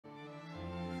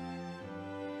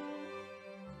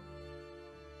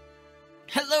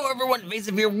Hello everyone,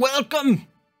 Vaesive here. Welcome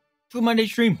to a Monday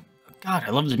stream. God, I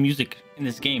love the music in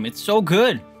this game. It's so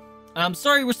good. I'm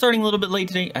sorry we're starting a little bit late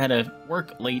today. I had to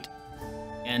work late,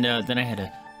 and then I had to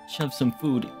shove some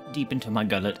food deep into my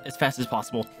gullet as fast as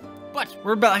possible. But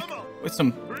we're back with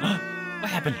some... What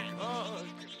happened?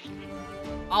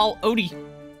 All Odie.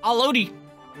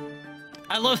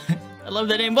 I love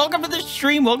that name. Welcome to the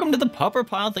stream. Welcome to the Pupper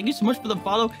Pile. Thank you so much for the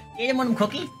follow. Eat him one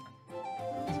cookie?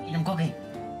 Eat him cookie.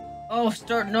 Oh,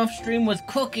 starting off stream with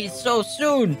cookies so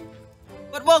soon.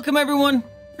 But welcome everyone.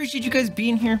 Appreciate you guys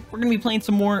being here. We're gonna be playing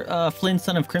some more Flynn,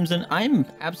 Son of Crimson. I'm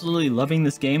absolutely loving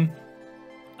this game.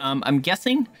 I'm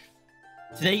guessing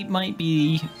today might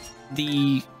be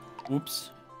the...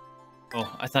 Oops.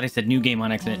 Oh, I thought I said new game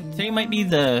on accident. Today might be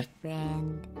the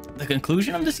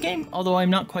conclusion of this game, although I'm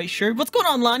not quite sure. What's going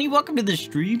on, Lonnie? Welcome to the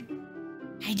stream.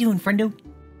 How you doing, friendo?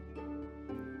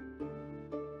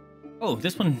 Oh,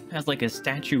 this one has like a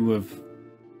statue of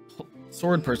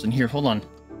sword person. Here, hold on.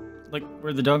 Like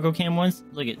where the doggo cam was.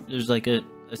 Look at there's like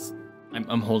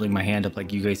I'm holding my hand up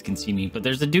like you guys can see me, but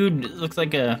there's a dude. It looks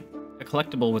like a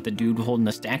collectible with a dude holding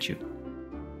a statue.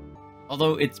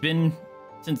 Although it's been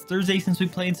since Thursday since we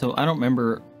played, so I don't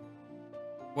remember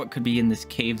what could be in this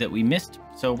cave that we missed.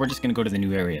 So we're just gonna go to the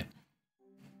new area.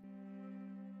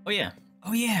 Oh yeah,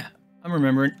 I'm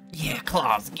remembering. Yeah,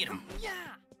 claws, get him. Yeah.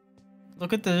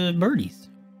 Look at the birdies.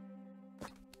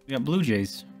 We got blue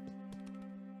jays.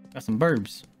 Got some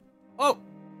burbs. Oh,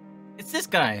 it's this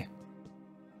guy.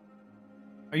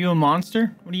 Are you a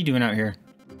monster? What are you doing out here?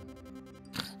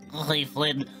 Hey,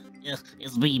 Flynn.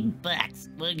 It's me, Bax.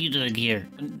 What are you doing here?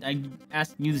 I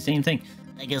asked you the same thing.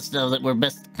 I guess now that we're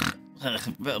best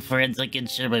friends, I can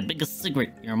share my biggest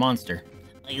secret. You're a monster.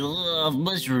 I love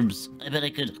mushrooms. I bet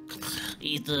I could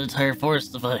eat the entire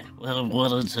forest if I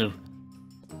wanted to.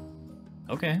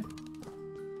 Okay.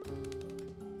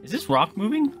 Is this rock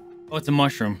moving? Oh, it's a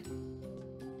mushroom.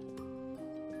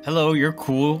 Hello, you're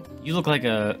cool. You look like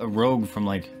a rogue from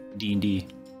like D&D.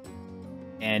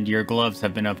 And your gloves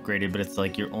have been upgraded, but it's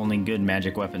like your only good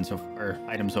magic weapon or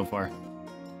item so far.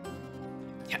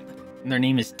 Yeah. And their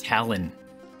name is Talon.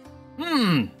 What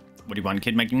do you want,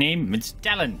 kid? My name? It's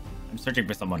Talon. I'm searching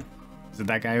for someone. Is it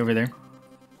that guy over there?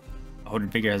 A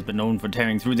hooded figure has been known for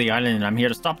tearing through the island, and I'm here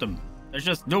to stop them. There's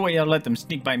just no way I'll let them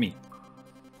sneak by me.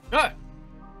 Ah!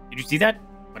 Did you see that?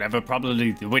 Whatever,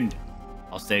 probably the wind.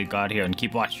 I'll stay guard here and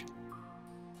keep watch.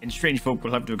 And strange folk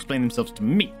will have to explain themselves to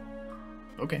me.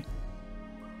 Okay.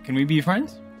 Can we be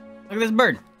friends? Look at this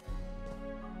bird.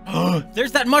 Oh,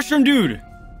 there's that mushroom dude.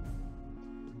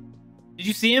 Did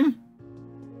you see him?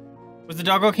 Was the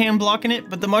doggo cam blocking it?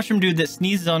 But the mushroom dude that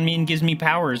sneezes on me and gives me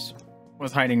powers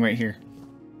was hiding right here.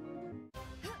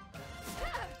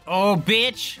 Oh,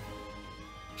 bitch.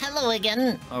 Hello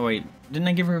again. Oh, wait. Didn't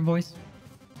I give her a voice?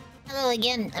 Hello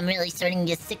again. I'm really starting to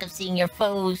get sick of seeing your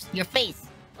face.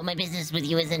 But my business with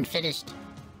you isn't finished.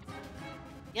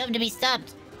 You have to be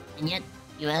stopped. And yet,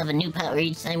 you have a new power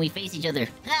each time we face each other.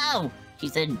 How? She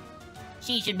said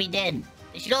she should be dead.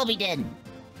 They should all be dead.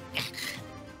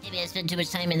 Maybe I spent too much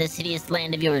time in this hideous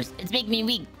land of yours. It's making me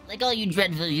weak, like all you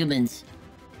dreadful humans.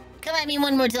 Come at me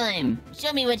one more time.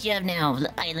 Show me what you have now,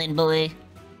 island boy.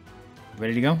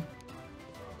 Ready to go?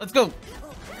 Let's go!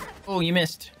 Oh, you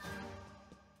missed.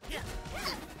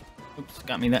 Oops,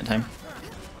 got me that time.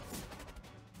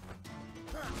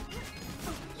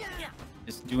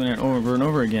 Just doing it over and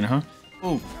over again, huh?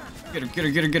 Oh, get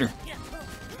her.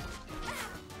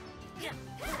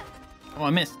 Oh,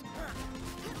 I missed.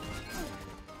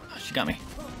 Oh, she got me.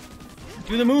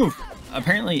 Do the move!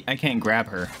 Apparently, I can't grab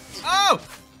her. Oh!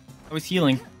 I was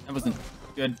healing. That wasn't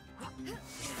good.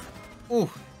 Ooh.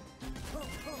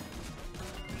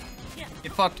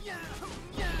 Get fucked.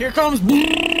 Here comes.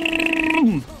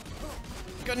 Boom!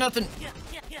 Got nothing.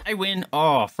 I win.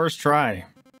 Oh, first try.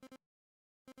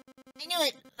 I knew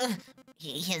it.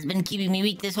 He has been keeping me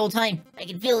weak this whole time. I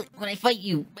can feel it when I fight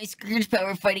you. My scourge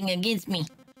power fighting against me.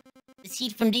 This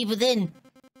heat from deep within.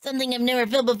 Something I've never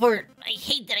felt before. I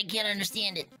hate that I can't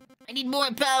understand it. I need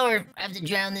more power. I have to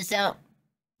drown this out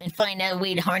and find out a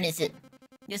way to harness it.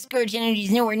 The scourge energy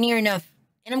is nowhere near enough,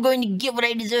 and I'm going to get what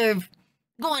I deserve.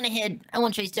 Go on ahead. I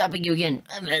won't try stopping you again.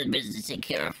 I've got business to take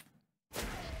care of.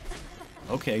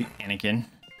 Okay, Anakin.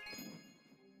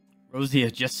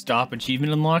 Rozia, just stop.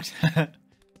 Achievement unlocked.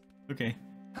 Okay.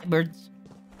 Hi, birds.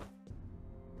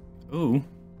 Ooh.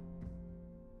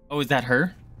 Oh, is that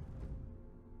her?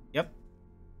 Yep.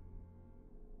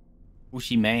 Oh,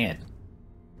 she mad.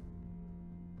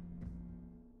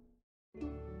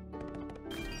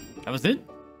 That was it?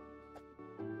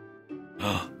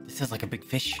 Oh, this is like a big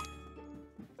fish.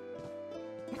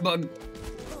 Bug.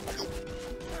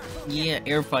 Yeah,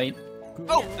 air fight.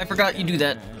 Oh, I forgot you do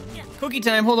that. Cookie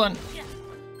time, hold on.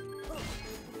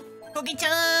 Cookie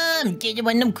time! Get you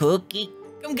one them cookie.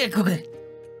 Come get cookie.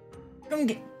 Come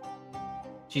get.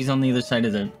 She's on the other side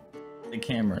of the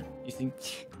camera. You see?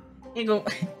 Here you go.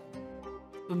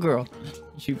 Good girl.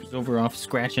 She was over off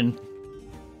scratching.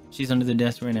 She's under the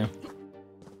desk right now.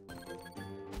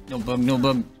 No bug, no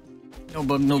bug. No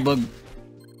bug, no bug.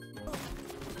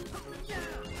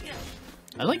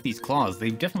 I like these claws.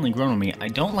 They've definitely grown on me. I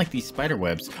don't like these spider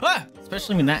webs. Ah!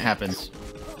 Especially when that happens.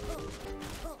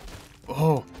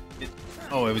 Oh.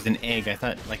 Oh, it was an egg. I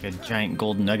thought like a giant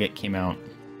gold nugget came out.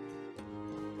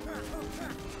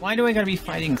 Why do I gotta be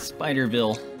fighting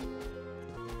Spiderville?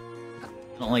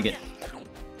 I don't like it.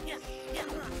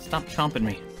 Stop chomping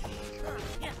me.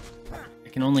 I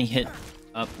can only hit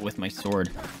up with my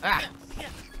sword. Ah!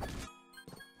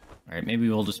 Alright, maybe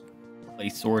we'll just play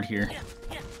sword here.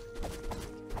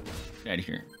 Get out of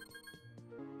here.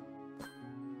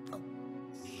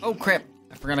 Oh crap!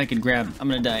 I forgot I could grab. I'm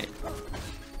gonna die.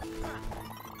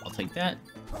 I'll take that.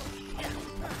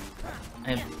 I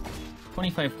have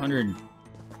 2,500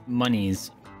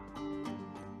 monies.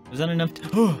 Was that enough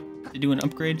to do an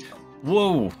upgrade?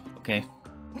 Whoa! Okay.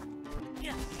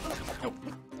 Nope.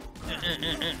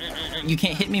 You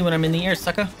can't hit me when I'm in the air,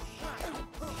 sucker.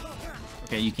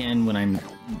 Okay, you can when I'm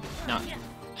not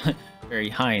very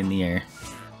high in the air.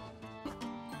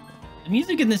 The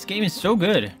music in this game is so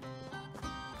good.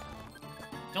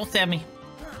 Don't stab me.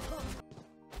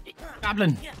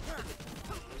 Goblin.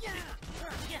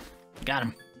 Got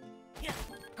him.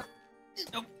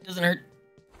 Nope, doesn't hurt.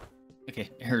 Okay,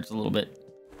 it hurts a little bit.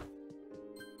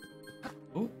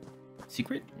 Oh,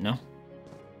 secret? No.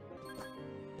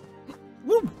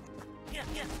 Woo!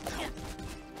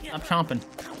 Stop chomping.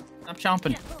 Stop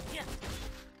chomping.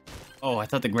 Oh, I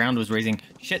thought the ground was raising.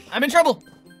 Shit, I'm in trouble!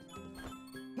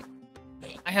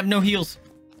 I have no heals.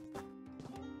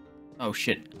 Oh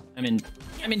shit, I'm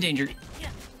in danger.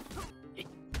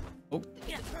 Oh.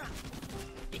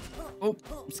 Oh,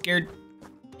 I'm scared.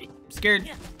 I'm scared.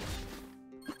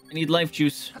 I need life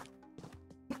juice.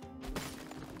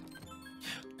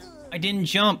 I didn't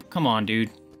jump. Come on, dude.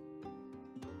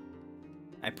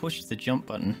 I pushed the jump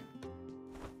button.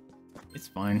 It's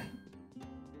fine.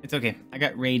 It's okay. I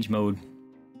got rage mode.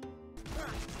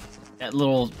 That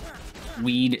little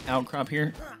weed outcrop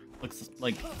here looks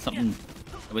like something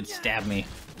that would stab me.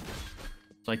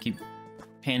 So I keep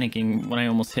panicking when I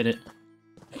almost hit it.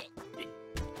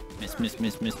 Miss, miss,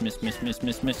 miss, miss, miss, miss, miss,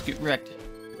 miss, miss, get wrecked.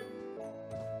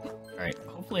 Alright,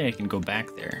 hopefully I can go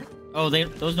back there. Oh,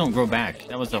 those don't grow back.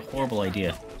 That was a horrible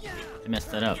idea. I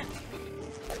messed that up.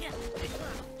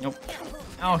 Nope.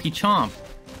 Oh, he chomped.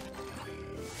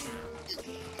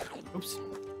 Oops.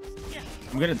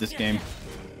 I'm good at this game.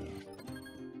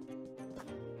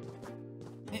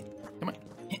 Come on.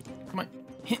 Come on.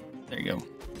 There you go.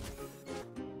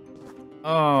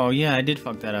 Oh, yeah, I did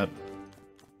fuck that up.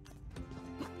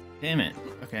 Damn it.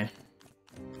 Okay.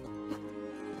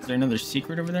 Is there another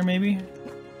secret over there, maybe?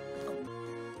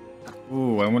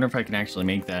 Ooh, I wonder if I can actually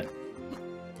make that.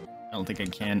 I don't think I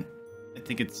can. I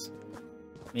think it's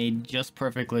made just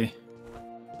perfectly.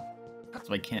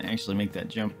 So I can't actually make that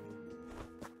jump.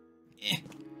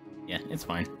 Yeah, it's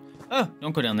fine. Oh,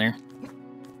 don't go down there.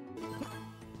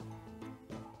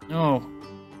 No.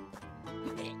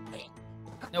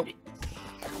 Nope.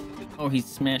 Oh, he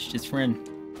smashed his friend.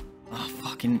 Oh,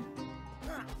 fucking...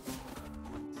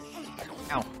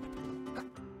 Ow.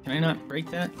 Can I not break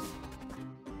that?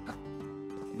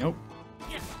 Nope.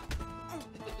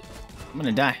 I'm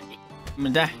gonna die. I'm gonna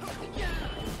die.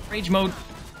 Rage mode.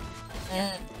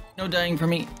 No dying for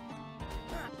me.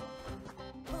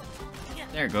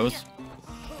 There it goes.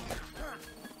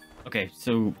 Okay,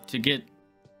 so to get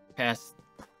past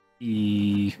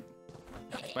the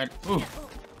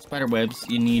spider webs,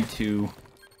 you need to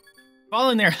fall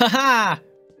in there. Haha!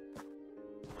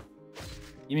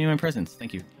 Give me my presents.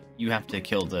 Thank you. You have to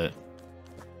kill the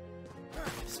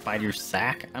spider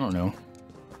sack? I don't know.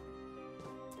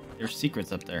 There's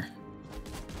secrets up there.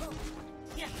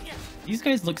 These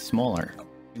guys look smaller.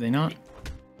 Do they not?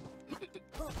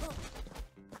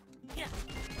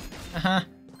 Haha.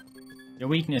 Your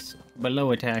weakness.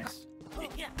 Below attacks.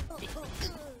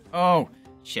 Oh,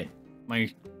 shit.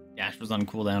 My dash was on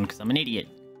cooldown because I'm an idiot.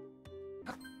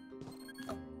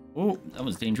 Oh, that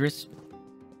was dangerous.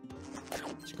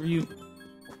 Screw you.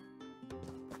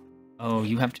 Oh,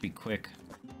 you have to be quick.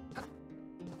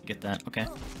 Get that. Okay.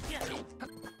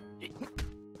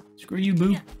 Screw you,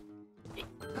 boo.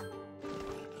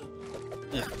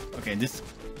 Ugh. Okay, this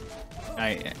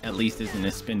guy at least isn't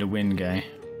a spin to win guy.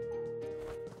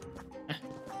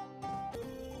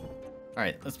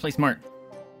 Alright, let's play smart.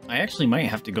 I actually might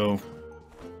have to go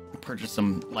purchase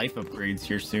some life upgrades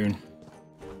here soon.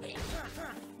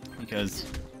 Because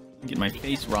I get my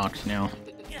face rocked now.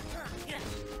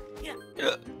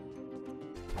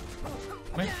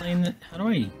 Am I playing that? How do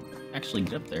I actually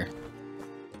get up there?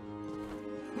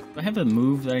 Do I have a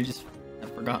move that I just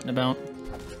have forgotten about?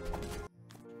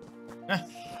 Ah.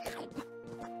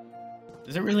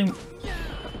 Does it really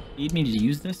need me to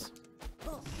use this?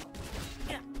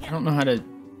 I don't know how to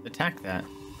attack that.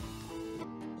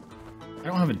 I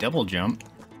don't have a double jump.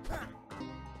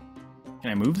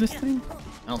 Can I move this thing?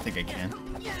 I don't think I can.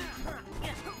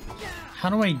 How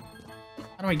do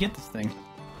I get this thing?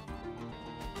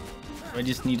 Do I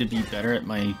just need to be better at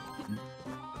my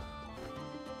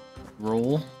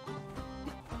roll?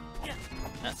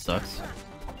 That sucks.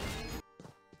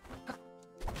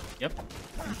 Yep,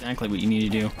 exactly what you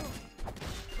need to do.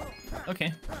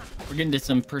 Okay, we're getting to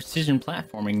some precision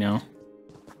platforming now.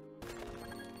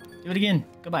 Do it again.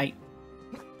 Goodbye.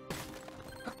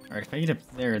 Alright, if I get up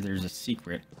there, there's a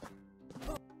secret.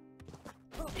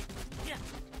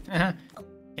 Haha,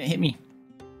 can't hit me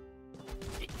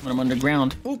when I'm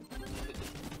underground. Oh!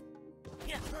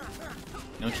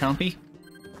 No chompy?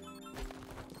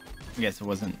 I guess it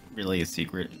wasn't really a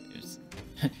secret. It was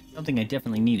something I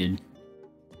definitely needed.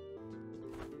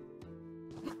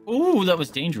 Ooh, that was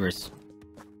dangerous.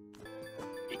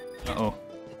 Uh-oh.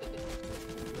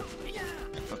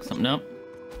 I fucked something up.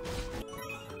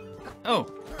 Oh,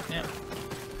 yeah.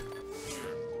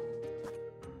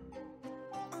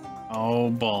 Oh,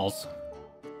 balls.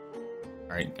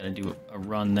 Alright, gotta do a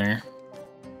run there.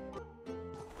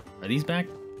 Are these back?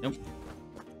 Nope.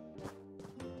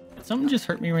 Did something just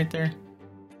hurt me right there?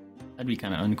 That'd be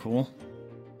kind of uncool.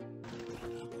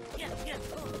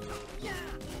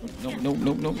 Nope, nope,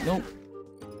 nope, nope, nope.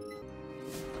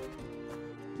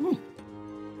 Woo.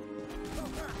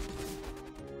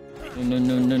 No, no,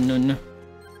 no, no, no, no.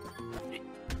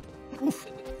 Oof.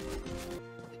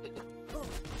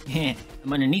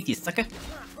 I'm underneath you, sucker.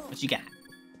 What you got?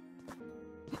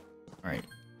 Alright.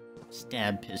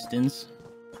 Stab pistons.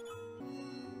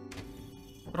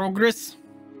 Progress.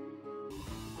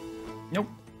 Nope.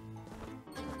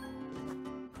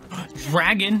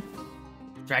 Dragon.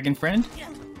 Dragon friend.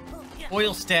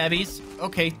 Oil stabbies.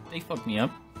 Okay, they fucked me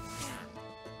up.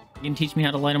 You can teach me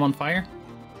how to light them on fire?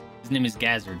 His name is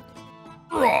Gazzard.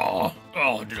 Raw!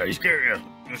 Oh, did I scare you?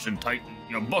 You should tighten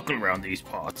your buckle around these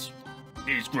parts.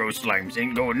 These gross slimes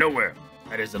ain't going nowhere.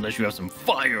 That is, unless you have some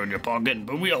fire in your pocket,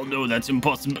 but we all know that's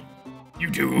impossible. You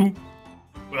do?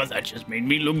 Well, that just made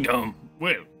me look dumb.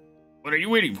 Well, what are you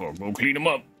waiting for? Go clean them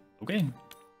up. Okay.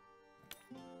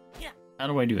 How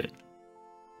do I do it?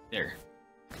 There.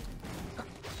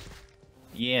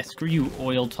 Yeah, screw you,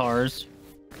 oil tars.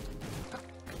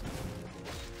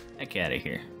 Heck out of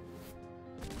here.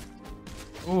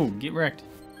 Ooh, get wrecked.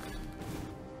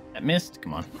 That missed?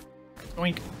 Come on.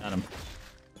 Oink. Got him.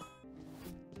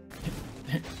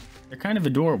 They're kind of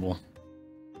adorable.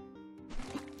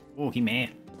 Oh, he mad.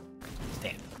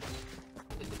 Stab.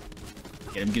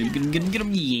 Get him, get him, get him, get him, get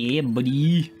him. Yeah,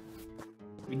 buddy.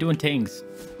 We doing things.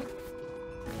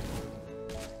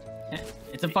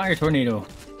 It's a fire tornado.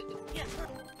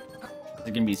 Is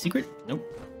it gonna be a secret? Nope.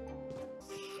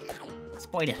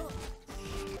 Spider.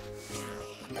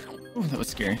 Ooh, that was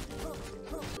scary.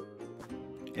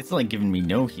 It's like giving me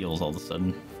no heals all of a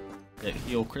sudden. That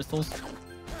heal crystals.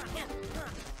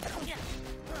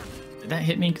 Did that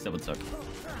hit me? Because that would suck.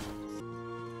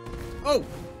 Oh!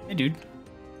 Hey, dude.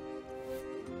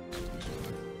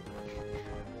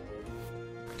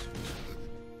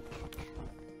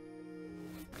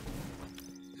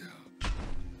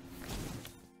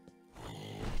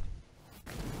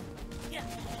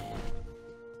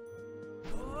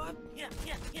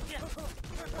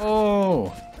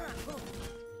 Oh!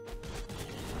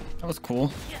 That was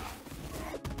cool.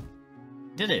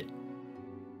 Did it?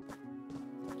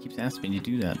 Keeps asking me to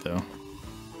do that though.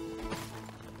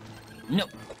 No.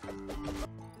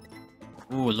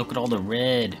 Ooh, look at all the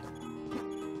red.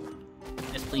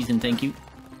 Yes, please and thank you.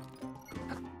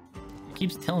 It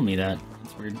keeps telling me that.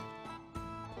 That's weird.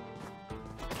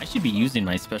 I should be using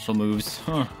my special moves.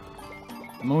 Huh.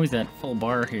 I'm always at full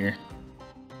bar here.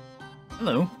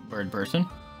 Hello, bird person.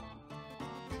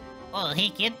 Oh, hey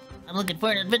kid. I'm looking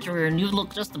for an adventurer and you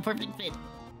look just the perfect fit.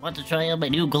 Want to try out my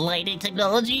new gliding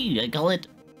technology? I call it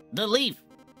the leaf.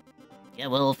 Yeah,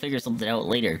 well, I'll figure something out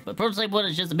later, but prototype 1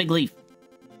 is just a big leaf.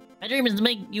 My dream is to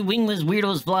make you wingless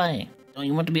weirdos fly. Don't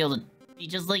you want to be able to be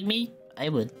just like me? I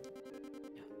would.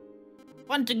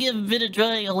 Want to give it a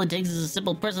try? All it takes is a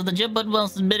simple press of the jump button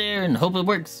whilst in midair and hope it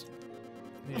works.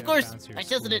 Of course, I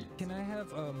tested it. Can I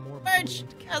have more March,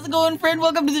 buoyant how's it going, friend?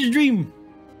 Welcome to the stream.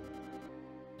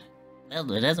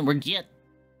 Well, it hasn't worked yet.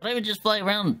 But I would just fly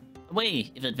around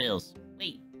away if it fails.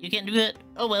 Wait, you can't do that?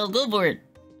 Oh well, go for it.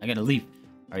 I gotta leave.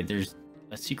 Alright, there's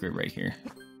a secret right here.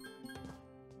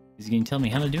 Is he gonna tell me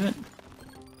how to do it?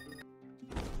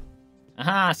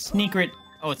 Aha, sneaker.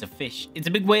 Oh, it's a fish. It's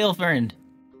a big whale, friend.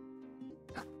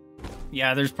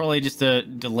 Yeah, there's probably just a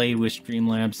delay with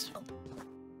Streamlabs.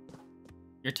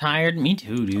 You're tired? Me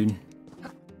too, dude.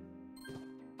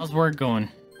 How's work going?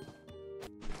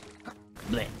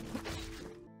 Bleh.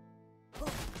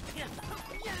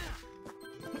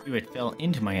 Ooh, it fell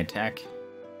into my attack.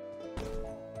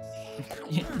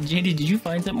 JD, did you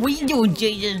find something? What are you doing,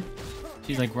 Jaden?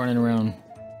 She's like running around.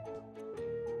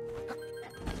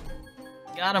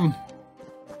 Got him.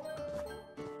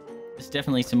 It's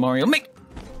definitely some Mario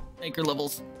Maker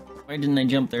levels. Why didn't I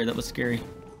jump there? That was scary.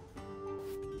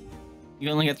 You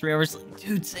only got 3 hours.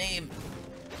 Dude, same.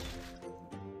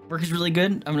 Work is really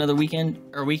good. I'm another weekend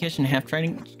or weekish and half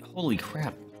training. Holy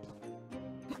crap.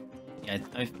 Yeah,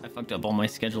 I fucked up all my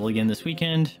schedule again this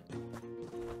weekend.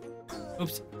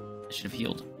 Oops. I should have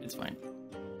healed. It's fine.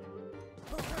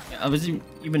 Yeah, I was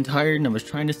even tired and I was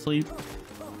trying to sleep.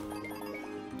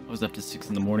 I was up to 6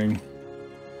 in the morning.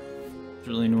 It's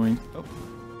really annoying. Oh,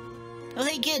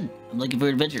 hey, kid. I'm looking for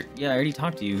adventure. Yeah, I already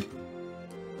talked to you.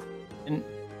 And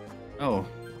oh,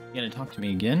 you gotta talk to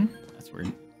me again? That's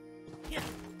weird.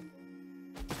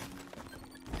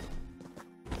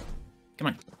 Come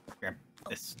on, grab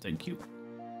this. Thank you.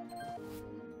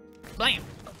 Blam!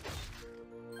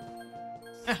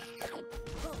 Ah.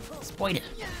 Spoiler.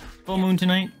 Full moon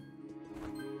tonight.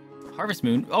 Harvest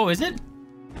moon. Oh, is it?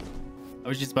 I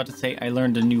was just about to say I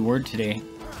learned a new word today,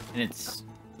 and it's.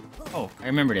 Oh, I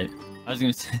remembered it. I was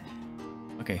gonna say.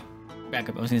 Okay, back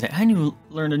up. I was gonna say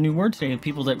learned a new word today of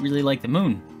people that really like the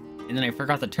moon, and then I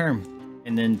forgot the term,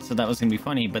 and then so that was gonna be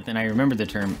funny. But then I remembered the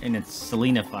term, and it's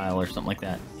selenophile or something like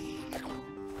that.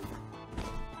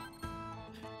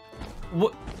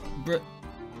 What? Bruh.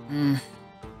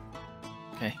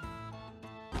 Okay.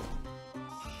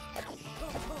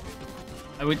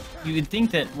 You would think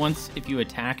that once if you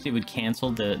attacked it would cancel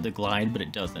the glide, but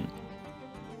it doesn't.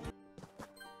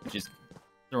 Which is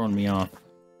throwing me off.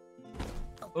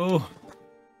 Oh.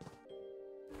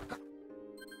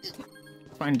 It's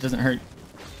fine, it doesn't hurt.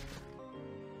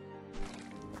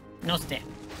 No stab.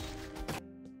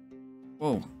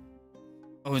 Whoa.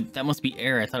 Oh, that must be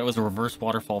air. I thought it was a reverse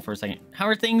waterfall for a second. How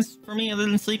are things for me other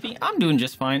than sleeping? I'm doing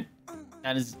just fine.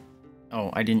 That is... Oh,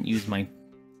 I didn't use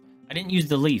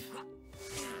the leaf.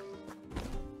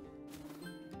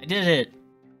 I did it!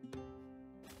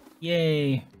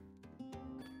 Yay!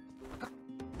 I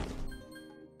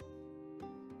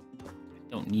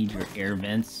don't need your air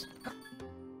vents.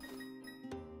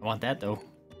 I want that though.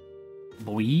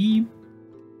 Boy.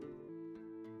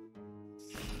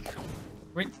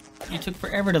 Wait, you took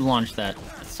forever to launch that.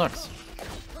 That sucks.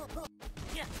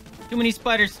 Too many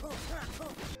spiders.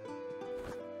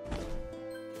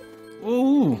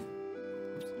 Ooh.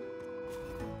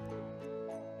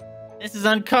 This is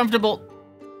uncomfortable.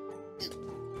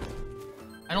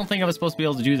 I don't think I was supposed to be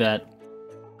able to do that.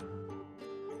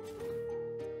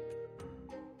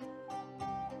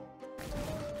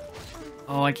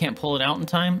 Oh, I can't pull it out in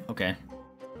time? Okay.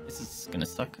 This is gonna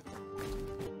suck.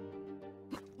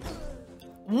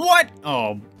 What?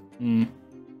 Oh.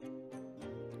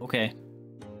 Okay.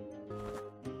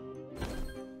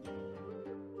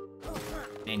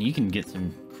 Man, you can get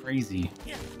some crazy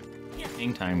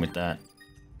hang time with that.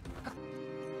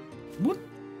 Whoop.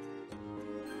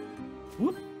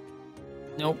 Whoop.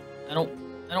 Nope. I don't.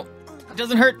 It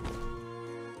doesn't hurt.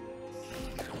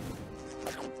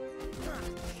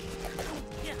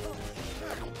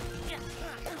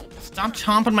 Stop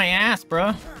chomping my ass,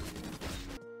 bruh.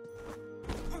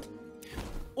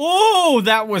 Oh,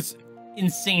 that was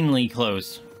insanely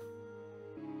close.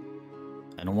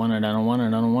 I don't want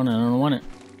it.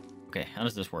 Okay, how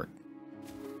does this work?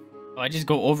 Oh, I just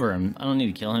go over him. I don't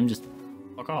need to kill him, just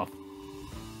fuck off.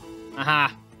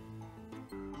 Aha!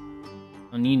 I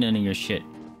don't need none of your shit.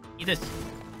 Eat this.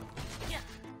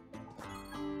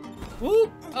 Woo!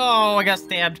 Oh, I got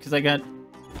stabbed because I got...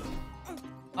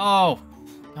 Oh!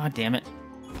 God damn it.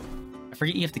 I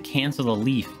forget you have to cancel the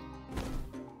leaf.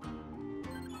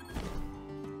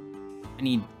 I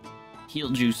need heal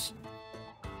juice.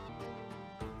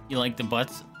 You like the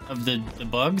butts of the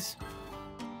bugs?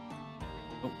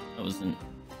 Oh, that wasn't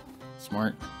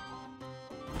smart.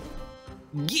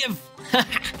 Give!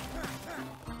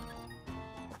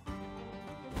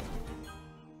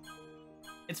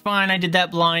 It's fine, I did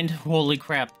that blind. Holy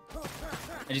crap.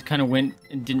 I just kind of went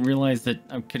and didn't realize that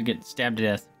I could get stabbed to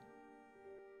death.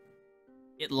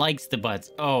 It likes the butts.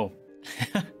 Oh.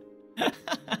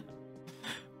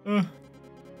 Well,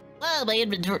 my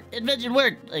invention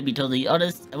worked. I'd be totally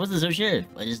honest. I wasn't so sure.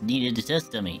 I just needed to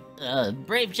test dummy.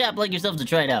 Brave chap like yourself to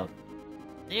try it out.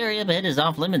 The area up ahead is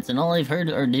off limits, and all I've heard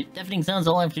are deafening sounds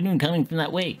all afternoon coming from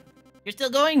that way. You're still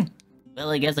going? Well,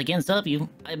 I guess I can't stop you.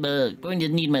 I'm going to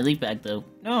need my leaf back, though.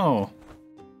 No.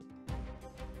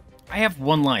 I have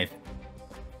 1 life.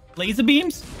 Laser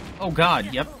beams? Oh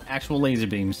god, yep. Actual laser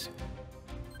beams.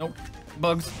 Nope.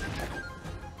 Bugs.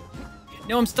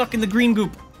 No, I'm stuck in the green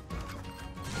goop.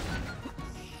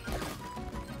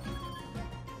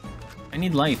 I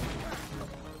need life.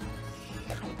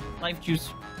 Life juice.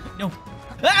 No.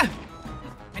 Ah!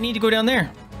 I need to go down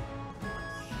there.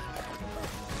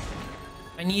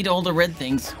 I need all the red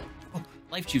things. Oh,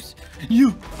 life juice.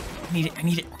 You. I need it. I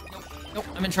need it. Nope. Nope.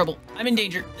 I'm in trouble. I'm in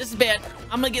danger. This is bad.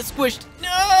 I'm gonna get squished.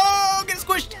 No! Get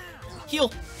squished.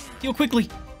 Heal. Heal quickly.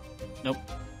 Nope.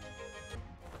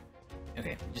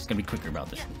 Okay. I'm just gonna be quicker about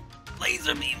this.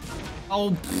 Laser beam.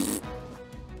 Oh. Pfft.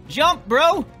 Jump,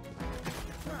 bro.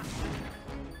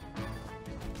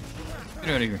 Get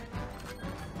out of here.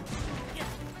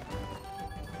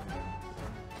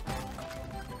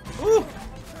 Ooh!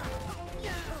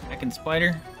 Second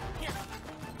spider.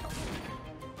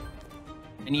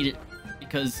 I need it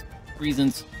because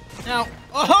reasons. Now,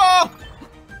 oh!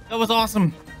 That was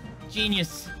awesome.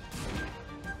 Genius.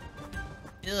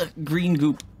 Ugh, green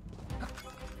goop.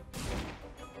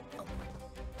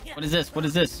 What is this? What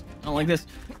is this? I don't like this.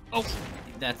 Oh,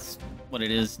 that's what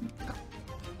it is.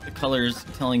 The color's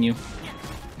telling you.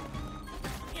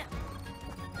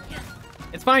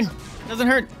 It's fine. Doesn't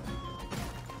hurt.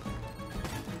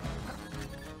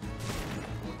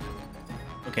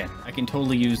 Okay, I can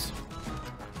totally use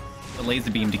the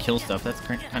laser beam to kill stuff. That's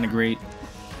kind of great.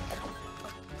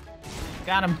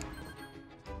 Got him.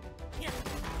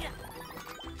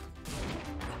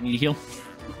 Need to heal.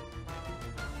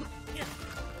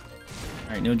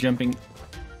 Alright, no jumping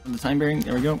on the time bearing.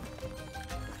 There we go.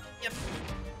 Yep.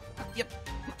 Yep.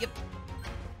 Yep.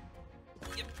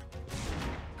 Yep.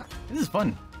 This is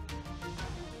fun.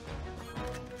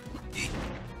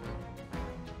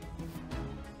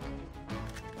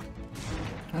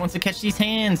 Who wants to catch these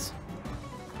hands?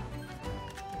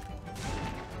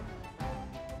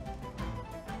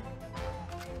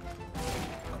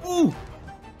 Ooh!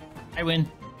 I win.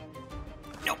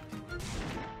 No!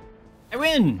 I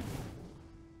win!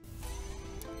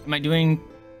 Am I doing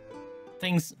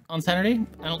things on Saturday?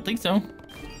 I don't think so.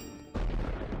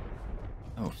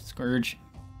 Oh, Scourge.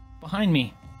 Behind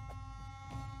me.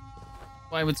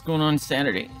 Why, what's going on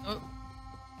Saturday? Oh.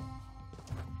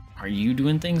 Are you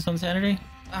doing things on Saturday?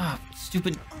 Ah,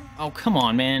 stupid. Oh, come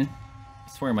on, man. I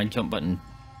swear my jump button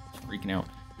is freaking out.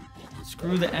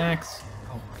 Screw the axe.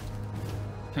 Oh.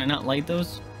 Can I not light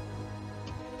those?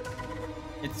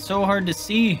 It's so hard to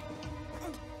see.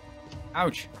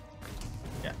 Ouch.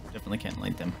 Yeah, definitely can't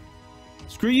light them.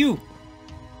 Screw you!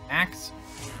 Axe.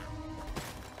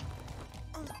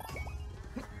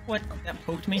 What? That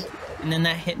poked me? And then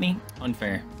that hit me?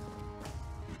 Unfair.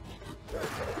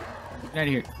 Get out of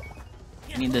here.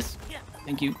 I need this.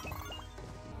 Thank you.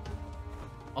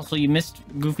 Also, you missed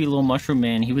Goofy Little Mushroom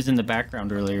Man. He was in the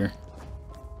background earlier.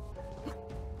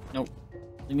 Nope.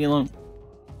 Leave me alone.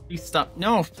 Please stop.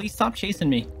 No, please stop chasing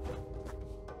me.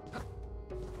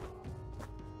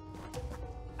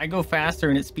 I go faster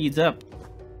and it speeds up.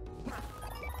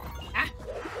 Ah!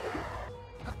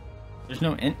 There's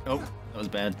no oh, that was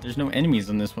bad. There's no enemies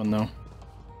on this one though.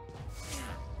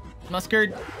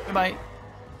 Mustard, goodbye.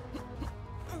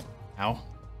 Ow.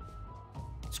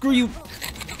 Screw you.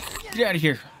 Get out of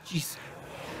here. Jeez.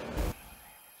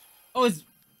 Oh, is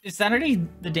Saturday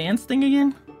the dance thing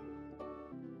again?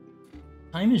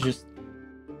 Time is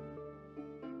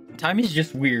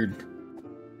just weird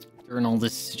during all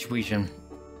this situation.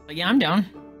 But yeah, I'm down.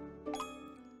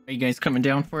 Are you guys coming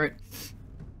down for it?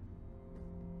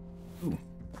 Ooh.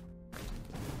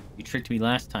 You tricked me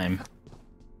last time.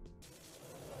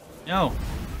 No.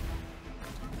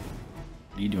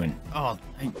 What are you doing? Oh,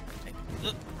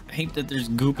 I hate that there's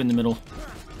goop in the middle.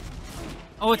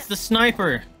 Oh, it's the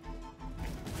sniper.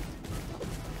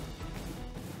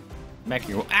 Back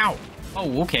here. Ow!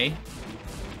 Oh, okay.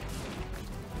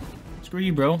 Screw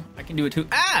you, bro. I can do it too.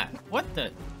 Ah! What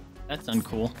the? That's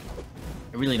uncool.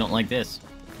 I really don't like this.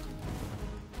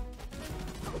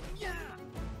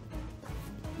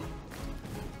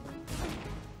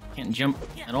 Can't jump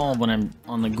at all when I'm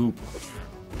on the goop.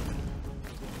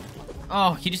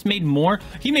 Oh, he just made more?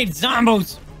 He made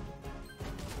zombos!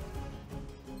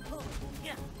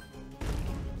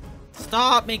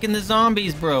 Stop making the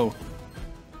zombies, bro.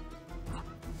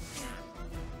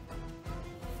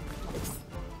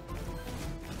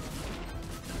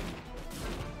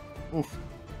 Oof.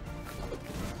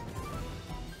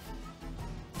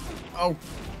 Oh,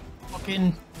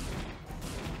 fucking...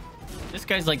 This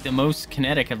guy's like the most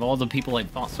kinetic of all the people I've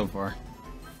fought so far.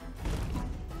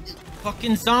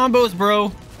 Fucking zombos,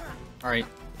 bro. Alright.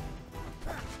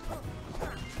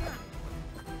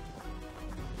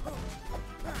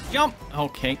 Jump!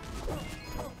 Okay.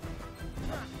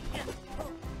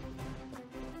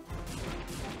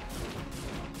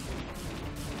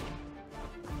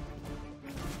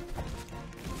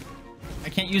 I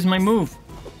can't use my move.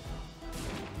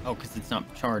 Oh, because it's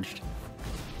not charged.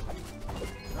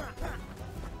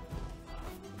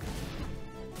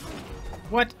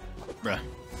 What? Bruh.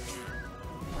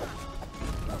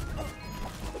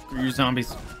 Screw you,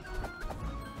 zombies.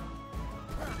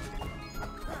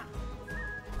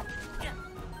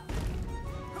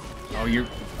 Oh, you're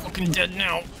fucking dead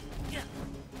now.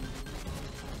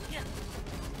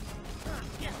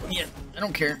 Yeah, I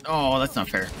don't care. Oh, that's not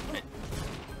fair.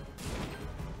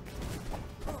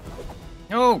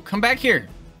 No, come back here.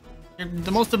 You're the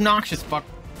most obnoxious fuck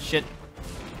shit.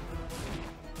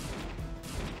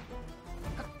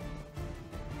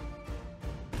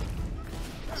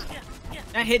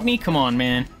 That hit me? Come on,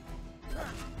 man.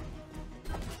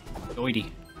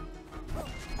 Doity.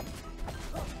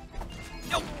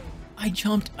 No! I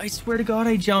jumped. I swear to God,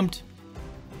 I jumped.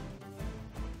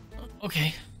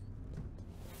 Okay.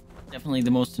 Definitely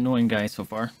the most annoying guy so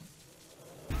far.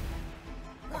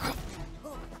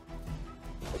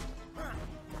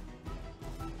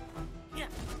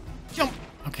 Jump!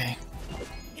 Okay.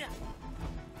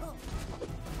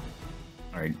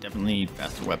 Alright, definitely need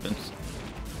faster weapons.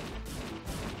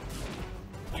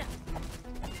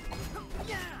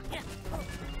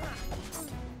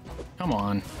 Come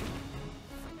on.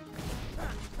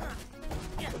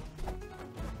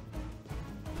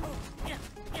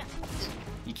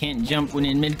 You can't jump when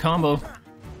in mid-combo.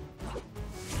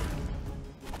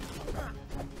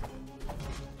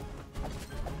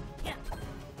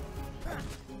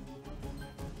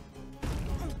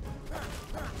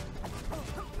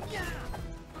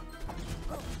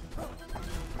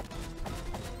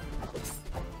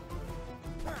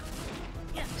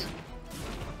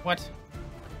 What?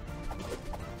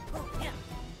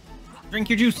 Drink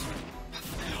your juice.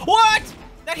 What?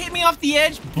 That hit me off the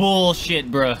edge? Bullshit,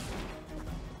 bruh.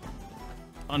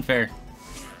 Unfair.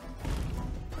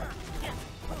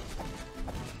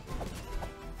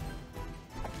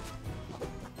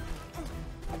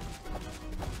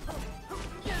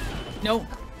 No.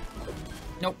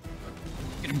 Nope.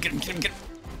 Get him, get him, get him, get him.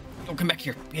 Don't come back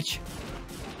here, bitch.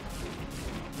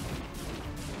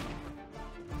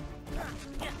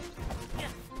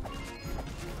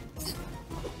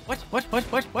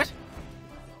 What?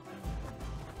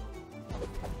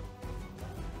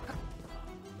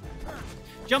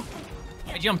 Jump!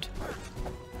 I jumped.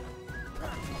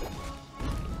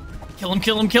 Kill him,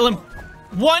 kill him, kill him!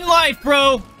 1 life,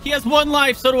 bro! He has 1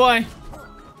 life, so do I.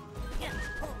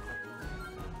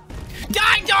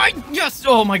 Die! Yes!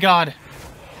 Oh my god.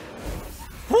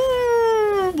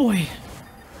 Oh boy.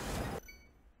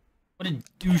 What a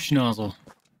douche nozzle.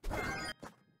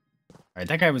 Alright,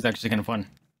 that guy was actually kind of fun.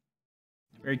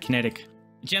 Very kinetic.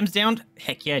 Gems down?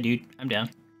 Heck yeah, dude. I'm down.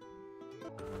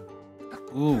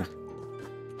 Ooh.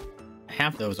 I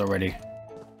have those already.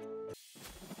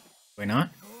 Why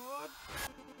not?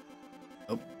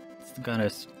 Oh, it's the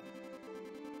goddess.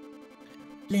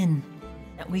 Flynn,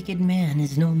 that wicked man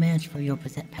is no match for your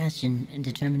passion and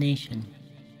determination.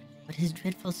 But his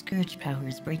dreadful scourge power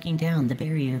is breaking down the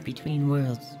barrier between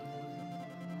worlds.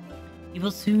 He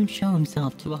will soon show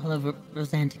himself to all of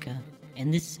Rosantica,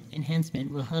 and this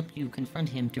enhancement will help you confront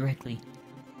him directly.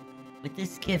 With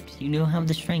this gift, you now have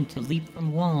the strength to leap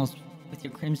from walls with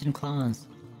your crimson claws.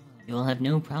 You will have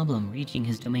no problem reaching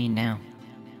his domain now.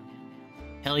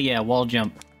 Hell yeah, wall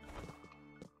jump.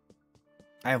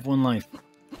 I have 1 life.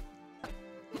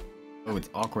 Oh, it's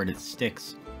awkward, it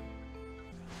sticks.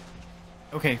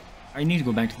 Okay, I need to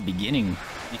go back to the beginning,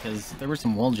 because there were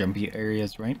some wall jumpy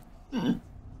areas, right?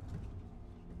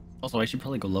 Also, I should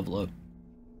probably go level up.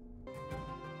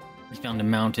 We found a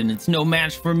mountain. It's no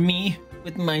match for me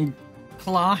with my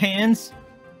claw hands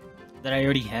that I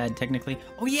already had, technically.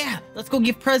 Oh yeah, let's go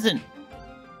give present.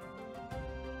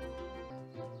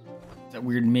 That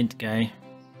weird mint guy. Here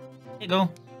you go.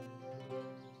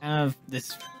 Have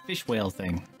this fish whale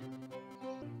thing.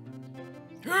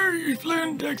 Hey,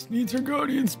 Flynn, Dex needs her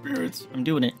guardian spirits. I'm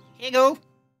doing it. Here you go.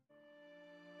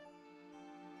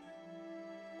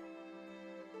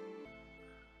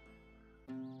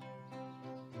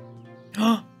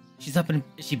 She's up and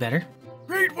is she better?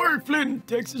 Great work, Flynn.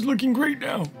 Tex is looking great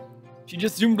now. She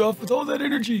just zoomed off with all that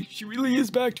energy. She really is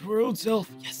back to her old self.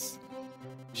 Yes.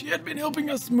 She had been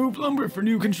helping us move lumber for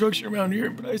new construction around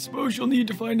here, but I suppose you'll need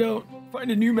to find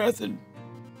a new method.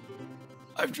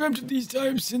 I've dreamt of these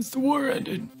times since the war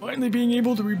ended. Finally being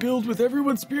able to rebuild with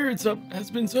everyone's spirits up has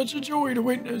been such a joy to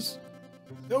witness.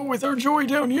 Though with our joy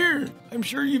down here, I'm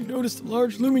sure you've noticed a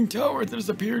large looming tower that has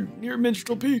appeared near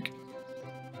Minstrel Peak.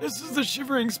 This is the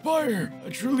Shivering Spire, a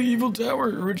truly evil tower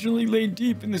originally laid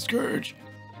deep in the Scourge.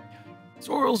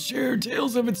 Sorrels shared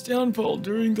tales of its downfall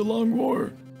during the Long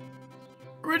War.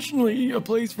 Originally a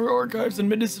place for archives and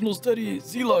medicinal study,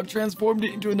 Zealock transformed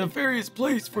it into a nefarious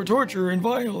place for torture and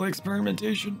vile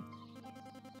experimentation.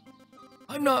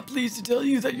 I'm not pleased to tell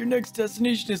you that your next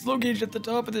destination is located at the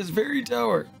top of this very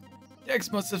tower.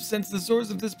 Dex must have sensed the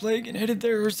source of this plague and headed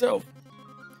there herself.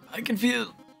 I can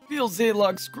feel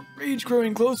Zealock's rage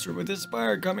growing closer with this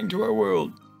spire coming to our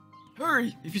world.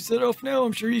 Hurry, if you set off now,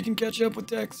 I'm sure you can catch up with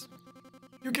Dex.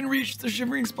 You can reach the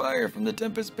Shivering Spire from the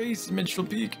Tempest Base in Minstrel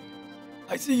Peak.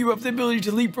 I see you have the ability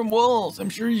to leap from walls. I'm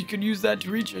sure you could use that to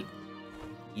reach it.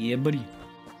 Yeah, buddy.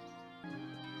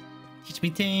 Teach me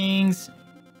things.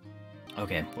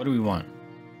 Okay, what do we want?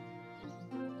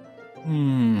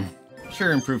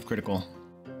 Sure, improve critical.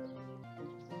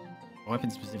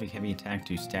 Weapon-specific heavy attack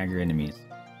to stagger enemies.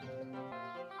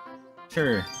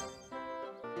 Sure.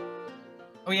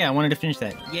 Oh yeah, I wanted to finish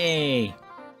that. Yay!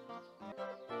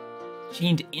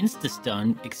 Chained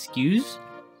insta-stun. Excuse?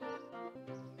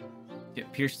 It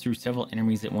pierce through several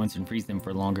enemies at once and freeze them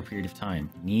for a longer period of time.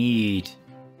 Neat.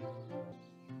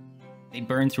 They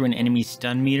burn through an enemy's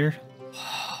stun meter.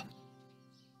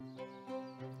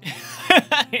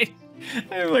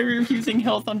 Am I refusing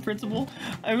health on principle?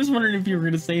 I was wondering if you were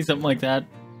going to say something like that.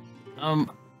 I'm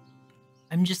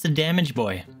just a damage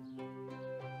boy.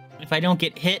 If I don't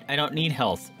get hit, I don't need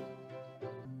health.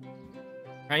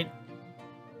 Right?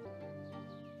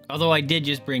 Although I did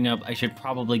just bring up I should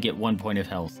probably get 1 point of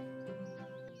health.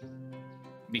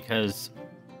 Because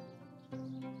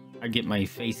I get my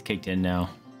face kicked in now.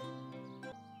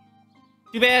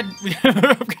 Too bad!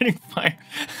 I'm getting fired.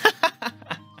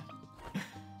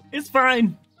 It's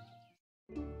fine!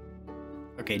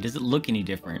 Okay, does it look any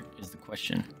different, is the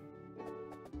question.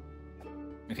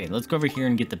 Okay, let's go over here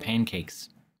and get the pancakes.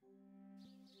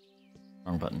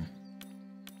 Wrong button.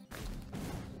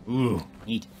 Ooh,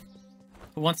 neat.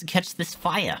 Who wants to catch this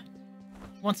fire?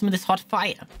 Who wants some of this hot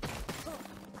fire?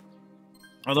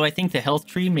 Although I think the health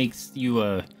tree makes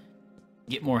you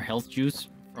get more health juice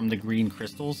from the green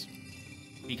crystals.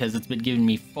 Because it's been giving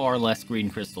me far less green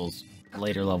crystals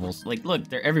later levels. Like, look,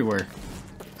 they're everywhere.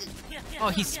 Oh,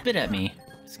 he spit at me.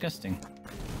 Disgusting.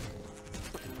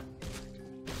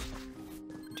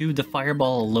 Dude, the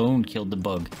fireball alone killed the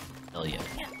bug. Hell yeah.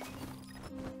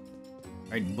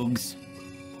 Alright, bugs.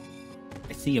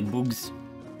 I see ya, bugs.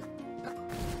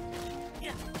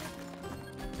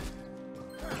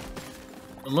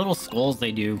 The little skulls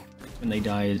they do when they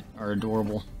die are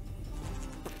adorable.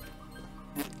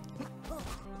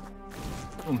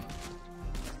 Boom.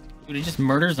 Dude, it just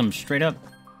murders them straight up.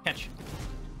 Catch.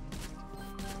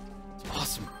 It's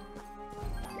awesome.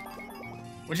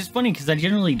 Which is funny, because I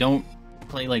generally don't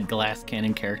play, like, glass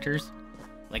cannon characters.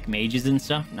 Like mages and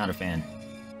stuff. Not a fan.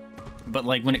 But,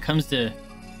 like, when it comes to,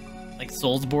 like,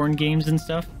 Soulsborne games and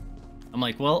stuff, I'm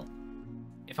like, well,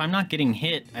 if I'm not getting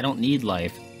hit, I don't need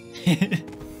life.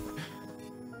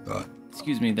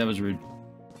 Excuse me, that was rude.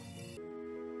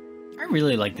 I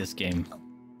really like this game.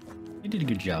 They did a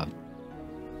good job.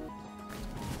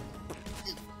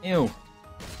 Ew.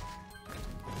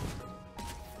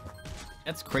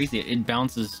 That's crazy. It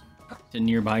bounces to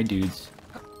nearby dudes.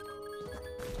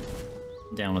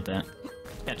 Down with that.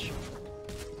 Catch.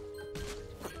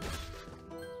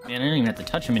 Man, I don't even have to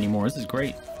touch him anymore. This is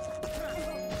great.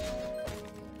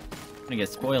 I'm gonna get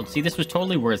spoiled. See, this was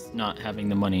totally worth not having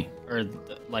the money. Or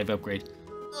the life upgrade.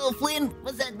 Oh, Flynn,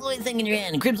 what's that glowing thing in your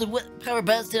hand? Crimson what power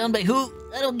passed down by who?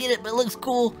 I don't get it, but it looks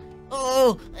cool.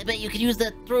 Oh, I bet you could use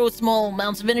that throw small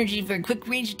amounts of energy for a quick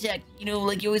range attack. You know,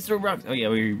 like you always throw rocks. Oh yeah,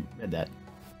 we read that.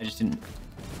 I just didn't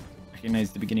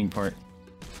recognize the beginning part.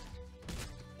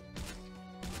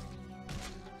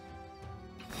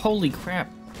 Holy crap.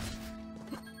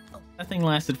 That thing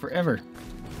lasted forever.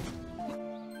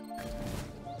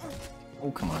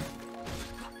 Oh, come on.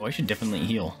 Oh, I should definitely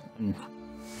heal.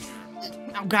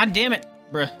 Oh, god damn it!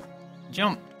 Bruh.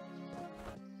 Jump.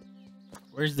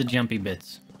 Where's the jumpy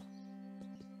bits?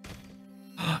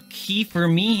 Key for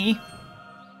me!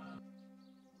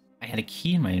 I had a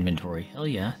key in my inventory. Hell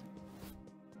yeah.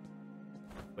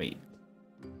 Wait.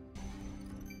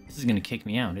 This is gonna kick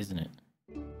me out, isn't it?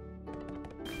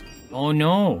 Oh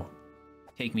no.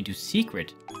 Take me to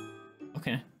secret.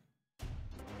 Okay.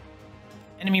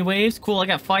 Enemy waves? Cool, I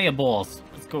got fireballs.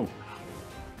 Let's go.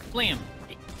 Blam.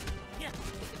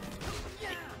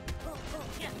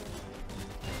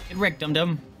 Get wrecked,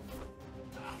 dum-dum.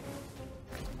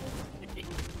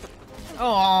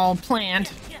 Oh,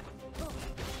 plant.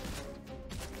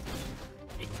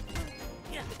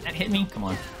 That hit me? Come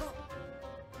on.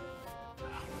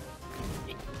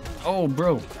 Oh,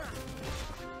 bro.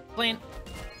 Plant.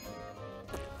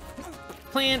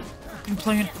 Plant. Fucking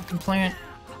plant. Fucking plant.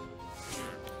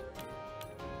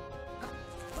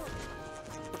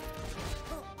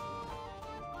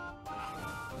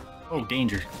 Oh,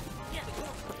 danger.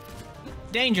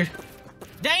 Danger.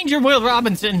 Danger, Will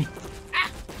Robinson. Ah!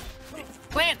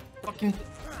 Plant. Fucking.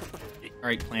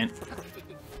 Alright, plant.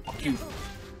 Fuck you.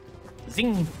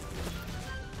 Zing.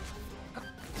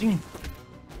 Zing.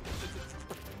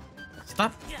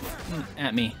 Stop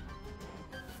at me.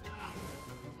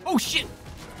 Oh shit!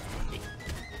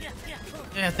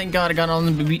 Yeah, thank God I got all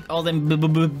them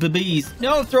bees.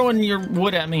 No, throwing your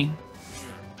wood at me.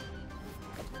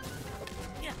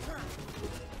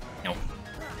 No.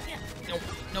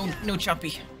 No,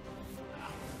 Choppy.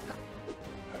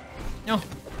 No,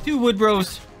 2 wood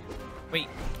bros. Wait,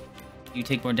 you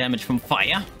take more damage from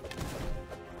fire?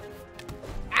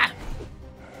 Ah!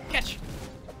 Catch!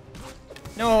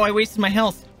 No, I wasted my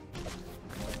health.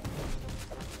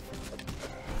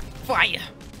 Fire!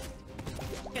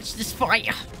 Catch this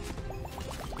fire!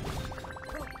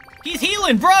 He's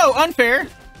healing, bro! Unfair!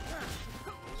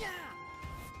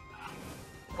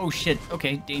 Oh shit,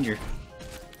 okay, danger.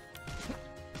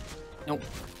 Nope.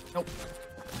 Nope.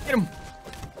 Get him!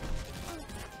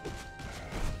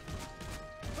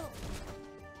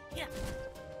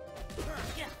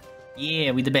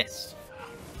 Yeah, we the best.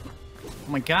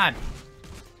 Oh my god.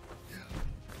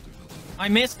 I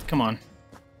missed. Come on.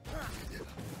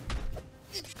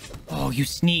 Oh, you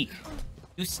sneak.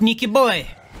 You sneaky boy.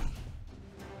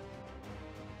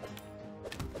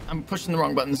 I'm pushing the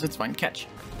wrong buttons. It's fine. Catch.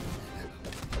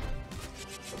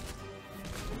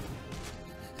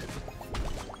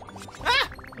 Ah!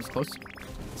 That was close.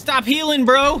 Stop healing,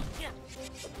 bro.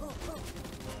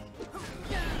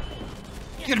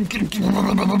 Get him, get him, get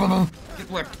him. Get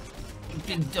wrecked. You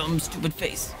big, dumb, stupid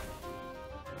face.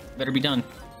 Better be done.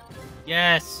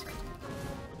 Yes.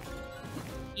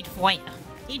 Eat fire.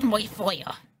 Eat my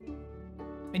fire.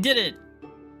 I did it.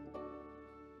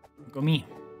 Go me.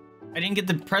 I didn't get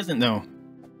the present, though.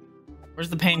 Where's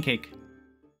the pancake?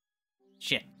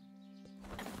 Shit.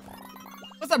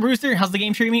 What's up, Rooster? How's the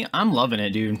game treating me? I'm loving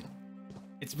it, dude.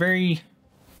 It's very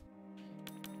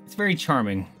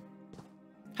charming.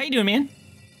 How you doing, man?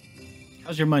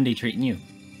 How's your Monday treating you?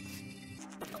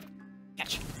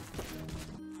 Catch.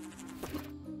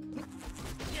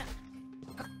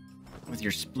 With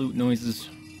your sploot noises.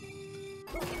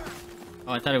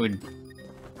 Oh, I thought it would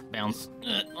bounce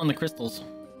on the crystals.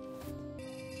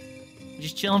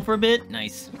 Just chilling for a bit?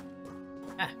 Nice.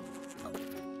 Ah.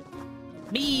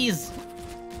 Bees!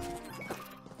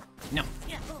 No.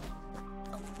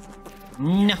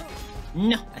 No.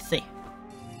 No, I say.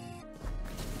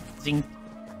 Zing.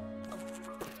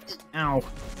 Ow.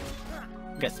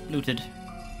 Got splooted.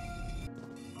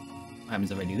 What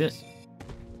happens if I do this?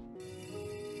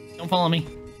 Don't follow me.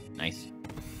 Nice.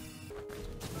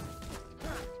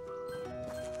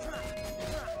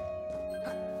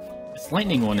 This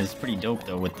lightning one is pretty dope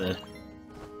though with the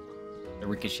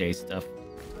ricochet stuff.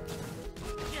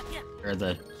 Or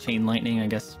the chain lightning, I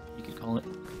guess you could call it.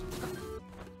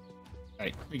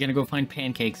 Alright, we're gonna go find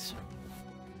pancakes.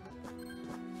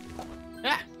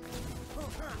 Ah!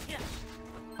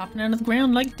 Popping out of the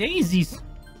ground like daisies.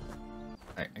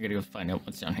 Alright, I gotta go find out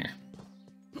what's down here.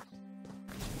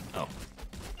 Oh.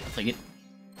 I'll take it.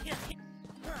 Can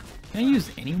I use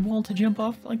any wall to jump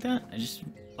off like that? I just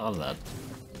thought of that.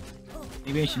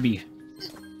 Maybe I should be,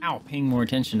 paying more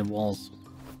attention to walls.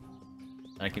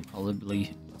 I could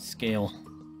probably scale.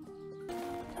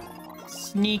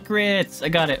 Sneakrits! I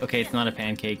got it. Okay, it's not a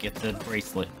pancake, it's a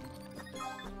bracelet.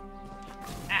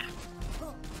 Ah!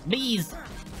 Bees!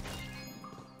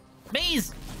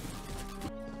 Bees!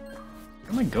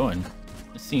 Where am I going?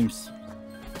 This seems...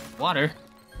 water.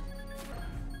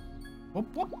 Whoop,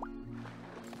 whoop.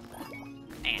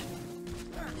 Man.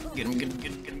 Get him, get him,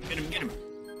 get him, get him, get him, get him.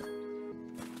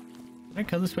 Did I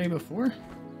come this way before?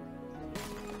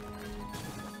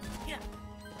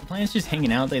 The plants just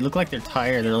hanging out. They look like they're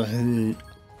tired. They're like...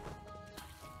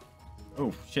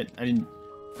 Oh, shit. I didn't...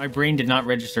 My brain did not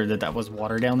register that that was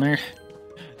water down there.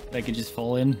 That I could just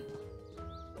fall in.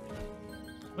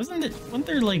 Wasn't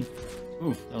there like...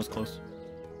 Ooh, that was close.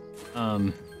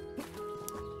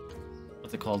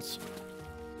 what's it called?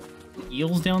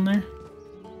 Eels down there?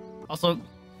 Also,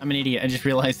 I'm an idiot. I just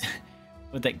realized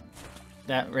with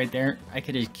that right there, I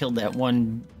could have killed that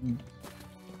one,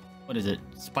 what is it?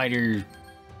 Spider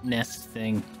nest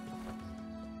thing.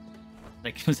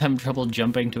 Like, was having trouble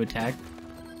jumping to attack.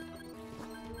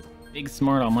 Big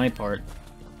smart on my part.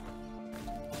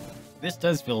 This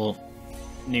does feel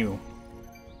new.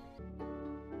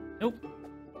 Nope.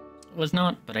 Was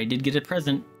not, but I did get a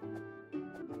present.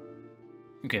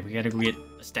 Okay, we gotta go get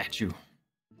a statue.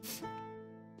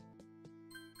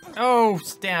 Oh,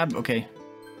 stab. Okay.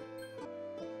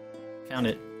 Found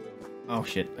it. Oh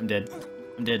shit, I'm dead.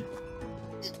 I'm dead.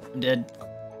 I'm dead.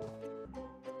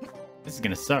 This is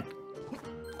gonna suck.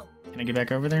 Can I get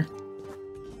back over there?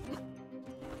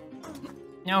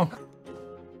 No.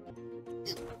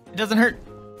 It doesn't hurt.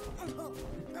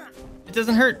 It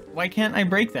doesn't hurt. Why can't I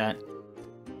break that?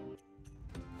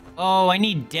 Oh, I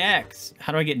need dex.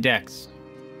 How do I get dex?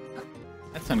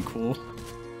 That's uncool.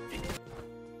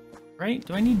 Right?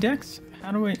 Do I need dex?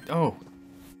 How do I... Oh.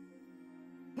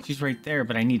 She's right there,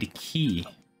 but I need a key.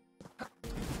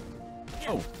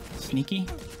 Oh, sneaky.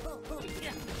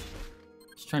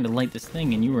 Just trying to light this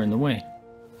thing and you were in the way.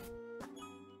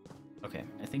 Okay,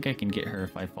 I think I can get her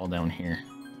if I fall down here.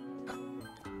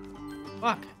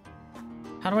 Fuck.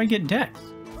 How do I get dex?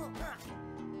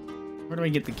 Where do I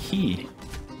get the key?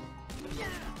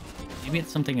 Maybe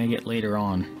it's something I get later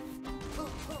on.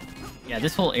 Yeah,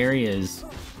 this whole area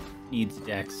needs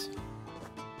dex.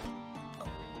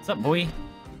 What's up, boy?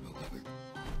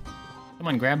 Come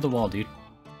on, grab the wall, dude.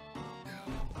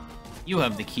 You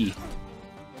have the key.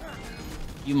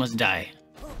 You must die.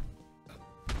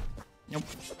 Nope.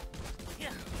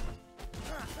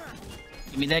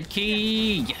 Give me that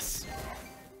key! Yes!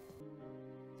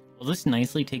 Will this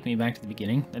nicely take me back to the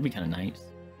beginning? That'd be kind of nice.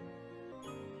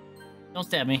 Don't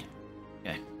stab me.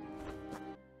 Okay.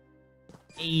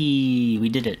 Hey, we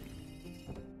did it.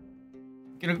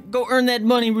 Gonna go earn that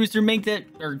money, Rooster. Make that,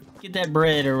 or get that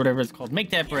bread, or whatever it's called.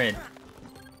 Make that bread.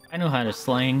 I know how to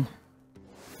slang.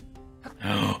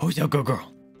 Oh, who's that good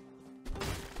girl?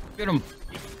 Get him.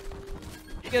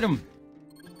 Get him.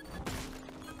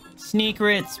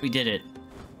 Sneakrits. We did it.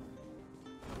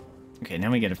 Okay,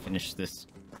 now we gotta finish this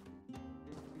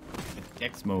with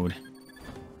Dex mode.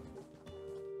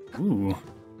 Ooh.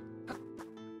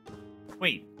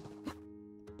 Wait.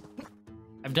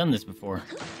 I've done this before.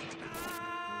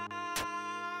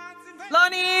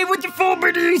 Lonnie, with your 4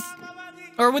 biddies!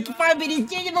 Or with the 5 biddies,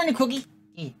 get him on a cookie.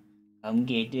 Come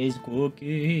get these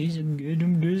cookies, I'm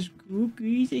getting these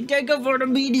cookies. And take up for the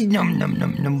biddies. Num num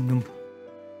num num num.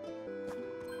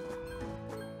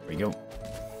 There we go.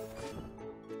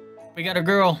 We got a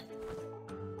girl.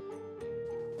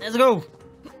 Let's go.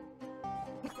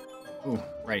 Oh,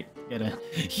 right. Gotta.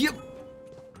 Yep.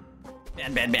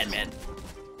 Bad, bad, bad, bad.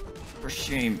 For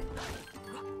shame.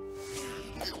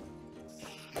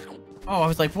 Oh, I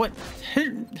was like, what?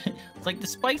 It's like the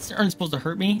spikes aren't supposed to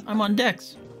hurt me. I'm on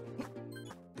Dex.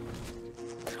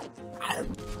 I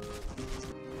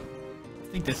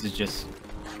think this is just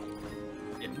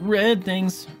red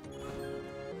things.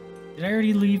 Did I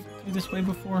already leave through this way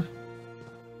before?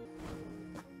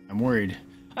 I'm worried.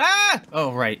 Ah!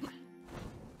 Oh, right.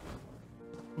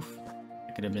 Oof.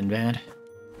 That could have been bad.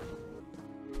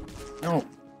 No.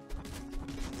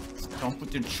 Stop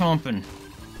with your chomping.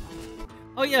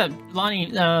 Oh yeah, Lonnie,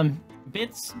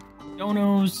 bits,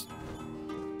 donos,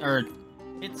 or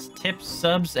bits, tips,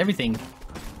 subs, everything.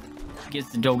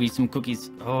 Gives the doggy some cookies.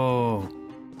 Oh.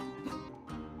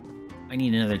 I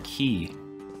need another key.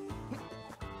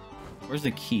 Where's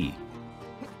the key?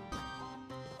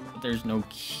 But there's no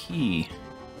key.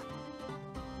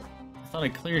 I thought I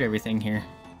cleared everything here.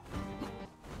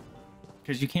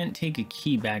 Because you can't take a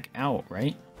key back out,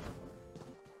 right?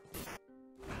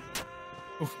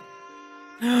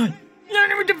 Learn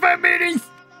with the 5 minutes!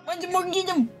 Want some more? Get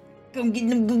them! Come get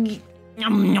them cookies!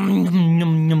 Yum, yum, yum,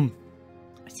 yum, yum.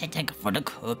 I said thank you for the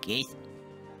cookies.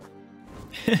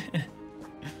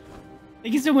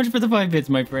 Thank you so much for the 5 bits,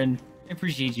 my friend. I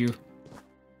appreciate you.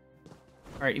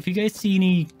 Alright, if you guys see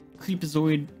any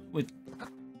creepazoid with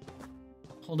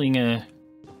holding a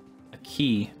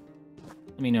key,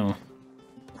 let me know.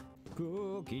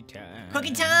 Cookie time!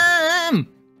 Cookie time!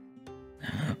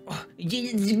 Oh,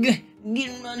 get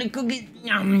on the cookies.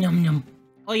 Yum, yum, yum.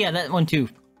 Oh yeah, that one too.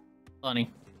 Lonnie,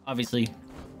 obviously.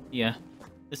 Yeah.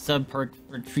 The sub perk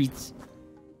for treats.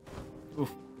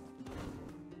 Oof.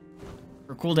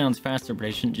 Her cooldown's faster, but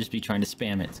I shouldn't just be trying to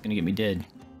spam it. It's gonna get me dead.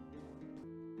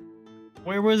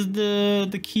 Where was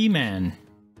the key man?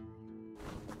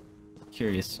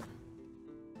 Curious.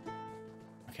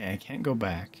 Okay, I can't go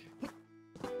back.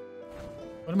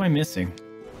 What am I missing?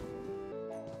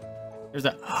 There's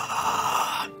a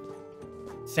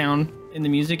sound in the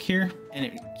music here, and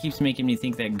it keeps making me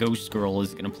think that Ghost Girl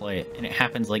is gonna play it, and it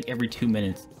happens like every 2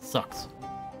 minutes. It sucks.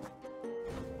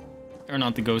 Or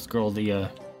not the Ghost Girl, the I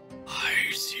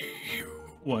see you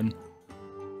one.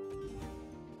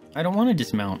 I don't want to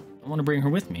dismount. I want to bring her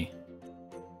with me.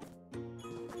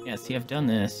 Yeah, see, I've done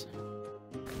this.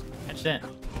 Catch that.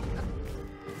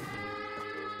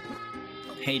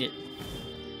 Hate it.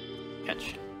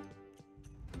 Catch.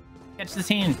 Catch this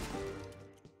hand.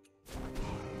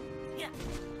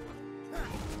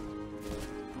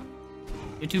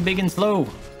 You're too big and slow.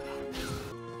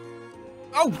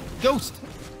 Oh, ghost!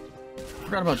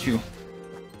 Forgot about you.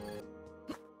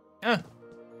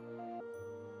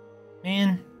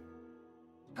 Man.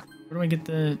 Where do I get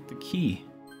the key?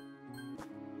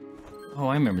 Oh,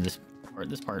 I remember this part.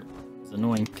 This part is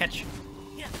annoying. Catch.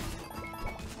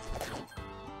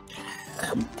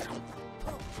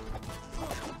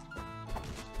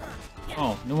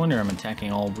 Oh, no wonder I'm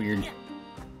attacking all weird.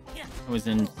 I was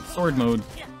in sword mode.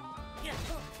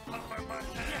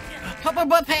 Pupper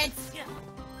butt pets!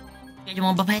 Get him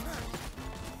on butt pets!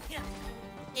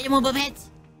 Get him on butt pets!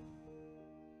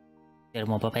 Get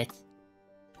him on butt pets!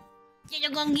 You're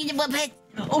gonna get him butt pets!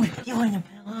 Oh, you want him!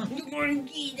 You're gonna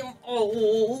get him!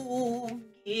 Oh,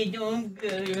 get him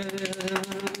good!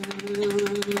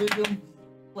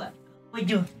 What? What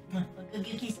do? I'll go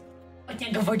get a kiss. Oh,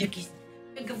 thank you for the kiss.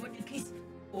 Thank you for the kiss.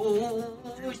 Oh,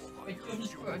 scratch him,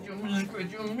 scratch him,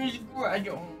 scratch him, scratch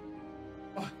him.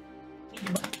 Oh, get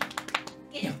him butt.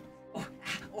 Get him! Oh,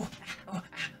 oh, oh,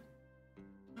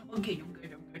 oh, get him,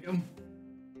 get him, get him.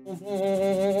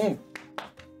 Oh,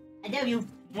 I love you.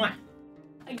 Mwah.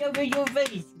 I love your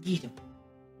face. Get him.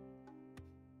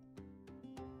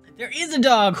 There is a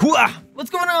dog! Hooah! What's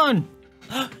going on?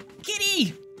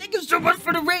 Kitty! Thank you so much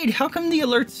for the raid! How come the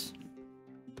alerts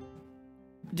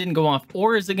didn't go off?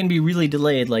 Or is it gonna be really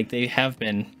delayed like they have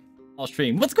been all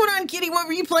stream? What's going on, Kitty? What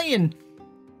were you playing?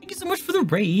 Thank you so much for the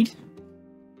raid.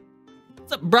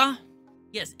 What's up, brah?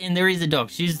 Yes, and there is a dog.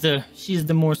 She's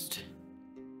the most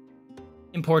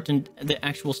important, the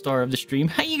actual star of the stream.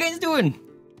 How you guys doing?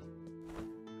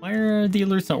 Why are the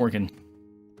alerts not working?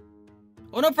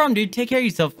 Oh, no problem, dude. Take care of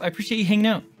yourself. I appreciate you hanging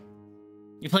out.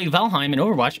 You played Valheim and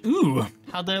Overwatch. Ooh,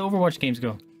 how'd the Overwatch games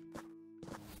go?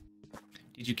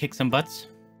 Did you kick some butts?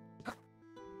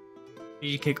 Did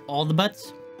you kick all the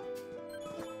butts?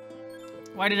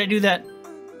 Why did I do that?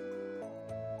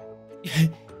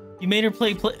 You made her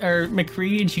play or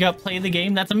McCree and she got play the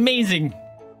game? That's amazing!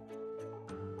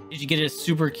 Did you get a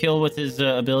super kill with his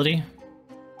ability?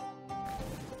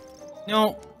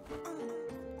 No.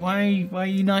 Why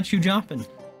you not you jumping?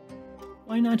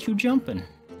 Why not you jumping?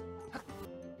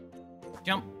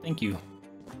 Jump. Thank you.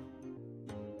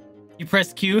 You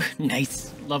pressed Q?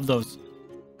 Nice. Love those.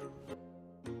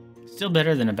 Still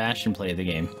better than a Bastion play of the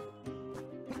game.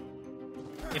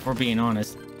 If we're being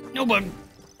honest. No one.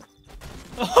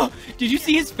 Oh, did you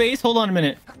see his face? Hold on a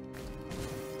minute.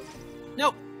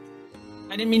 Nope.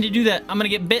 I didn't mean to do that. I'm gonna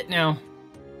get bit now.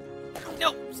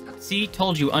 Nope. See?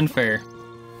 Told you. Unfair.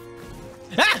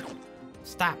 Ah!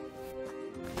 Stop.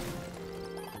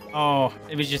 Oh,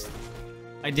 it was just...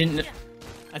 I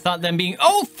thought them being...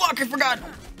 Oh, fuck! I forgot!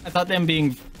 I thought them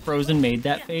being frozen made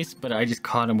that face, but I just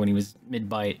caught him when he was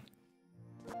mid-bite.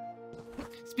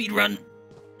 Speed run.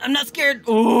 I'm not scared.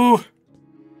 Ooh.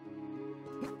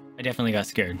 I definitely got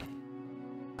scared.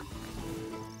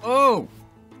 Oh!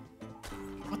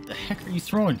 What the heck are you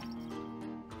throwing?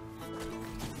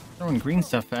 Throwing green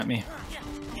stuff at me.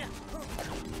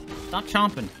 Stop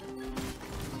chomping.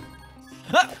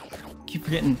 Ah! Keep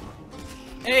forgetting.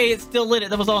 Hey, it still lit it.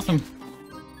 That was awesome.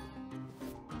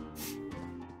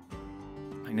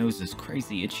 My nose is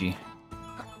crazy itchy.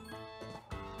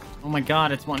 Oh my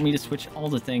god, it's wanting me to switch all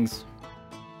the things.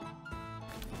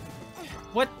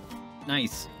 What?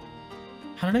 Nice.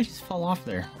 How did I just fall off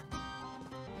there?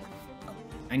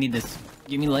 I need this.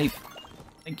 Give me life.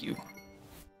 Thank you.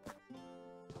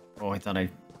 Oh, I thought I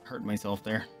hurt myself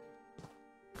there.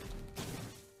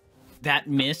 That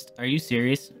missed? Are you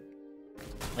serious?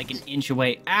 Like an inch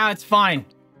away. Ah, it's fine.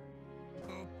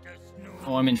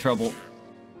 Oh, I'm in trouble.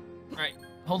 Alright,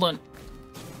 hold on.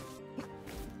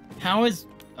 How is...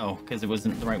 Oh, because it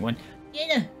wasn't the right one.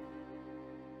 Yeah.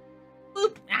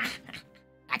 Boop. Ah,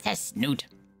 that's a snoot.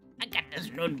 I got the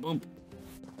snoot, boop.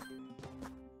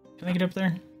 Can I get up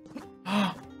there?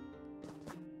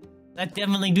 That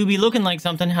definitely do be looking like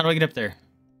something. How do I get up there?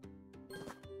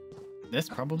 This,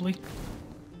 probably.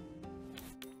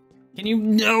 Can you...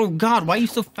 No, God, why are you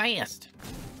so fast?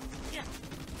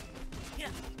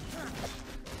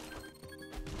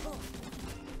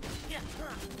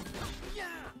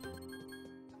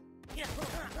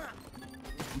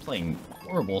 playing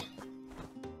horrible.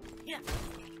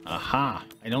 Aha!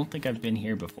 I don't think I've been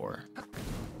here before.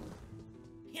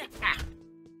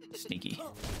 Sneaky.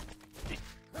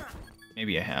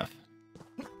 Maybe I have.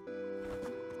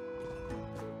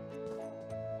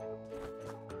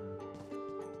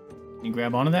 Can you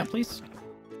grab onto that, please?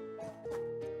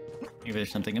 Maybe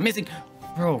there's something amazing.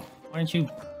 Bro, why aren't you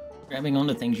grabbing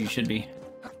onto things you should be?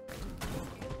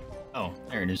 Oh,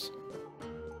 there it is.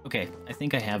 Okay, I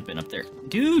think I have been up there.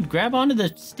 Dude, grab onto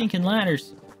the stinking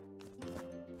ladders.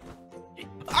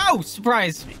 Oh,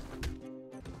 surprise!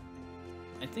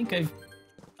 I think I've...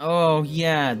 Oh,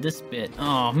 yeah, this bit.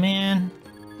 Oh, man.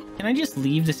 Can I just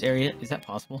leave this area? Is that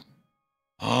possible?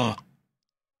 Oh.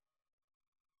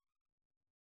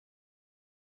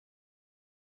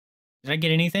 Did I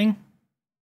get anything?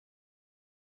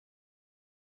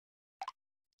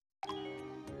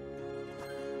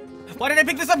 Why did I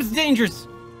pick this up? It's dangerous!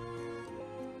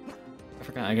 I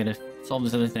forgot, I gotta solve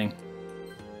this other thing.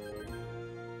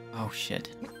 Oh,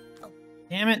 shit.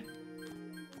 Damn it!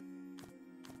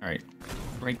 Alright,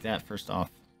 break that first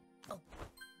off.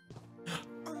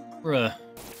 Bruh.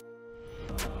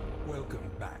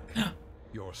 Welcome back.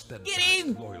 Your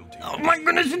Get loyalty. Oh my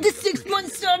goodness, with the 6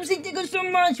 month subs, thank you so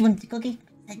much. You want a cookie?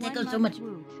 Thank you so much.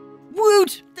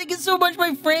 Woot! Thank you so much,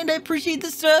 my friend. I appreciate the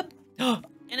sub.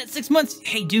 And at 6 months,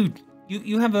 hey, dude,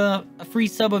 you have a free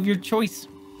sub of your choice.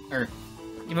 Or,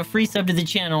 you have a free sub to the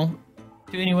channel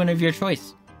to anyone of your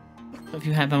choice. So if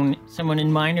you have someone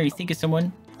in mind or you think of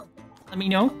someone, let me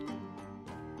know.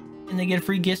 And they get a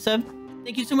free gift sub.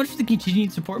 Thank you so much for the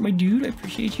continued support, my dude. I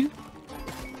appreciate you.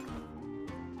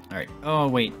 Alright. Oh,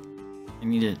 wait. I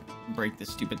need to break this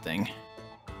stupid thing.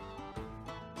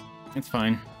 It's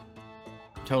fine.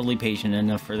 I'm totally patient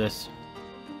enough for this.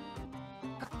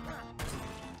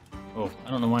 Oh,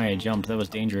 I don't know why I jumped. That was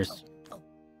dangerous.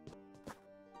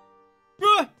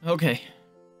 Ah! Okay.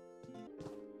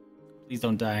 Please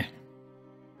don't die.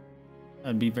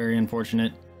 That'd be very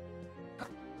unfortunate.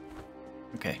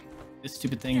 Okay. This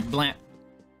stupid thing. Blam.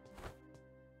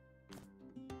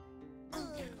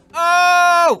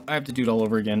 Oh! I have to do it all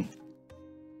over again.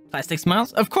 Plastic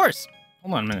smiles? Of course!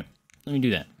 Hold on a minute. Let me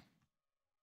do that.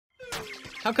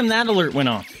 How come that alert went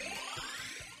off?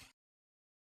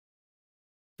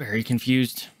 Very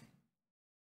confused.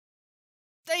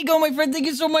 There you go, my friend. Thank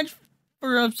you so much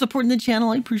for supporting the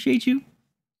channel. I appreciate you.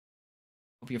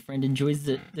 Hope your friend enjoys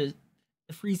the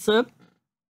free sub.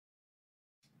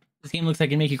 This game looks like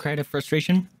it can make you cry out of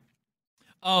frustration.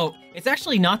 Oh, it's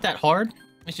actually not that hard.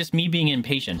 It's just me being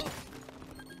impatient.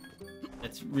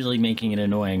 That's really making it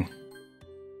annoying.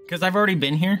 Because I've already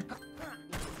been here.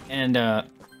 And I'm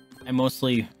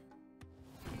mostly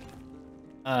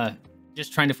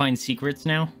just trying to find secrets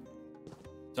now.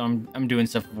 So I'm doing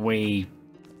stuff way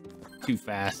too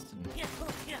fast.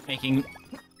 And making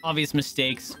obvious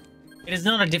mistakes. It is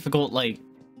not a difficult, like,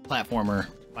 platformer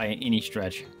by any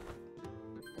stretch.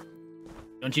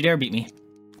 Don't you dare beat me.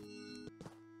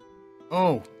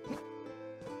 Oh.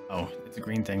 Oh, it's a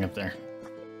green thing up there.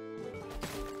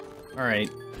 Alright.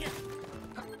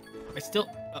 I still...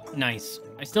 nice.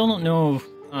 I still don't know,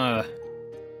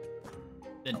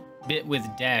 the bit with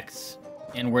Dex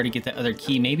and where to get that other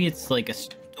key. Maybe it's like a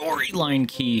storyline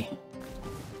key.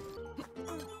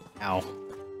 Ow.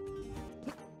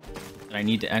 That I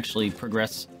need to actually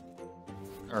progress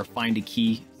or find a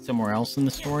key somewhere else in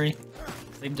the story.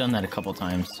 They've done that a couple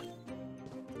times.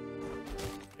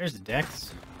 There's the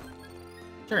Dex.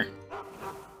 Sure.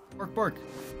 Bork, bork.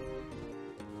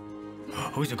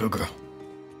 Who's a good girl?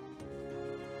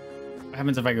 What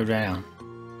happens if I go down?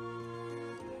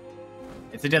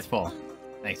 It's a death fall.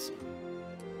 Nice.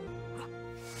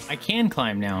 I can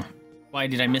climb now. Why,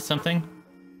 did I miss something?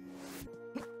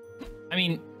 I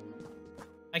mean,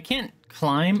 I can't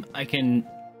climb. I can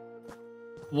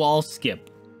wall skip.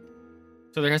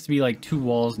 So there has to be like 2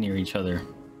 walls near each other.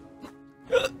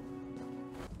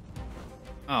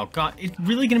 Oh god, it's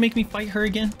really gonna make me fight her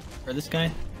again? Or this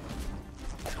guy?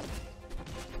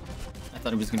 I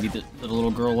thought it was gonna be the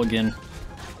little girl again.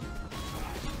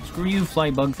 Screw you, fly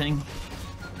bug thing.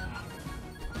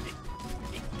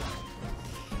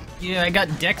 Yeah, I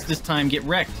got Dex this time, get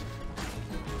wrecked.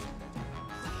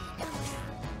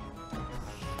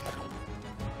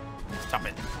 Stop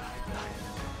it.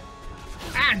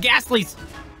 Ah, Ghastlies!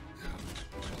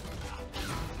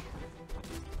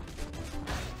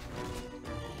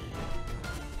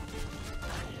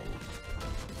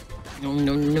 No,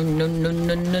 no, no, no, no,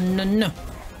 no, no, no, no.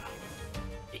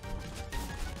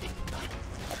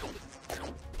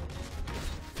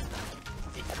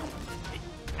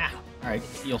 Ah, alright,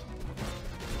 heal.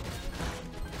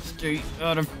 Stay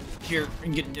out of here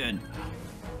and get dead.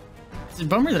 It's a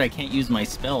bummer that I can't use my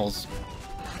spells.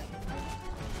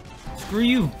 Screw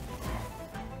you.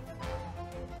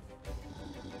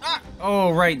 Ah!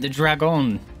 Oh, right, the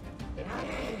dragon.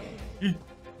 You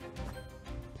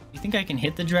think I can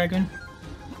hit the dragon?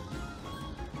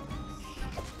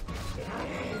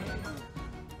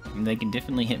 I mean, they can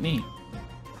definitely hit me.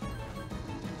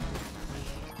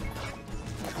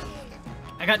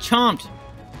 I got chomped.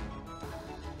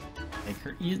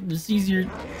 Like, this is easier.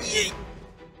 Yay!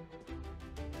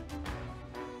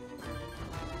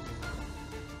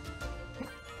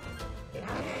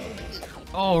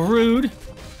 Oh, rude.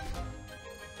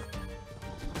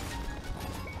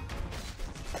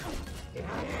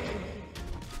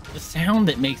 The sound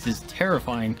that makes is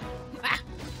terrifying. Ah!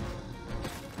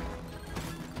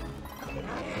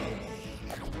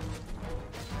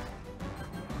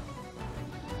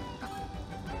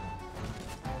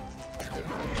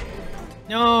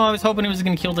 No, I was hoping it was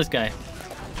gonna kill this guy.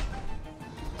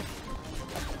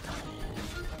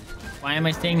 Why am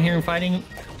I staying here and fighting,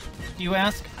 do you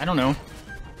ask? I don't know.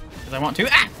 Because I want to.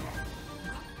 Ah!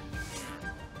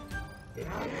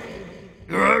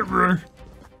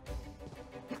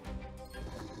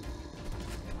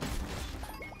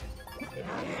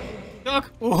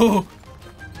 Duck! Oh!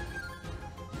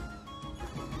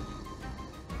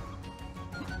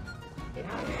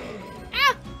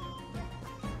 Ah!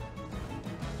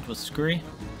 It was scurry.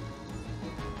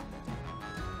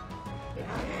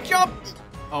 Jump!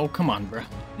 Oh, come on, bro.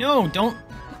 No, don't.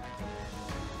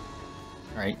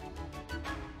 Alright.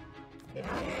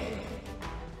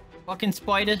 Fucking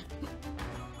spider.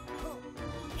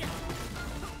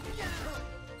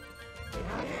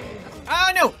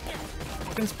 Oh, no!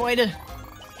 Fucking spider.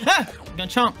 Ah! I'm gonna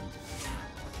chomp.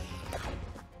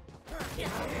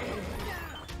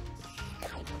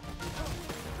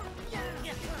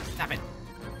 Stop it.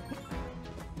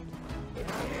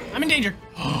 I'm in danger.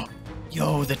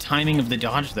 Yo, the timing of the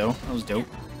dodge, though. That was dope.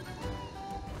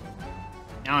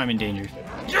 Now I'm in danger.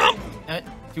 Jump!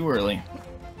 Too early.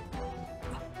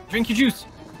 Drink your juice.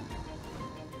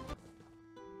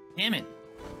 Damn it.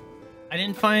 I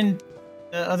didn't find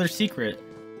the other secret.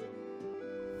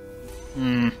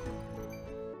 Well,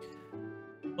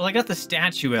 I got the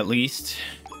statue at least.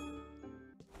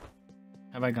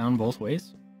 Have I gone both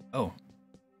ways? Oh.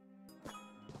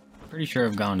 Pretty sure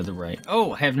I've gone to the right.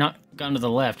 Oh, I have not gone to the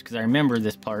left because I remember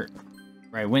this part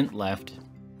where I went left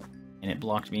and it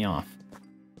blocked me off.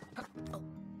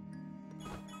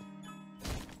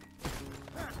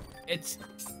 It's...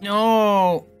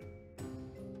 No!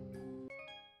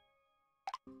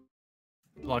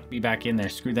 Blocked me back in there.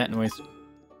 Screw that noise.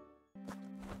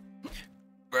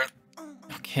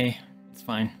 Okay, it's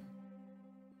fine.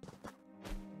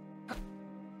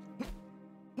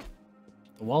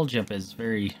 The wall jump is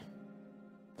very...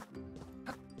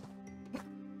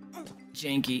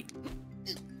 janky.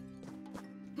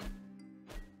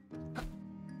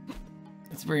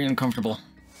 It's very uncomfortable.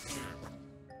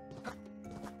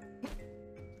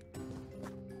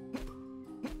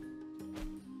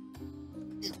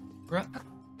 Bruh.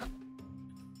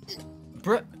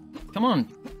 Bruh. Come on.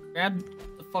 Grab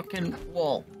the fucking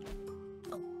wall.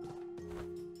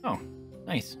 Oh,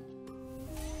 nice.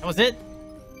 That was it?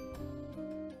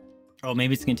 Oh,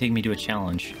 maybe it's gonna take me to a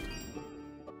challenge.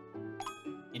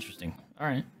 Interesting.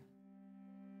 Alright.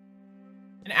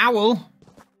 An owl!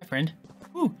 My friend.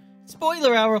 Ooh,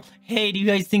 spoiler owl! Hey, do you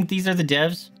guys think these are the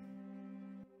devs?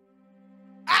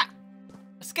 Ah!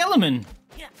 A skeleton!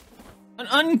 An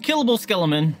unkillable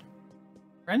skeleton.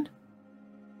 Friend?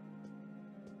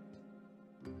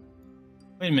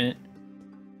 Wait a minute.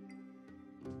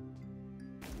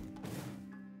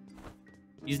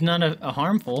 He's not a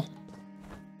harmful.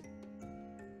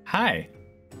 Hi.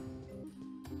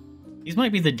 These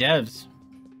might be the devs.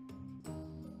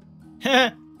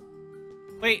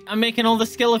 Wait, I'm making all the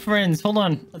skeletons. Hold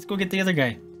on. Let's go get the other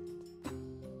guy.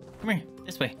 Come here.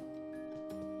 This way.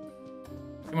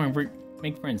 Come on,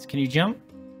 make friends. Can you jump?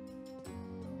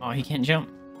 Oh, he can't jump.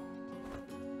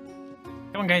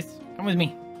 Come on, guys. Come with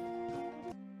me.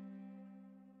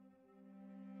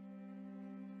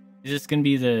 Is this gonna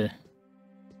be the...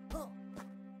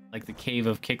 like the cave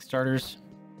of Kickstarters?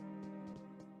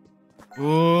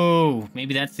 Ooh,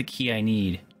 maybe that's the key I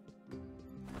need.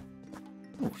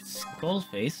 Ooh, skull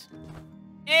face.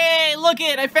 Hey, look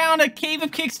it! I found a cave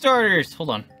of Kickstarters! Hold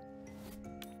on.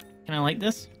 Can I light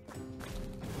this?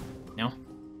 No?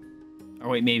 Or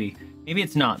wait, maybe. Maybe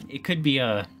it's not. It could be,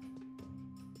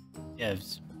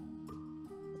 devs.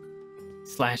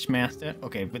 Slash master.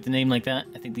 Okay, with the name like that,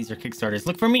 I think these are Kickstarters.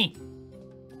 Look for me!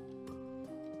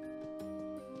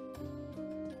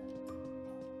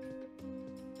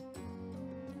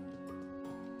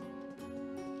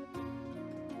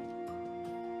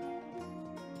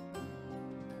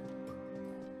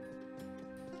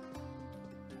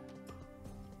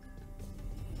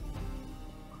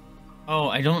 Oh,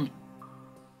 I don't...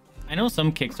 I know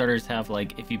some Kickstarters have,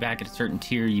 like, if you back at a certain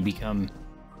tier, you become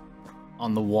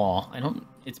on the wall. I don't...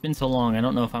 It's been so long, I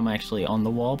don't know if I'm actually on the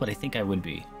wall, but I think I would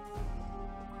be.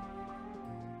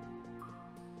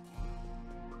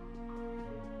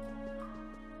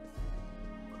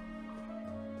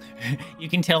 You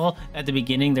can tell at the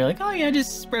beginning, they're like, oh yeah,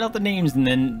 just spread out the names, and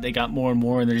then they got more and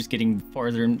more, and they're just getting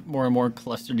farther and more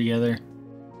clustered together.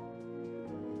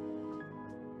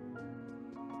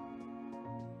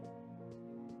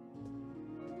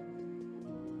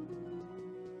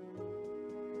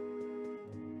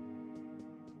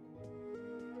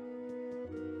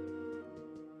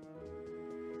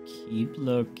 Keep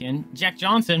looking. Jack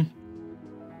Johnson.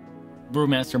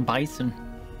 Brewmaster Bison.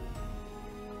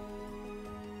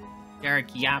 Derek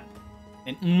Yap.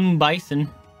 And Bison.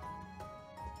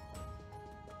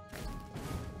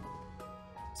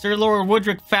 Sir Lord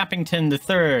Woodrick Fappington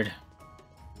III.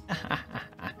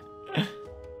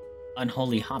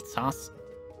 Unholy hot sauce.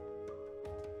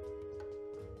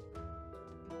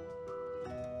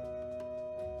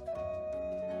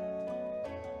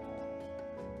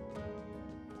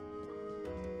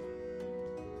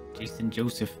 Jason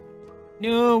Joseph.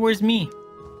 No, where's me?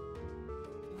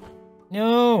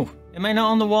 No! Am I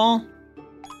not on the wall?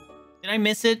 Did I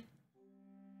miss it?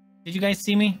 Did you guys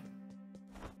see me?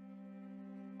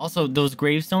 Also, those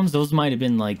gravestones, those might have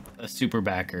been like a super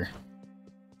backer.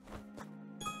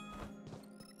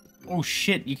 Oh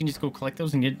shit, you can just go collect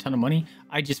those and get a ton of money?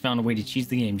 I just found a way to cheese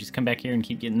the game. Just come back here and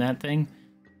keep getting that thing.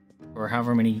 Or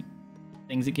however many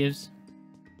things it gives.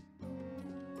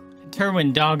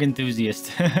 Terwin Dog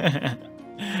Enthusiast. I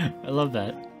love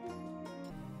that.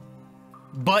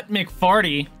 Butt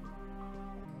McFarty.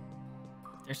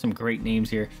 There's some great names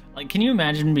here. Like, can you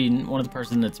imagine being one of the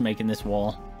person that's making this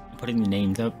wall and putting the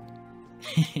names up?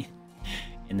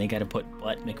 And they gotta put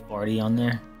Butt McFarty on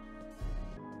there.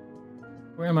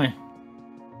 Where am I?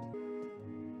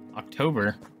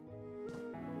 October.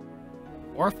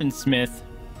 Orphan Smith.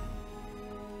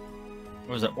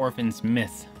 Or was it Orphan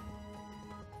Smith?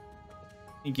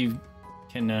 I think you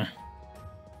can,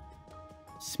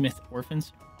 Smith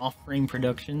Orphans, Off-Frame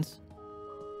Productions,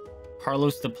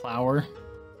 Carlos the Plower.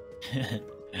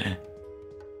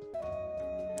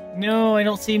 No, I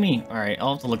don't see me. Alright,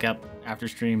 I'll have to look up after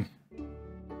stream.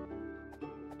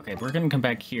 Okay, we're gonna come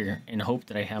back here and hope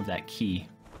that I have that key.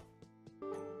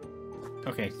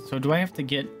 Okay, so do I have to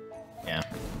get... Yeah.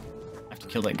 I have to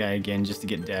kill that guy again just to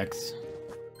get Dex.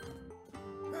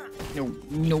 No,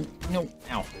 no, no.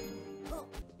 Ow.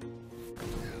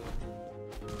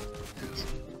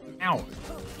 Ow.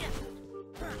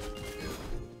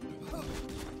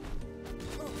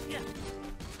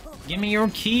 Give me your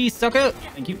key, sucker!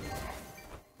 Thank you.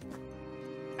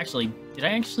 Actually, did I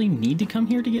actually need to come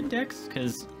here to get Dex?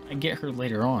 Because I get her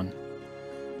later on.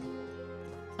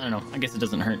 I don't know. I guess it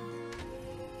doesn't hurt.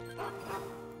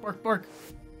 Bark, bark.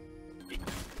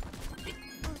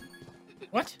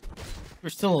 What? You're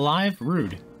still alive?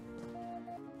 Rude.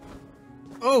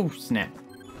 Oh, snap.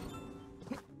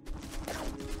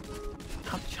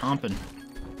 Stop chomping.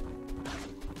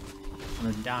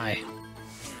 I'm gonna die.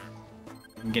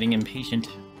 I'm getting impatient.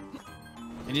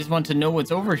 I just want to know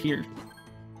what's over here.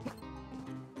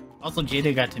 Also,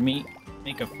 Jada got to make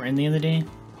a friend the other day.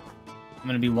 I'm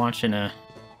gonna be watching a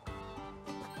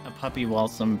puppy while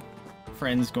some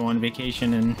friends go on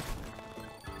vacation, and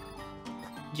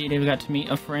Jada got to meet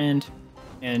a friend,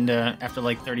 and after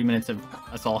like 30 minutes of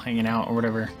us all hanging out or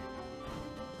whatever,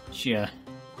 she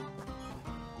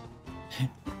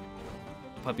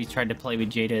puppy tried to play with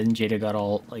Jada, and Jada got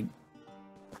all like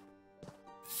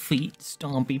feet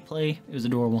stompy play. It was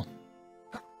adorable.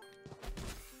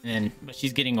 But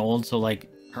she's getting old, so like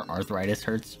her arthritis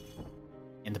hurts,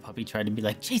 and the puppy tried to be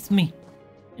like, chase me,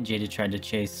 and Jada tried to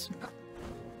chase.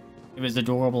 It was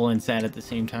adorable and sad at the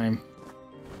same time,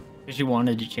 because she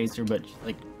wanted to chase her, but she's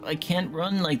like, I can't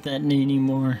run like that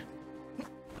anymore.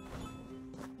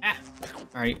 Ah!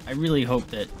 Alright, I really hope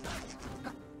that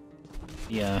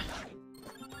I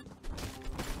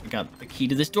got the key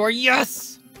to this door.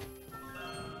 Yes!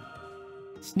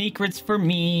 Secrets for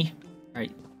me.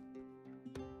 Alright.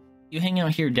 You hang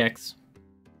out here, Dex.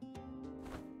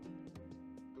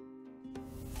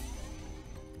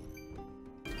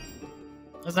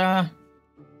 Huzzah!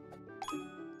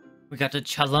 We got a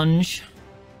challenge.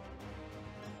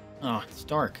 Oh, it's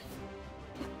dark.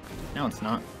 Now it's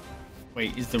not.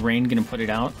 Wait, is the rain gonna put it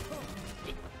out?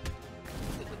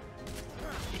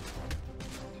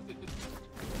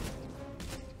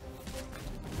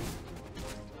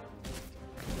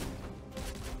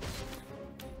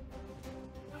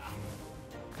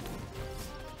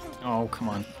 Oh, come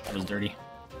on. That was dirty.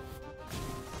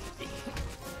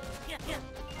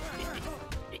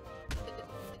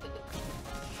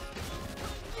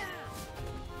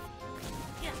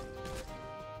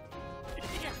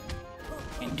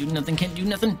 do nothing, can't do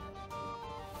nothing.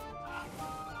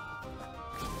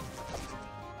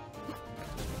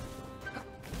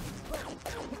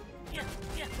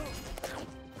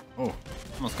 Oh,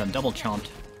 almost got double chomped.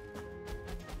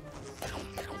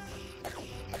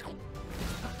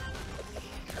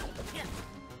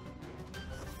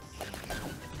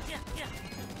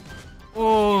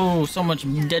 Oh, so much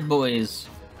dead boys.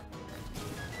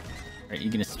 Alright, you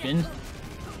gonna spin?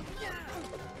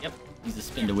 Yep, use the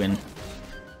spin to win.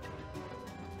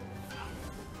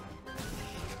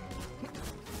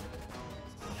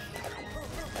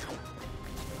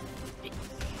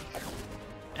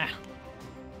 Ah.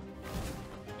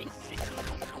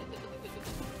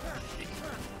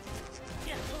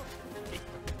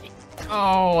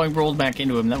 Oh, I rolled back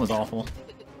into him. That was awful.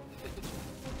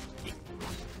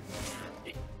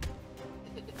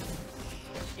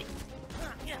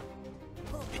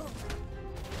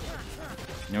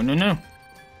 No, no, no.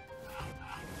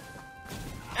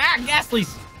 Ah,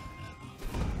 Ghastlies!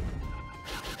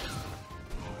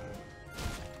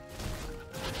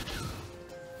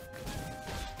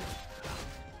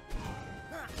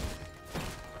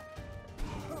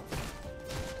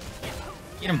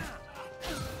 Get him.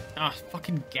 Ah,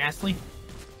 fucking Ghastly.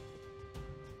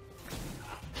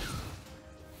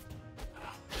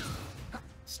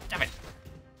 Stop it.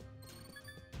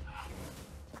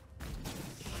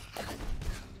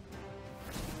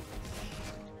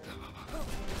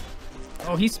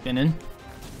 Oh, he's spinning.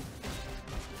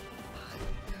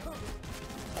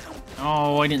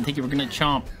 Oh, I didn't think you were gonna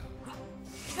chomp.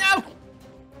 No!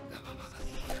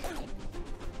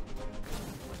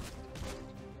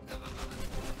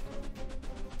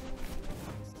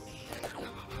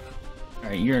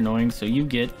 Alright, you're annoying, so you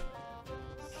get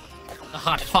the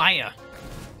hot fire.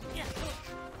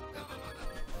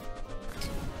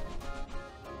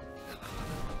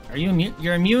 Are you immune?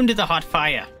 You're immune to the hot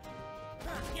fire.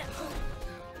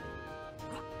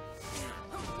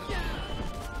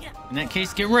 In that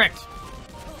case, get wrecked.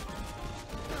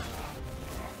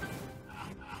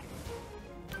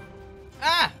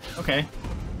 Ah! Okay.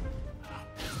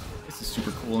 This is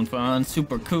super cool and fun.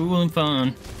 Super cool and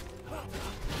fun.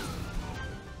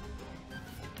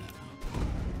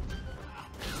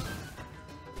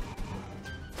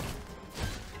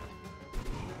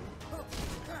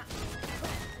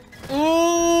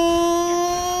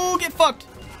 Ooh! Get fucked!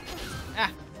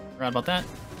 Ah! Forgot about that.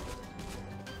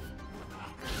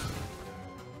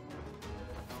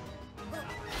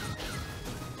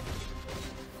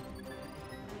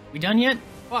 We done yet?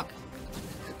 Fuck.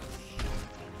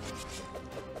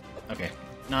 Okay,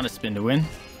 not a spin to win.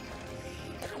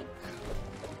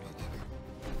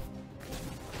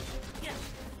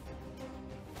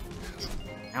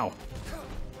 Ow.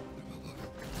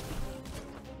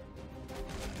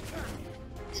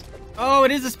 Oh,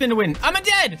 it is a spin to win. I'm a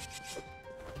dead!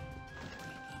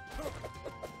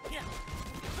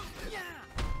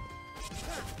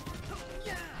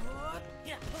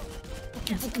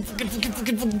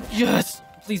 Yes!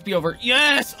 Please be over.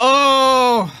 Yes!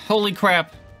 Oh! Holy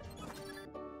crap.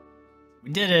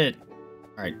 We did it.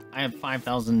 Alright, I have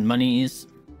 5,000 monies.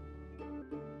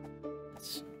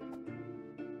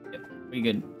 Yep, pretty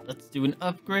good. Let's do an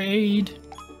upgrade.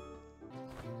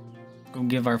 Go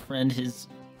give our friend his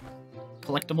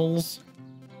collectibles.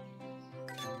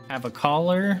 Have a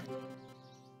collar.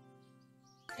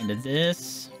 Into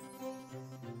this.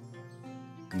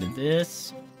 Into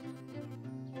this.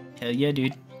 Hell yeah,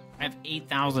 dude. I have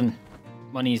 8,000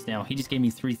 monies now. He just gave me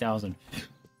 3,000.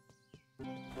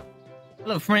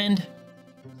 Hello, friend.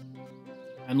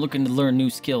 I'm looking to learn new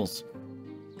skills.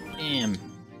 Bam.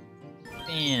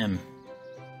 Bam.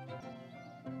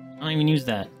 I don't even use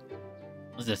that.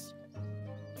 What's this?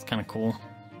 It's kind of cool.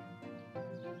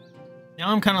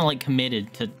 Now I'm kind of like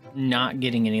committed to not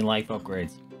getting any life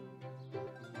upgrades.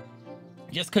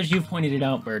 Just because you've pointed it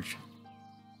out, Birch.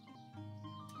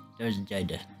 There's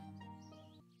Jada.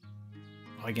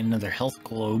 Oh, I get another health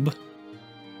globe.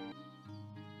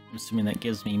 I'm assuming that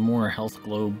gives me more health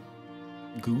globe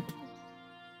goop.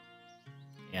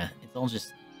 Yeah, it's all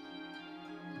just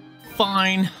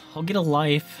fine. I'll get a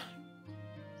life.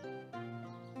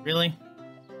 Really?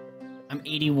 I'm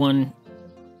 81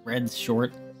 reds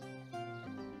short.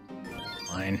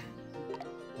 Fine.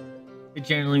 You're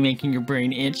generally making your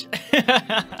brain itch.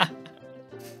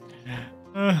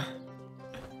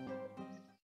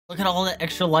 Look at all that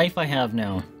extra life I have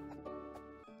now.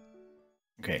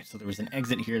 Okay, so there was an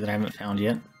exit here that I haven't found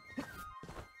yet.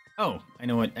 Oh, I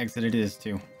know what exit it is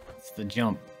too. It's the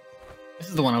jump. This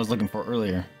is the one I was looking for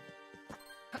earlier.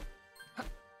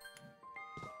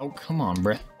 Oh, come on,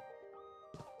 bruh.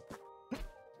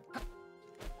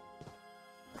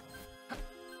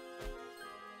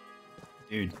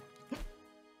 Dude.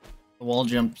 The wall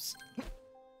jumps.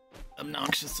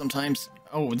 Obnoxious sometimes.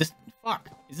 Oh, this... Fuck.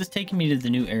 Is this taking me to the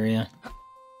new area?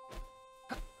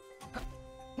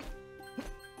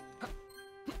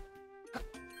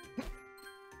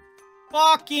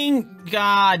 Fucking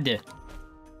God!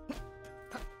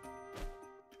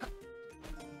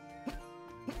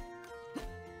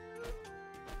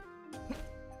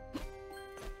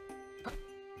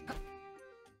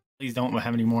 Please don't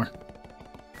have any more.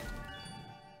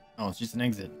 Oh, it's just an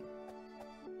exit.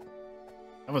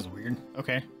 That was weird.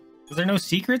 Okay. Was there no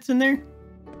secrets in there?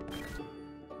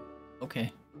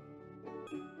 Okay.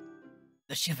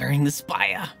 The Shivering the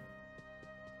Spire.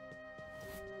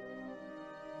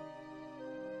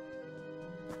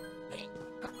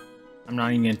 I'm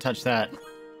not even gonna touch that.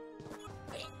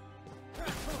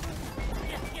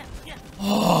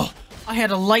 Oh, I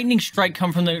had a lightning strike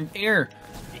come from the air.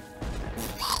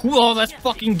 Whoa, that's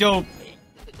fucking dope.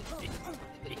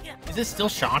 Is this still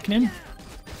shocking him?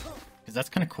 Because that's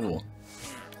kind of cool.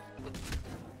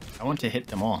 I want to hit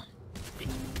them all.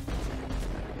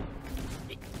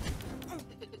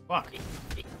 Fuck.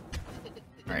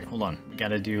 Alright, hold on. We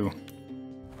gotta do...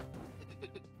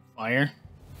 Fire.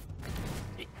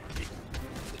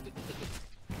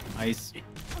 Ice.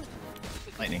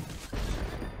 Lightning.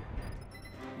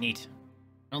 Neat.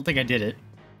 I don't think I did it,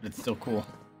 but it's still cool.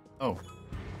 Oh.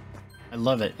 I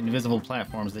love it. Invisible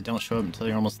platforms that don't show up until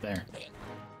you're almost there.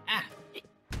 Ah!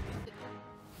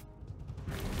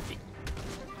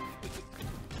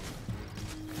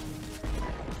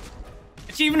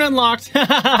 Achievement unlocked!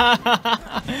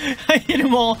 I hit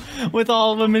them all with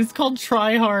all of them. It's called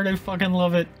Try Hard. I fucking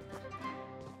love it.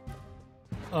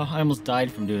 Oh, I almost died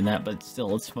from doing that, but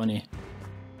still, it's funny.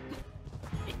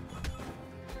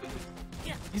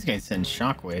 These guys send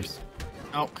shockwaves.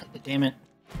 Oh, damn it.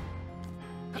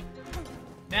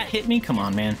 That hit me? Come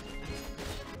on, man.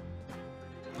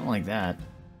 I don't like that.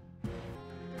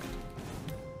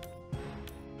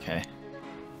 Okay.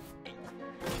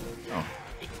 Oh.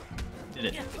 Did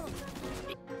it.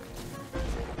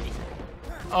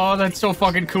 Oh, that's so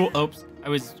fucking cool. Oops. I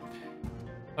was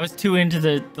too into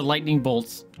the lightning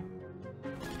bolts.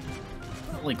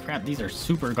 Holy crap, these are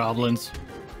super goblins.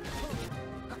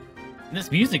 And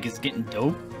this music is getting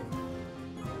dope.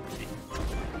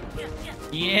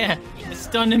 Yeah, it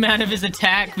stunned him out of his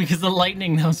attack because of the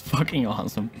lightning. That was fucking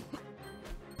awesome.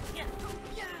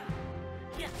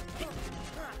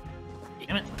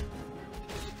 Damn it.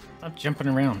 Stop jumping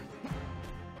around.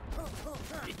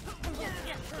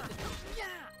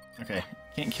 Okay,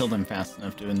 can't kill them fast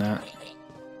enough doing that.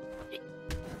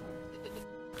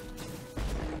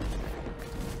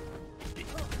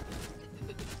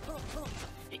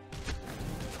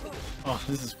 Oh,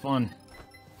 this is fun.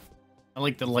 I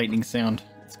like the lightning sound.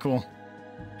 It's cool.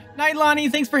 Night, Lonnie.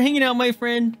 Thanks for hanging out, my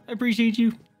friend. I appreciate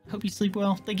you. Hope you sleep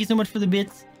well. Thank you so much for the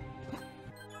bits.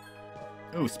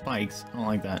 Oh, spikes. I don't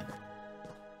like that.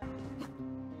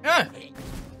 Ah!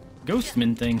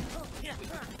 Ghostman thing.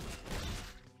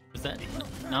 Was that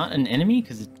not an enemy?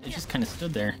 Because it just kind of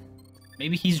stood there.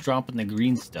 Maybe he's dropping the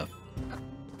green stuff.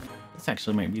 This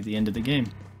actually might be the end of the game.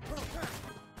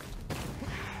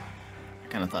 I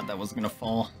kind of thought that was going to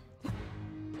fall.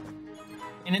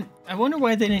 And I wonder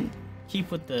why they didn't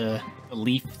keep with the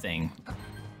leaf thing.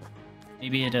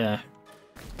 Maybe it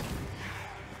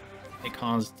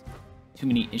caused too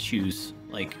many issues,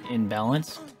 like in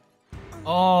balance.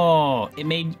 Oh, it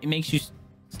makes you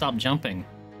stop jumping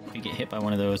if you get hit by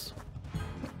one of those.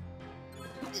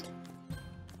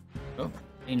 Oh,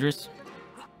 dangerous.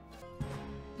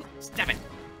 Stop it.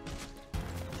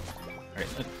 All right,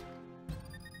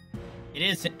 it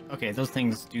is okay. Those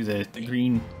things do the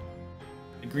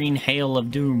green hail of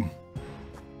doom.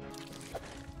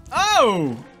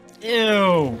 Oh!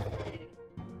 Ew!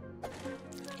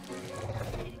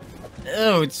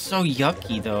 Ew, it's so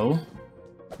yucky, though.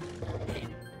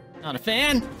 Not a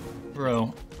fan?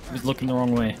 Bro, I was looking the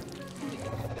wrong way.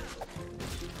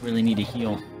 Really need to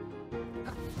heal.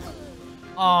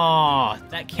 Aw,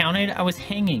 that counted? I was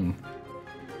hanging.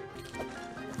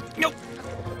 Nope!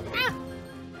 Ah.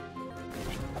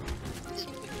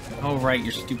 Oh, right,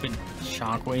 your stupid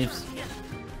shockwaves.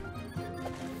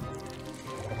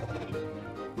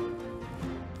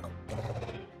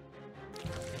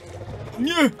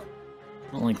 Yeah.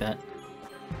 Don't like that.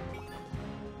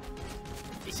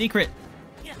 Secret.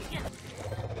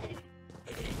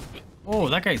 Oh,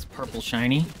 that guy's purple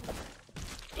shiny.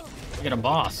 We got a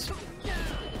boss.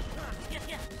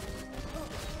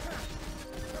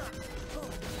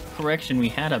 Correction, we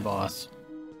had a boss.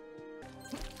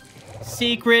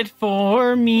 Secret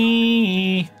for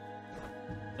me.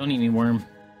 Don't eat me, worm.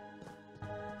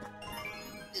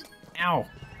 Ow.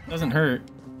 Doesn't hurt.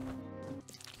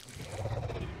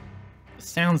 The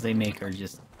sounds they make are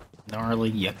just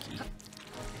gnarly yucky.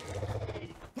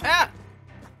 Ah!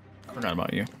 Forgot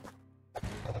about you.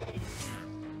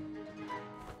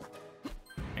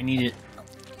 I need it.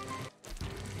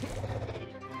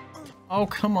 Oh,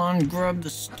 come on, grab the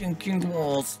stinking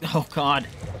walls. Oh, God.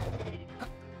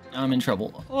 Now I'm in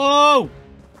trouble. Oh!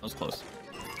 That was close.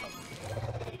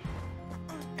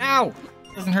 Ow!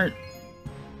 Doesn't hurt.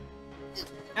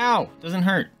 Ow! Doesn't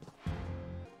hurt.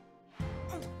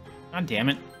 God damn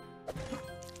it.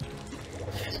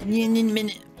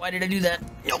 Minute. Why did I do that?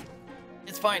 Nope.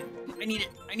 It's fine. I need it.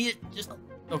 I need it. Just...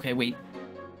 Okay, wait.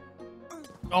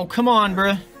 Oh, come on,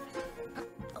 bruh.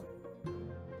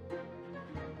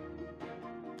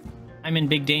 I'm in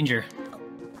big danger.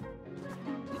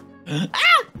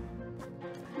 Ah!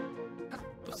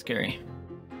 That's scary.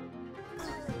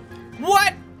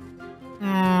 What?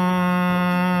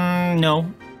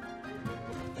 No.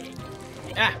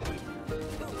 Ah.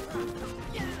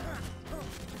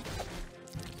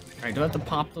 Alright, do I have to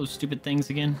pop those stupid things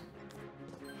again?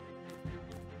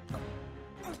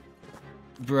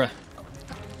 Bruh.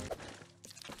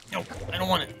 No, I don't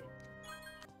want it.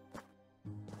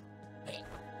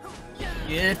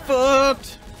 Get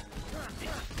fucked!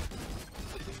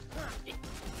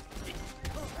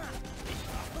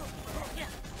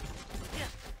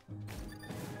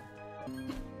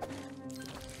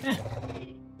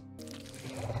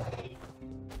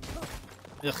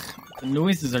 Ugh, the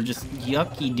noises are just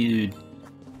yucky, dude.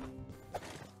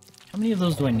 How many of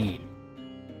those do I need?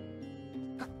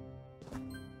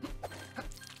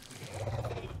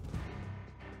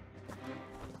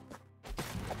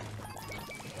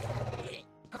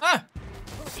 Ah!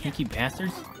 Sneaky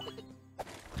bastards.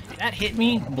 That hit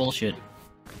me? Bullshit.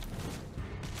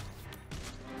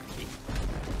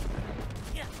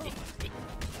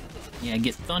 Yeah,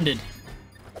 get thundered.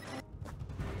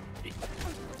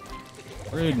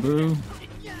 Rude, bro.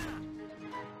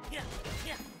 If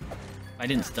I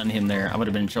didn't stun him there, I would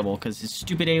have been in trouble because his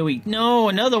stupid AoE. No,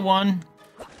 another one.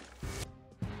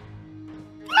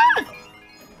 Ah!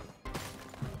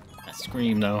 That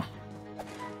scream, though.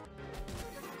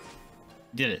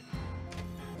 Did it.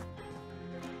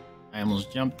 I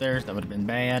almost jumped there. That would have been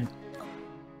bad.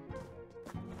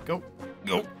 Go.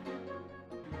 Go.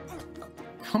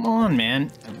 Come on,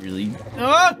 man. I really...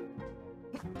 Ah!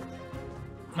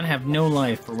 I'm gonna have no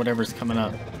life for whatever's coming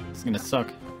up. It's gonna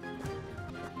suck.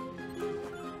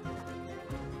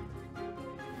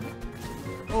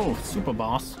 Oh, super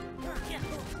boss.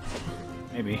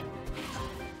 Maybe.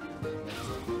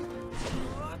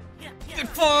 Get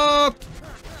fucked!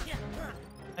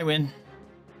 I win.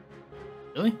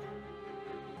 Really?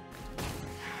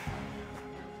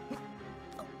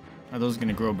 Are those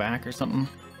gonna grow back or something?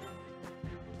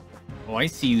 Oh, I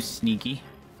see you, sneaky.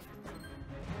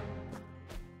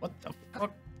 What the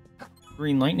fuck?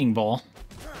 Green lightning ball.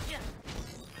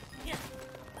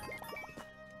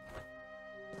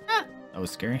 Ah, that was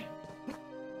scary.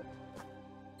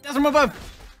 That's from above!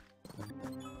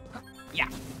 Yeah.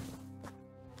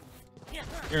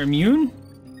 You're immune?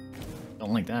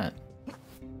 Don't like that.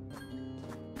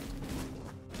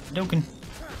 Doken.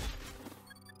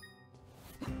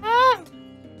 Ah!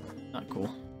 Not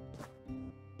cool.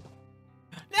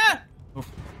 Ah!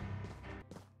 Oof.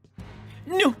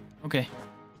 No! Okay.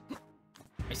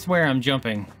 I swear I'm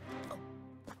jumping.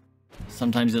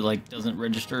 Sometimes it, like, doesn't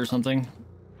register or something.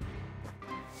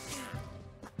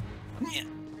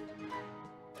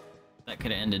 That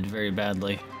could have ended very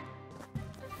badly.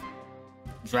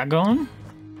 Dragon?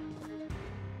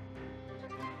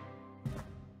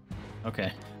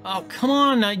 Okay. Oh, come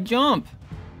on, I jump!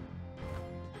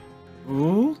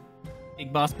 Ooh.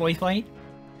 Big boss boy fight.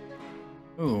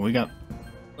 Ooh, we got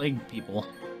plague people.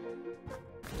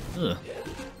 Ugh.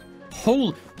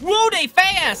 Holy... Whoa, they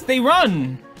fast! They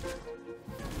run!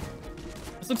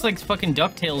 This looks like fucking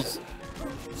DuckTales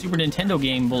Super Nintendo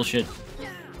game bullshit.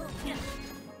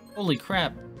 Holy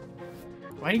crap.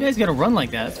 Why do you guys gotta run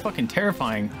like that? It's fucking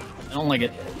terrifying. I don't like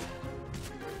it.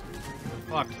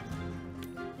 Fuck.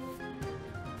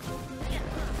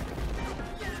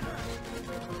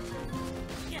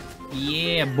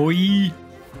 Yeah, boy!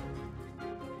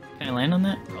 Can I land on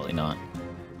that? Probably not.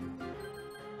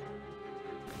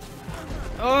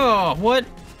 Oh, what?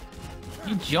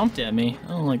 He jumped at me. I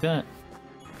don't like that.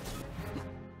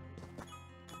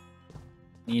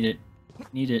 Need it.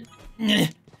 Need it.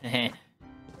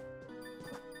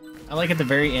 I like at the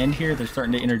very end here, they're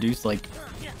starting to introduce, like,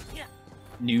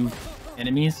 new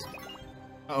enemies.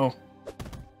 Uh-oh.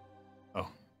 Oh.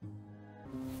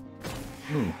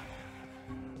 Ooh.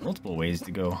 Multiple ways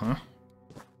to go, huh?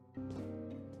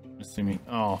 Assuming...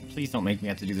 Oh, please don't make me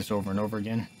have to do this over and over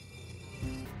again.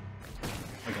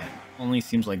 Okay. Only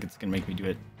seems like it's gonna make me do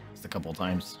it just a couple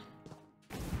times.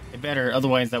 It better,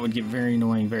 otherwise that would get very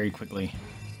annoying very quickly.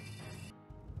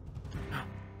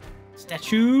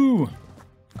 Statue!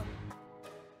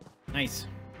 Nice.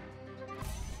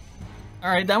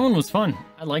 Alright, that one was fun.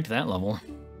 I liked that level.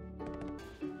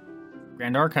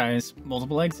 Grand Archives,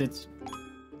 multiple exits.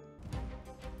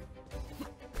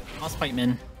 Boss fight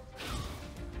man.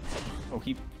 Oh,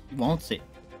 he wants it.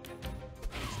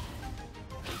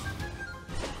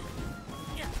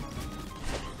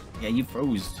 Yeah, you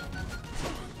froze.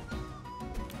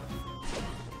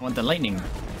 I want the lightning.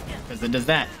 Because it does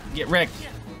that. Get wrecked.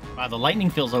 Wow, the lightning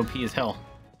feels OP as hell.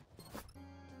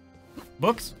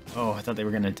 Books? Oh, I thought they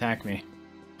were going to attack me.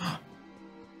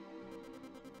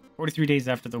 43 days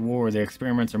after the war, the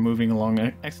experiments are moving along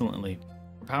excellently.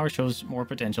 Her power shows more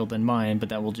potential than mine, but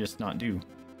that will just not do.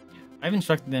 I've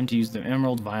instructed them to use the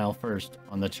emerald vial first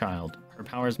on the child. Her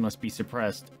powers must be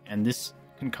suppressed, and this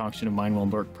concoction of mine will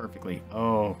work perfectly.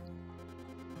 Oh.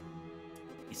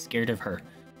 He's scared of her.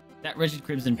 That wretched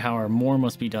crimson power, more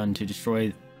must be done to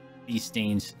destroy these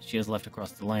stains she has left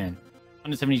across the land.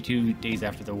 172 days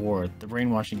after the war, the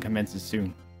brainwashing commences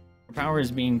soon. Her power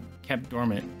is being kept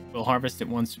dormant. We'll harvest it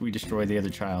once we destroy the other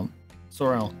child.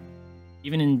 Sorrel.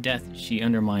 Even in death, she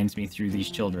undermines me through these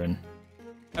children.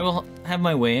 I will have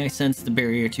my way. I sense the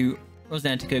barrier to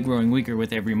Rosantica growing weaker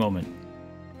with every moment.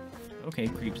 Okay,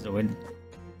 Creepzoid.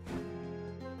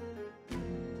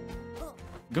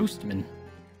 Ghostman.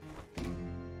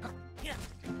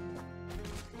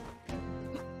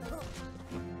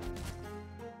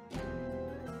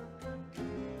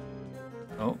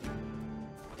 Oh.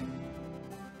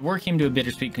 The war came to a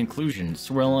bittersweet conclusion.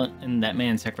 Sorella and that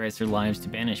man sacrificed their lives to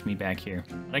banish me back here.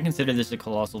 But I consider this a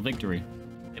colossal victory.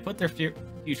 They put their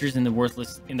futures in their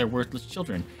worthless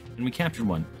children, and we captured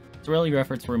one. Sorella, your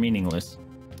efforts were meaningless.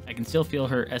 I can still feel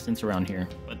her essence around here,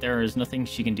 but there is nothing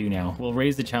she can do now. We'll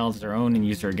raise the child as our own and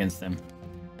use her against them.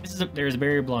 There is a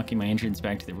barrier blocking my entrance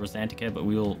back to the Rosantica, but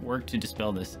we will work to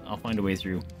dispel this. I'll find a way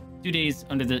through. 2 days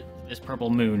under this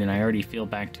purple moon, and I already feel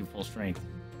back to full strength.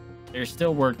 There's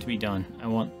still work to be done. I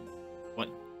want what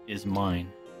is mine.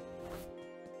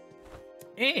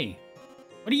 Hey!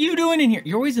 What are you doing in here?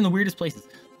 You're always in the weirdest places.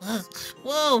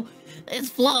 Whoa! It's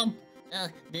Flom!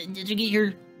 Did you get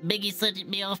your Biggie sent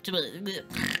me off to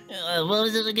a... what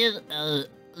was it again?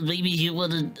 Maybe you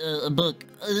wanted a book.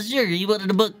 Sure, you wanted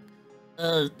a book.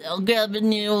 I'll grab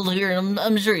it over here, and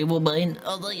I'm sure you won't mind.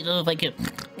 I'll let you know if I can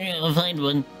find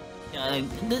one.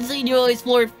 Good seeing you always,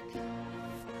 Florf.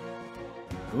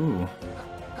 Ooh.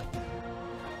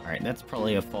 Alright, that's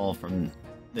probably a fall from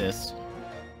this.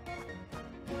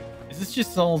 Is this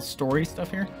just all story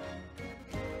stuff here?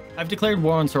 I've declared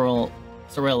war on Sorrel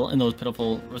and those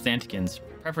pitiful Rosanticans.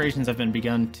 Preparations have been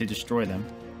begun to destroy them.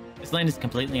 This land is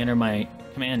completely under my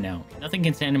command now. Nothing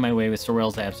can stand in my way with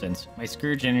Sorrel's absence. My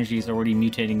scourge energy is already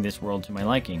mutating this world to my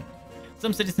liking.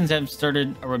 Some citizens have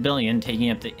started a rebellion,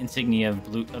 taking up the insignia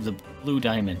of the Blue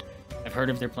Diamond. I've heard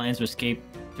of their plans to escape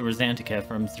to Rosantica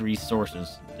from 3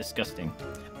 sources. Disgusting.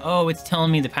 Oh, it's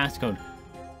telling me the passcode.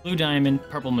 Blue Diamond,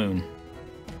 Purple Moon.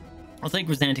 I'll take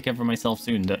Rosantica for myself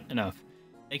soon enough.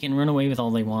 They can run away with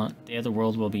all they want. The other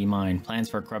world will be mine. Plans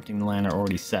for corrupting the land are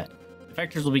already set.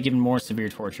 Defectors will be given more severe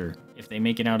torture if they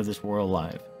make it out of this world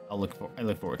alive. I look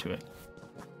forward to it.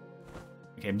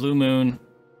 Okay, Blue Moon,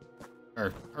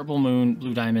 or Purple Moon,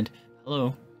 Blue Diamond.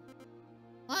 Hello.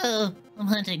 Whoa! I'm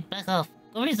hunting. Back off.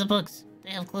 Go read the books.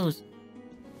 They have clues.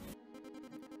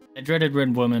 A dreaded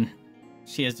red woman.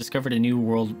 She has discovered a new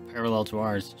world parallel to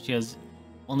ours. She has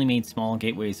only made small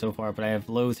gateways so far, but I have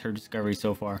loathed her discovery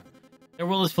so far. Their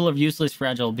world is full of useless,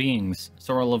 fragile beings.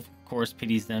 Sorrel, of course,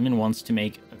 pities them and wants to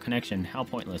make a connection. How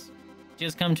pointless. She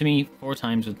has come to me 4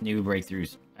 times with new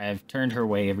breakthroughs. I have turned her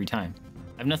away every time.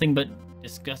 I'm nothing but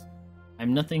disgusted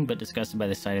by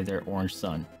the sight of their orange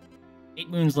sun. 8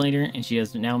 moons later, and she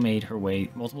has now made her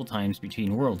way multiple times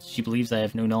between worlds. She believes I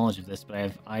have no knowledge of this, but I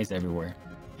have eyes everywhere.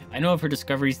 I know of her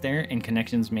discoveries there and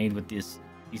connections made with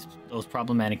those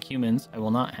problematic humans. I will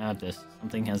not have this.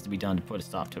 Something has to be done to put a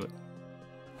stop to it.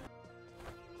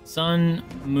 Sun,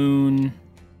 Moon,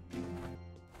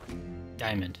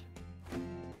 Diamond.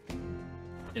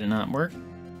 Did it not work?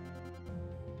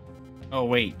 Oh,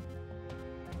 wait.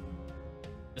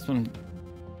 This one...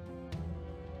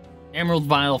 Emerald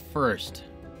Vial first.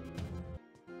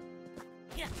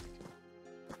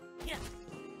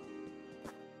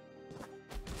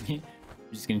 I'm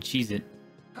just gonna cheese it.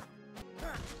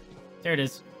 There it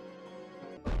is.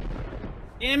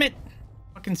 Damn it!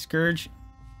 Fucking Scourge.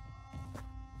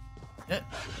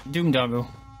 Doom Doggo.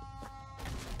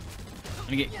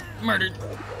 gonna get murdered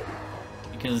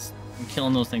because I'm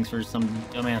killing those things for some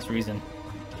dumbass reason.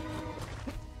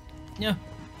 No.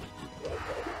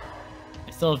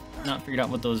 I still have not figured out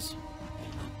what those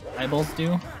eyeballs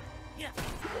do.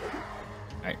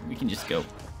 Alright, we can just go.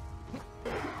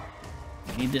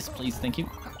 I need this, please. Thank you.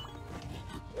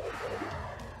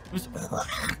 Who's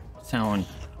sound?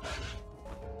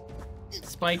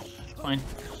 Spike. Fine.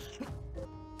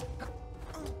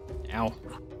 Ow.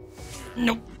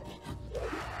 Nope.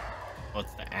 Oh,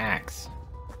 it's the axe.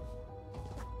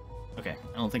 Okay,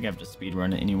 I don't think I have to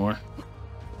speedrun it anymore.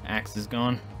 Axe is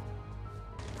gone.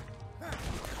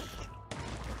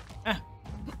 Ah!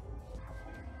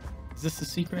 Is this a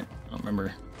secret? I don't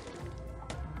remember.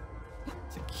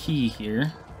 It's a key here.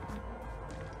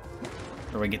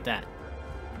 Where do I get that?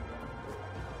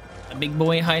 A big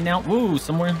boy hiding out? Woo,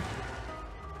 somewhere.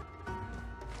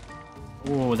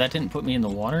 Whoa, that didn't put me in the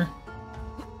water?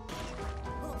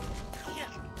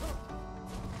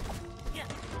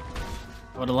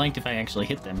 I would have liked if I actually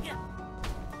hit them.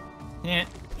 Yeah.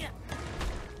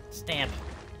 Stab.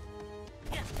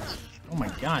 Oh my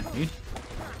god, dude.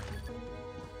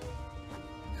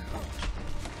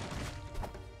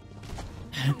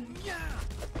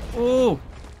 Oh!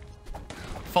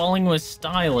 Falling with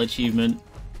style achievement.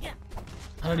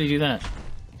 How did he do that?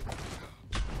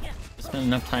 Spend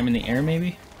enough time in the air,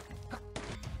 maybe?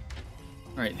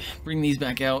 Alright, bring these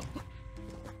back out.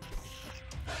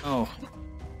 Oh.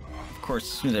 Of course,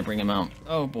 as soon as I bring them out.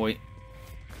 Oh boy.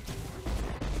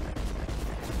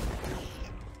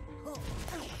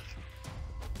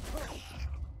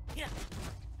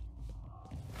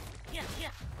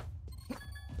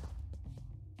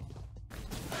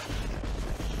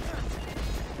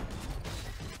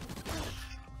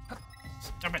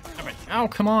 Stop it, stop it. Ow,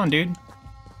 come on, dude.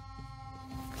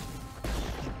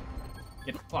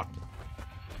 Get fucked.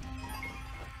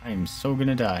 I am so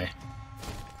gonna die.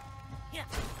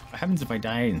 What happens if I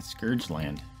die in Scourge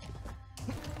Land?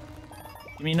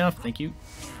 Give me enough, thank you.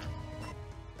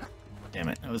 Damn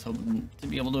it, I was hoping to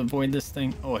be able to avoid this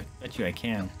thing. Oh, I bet you I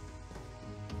can.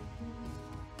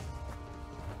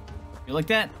 You like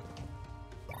that?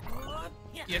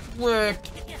 It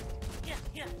worked!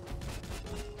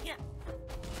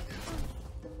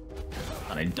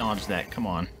 Thought I dodged that, come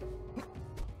on.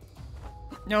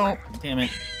 No, damn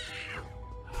it.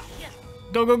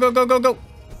 Go, go, go, go, go, go!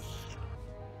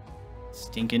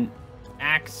 Stinking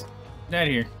axe. Get out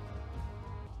of here.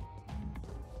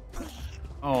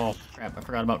 Oh, crap, I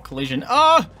forgot about collision.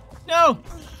 Oh, no!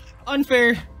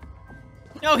 Unfair.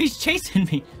 No, he's chasing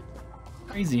me.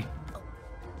 Crazy.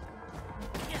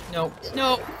 No,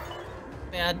 no.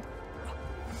 Bad.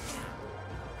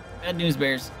 Bad news,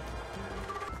 bears.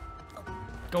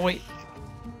 Go away.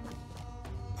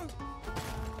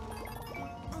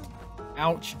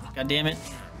 Ouch. God damn it.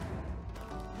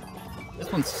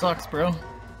 This one sucks, bro.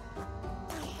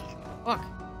 Fuck.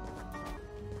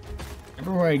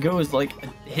 Everywhere I go is like a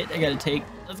hit I gotta take.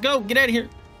 Let's go. Get out of here.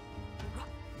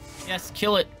 Yes,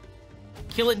 kill it.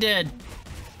 Kill it dead.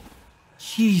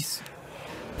 Jeez.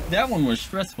 That one was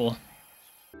stressful.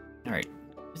 Alright.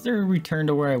 Is there a return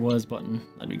to where I was button?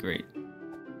 That'd be great.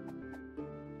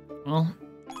 Well,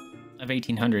 I have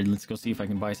 1800. Let's go see if I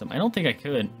can buy some. I don't think I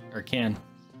could or can.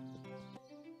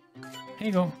 Here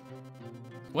you go.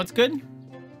 What's good?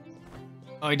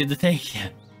 Oh, I did the thing. Yeah.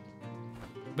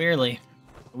 Barely.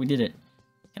 But we did it.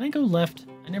 Can I go left?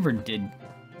 I never did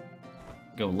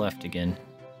go left again.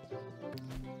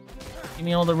 Give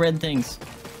me all the red things.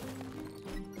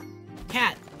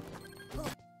 Cat!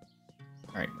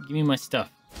 Alright, give me my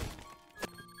stuff.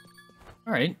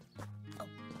 Alright.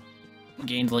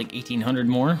 Gained like 1800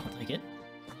 more. I'll take it.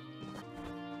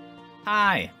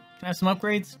 Hi! Can I have some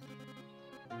upgrades?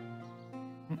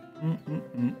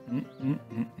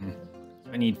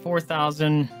 I need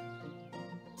 4,000,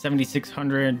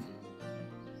 7,600.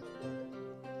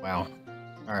 Wow.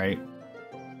 Alright.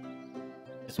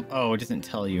 Oh, it doesn't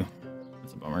tell you.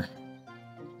 That's a bummer.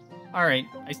 Alright,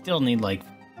 I still need like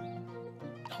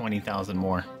 20,000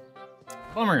 more.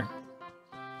 Bummer.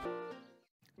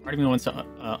 Part of me wants to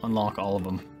unlock all of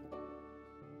them.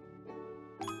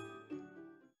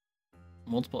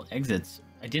 Multiple exits.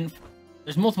 I didn't...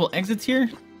 There's multiple exits here?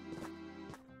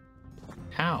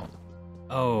 How?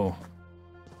 Oh.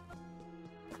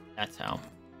 That's how.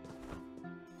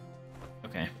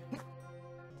 Okay.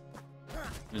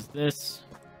 There's this.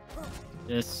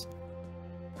 This.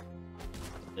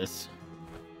 This.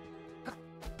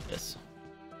 This.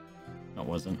 No, it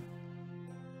wasn't.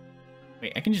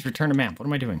 Wait, I can just return a map. What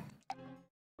am I doing?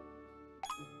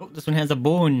 Oh, this one has a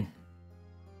bone.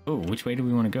 Oh, which way do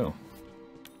we want to go?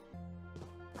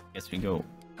 Guess we go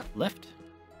left.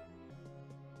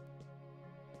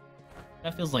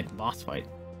 That feels like a boss fight.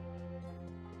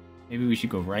 Maybe we should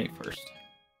go right first.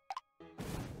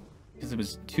 Because it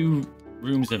was 2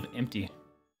 rooms of empty.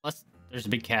 Plus, there's a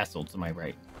big castle to my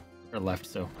right. Or left,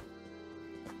 so...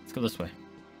 Let's go this way.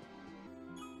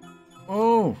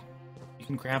 Oh! You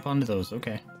can grab onto those,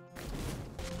 okay.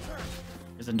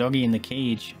 There's a doggy in the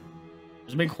cage.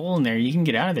 There's a big hole in there. You can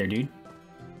get out of there, dude.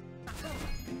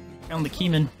 Found the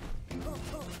keyman.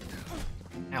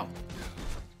 Ow.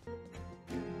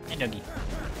 Hey, doggy.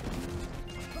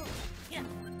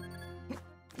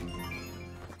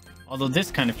 Although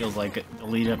this kind of feels like the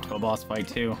lead up to a boss fight,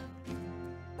 too.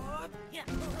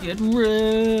 Get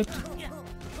ripped!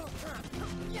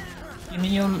 Give me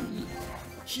your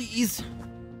cheese!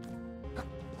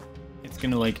 It's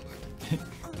gonna, like...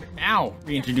 Ow!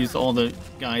 Reintroduce all the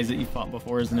guys that you fought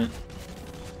before, isn't it?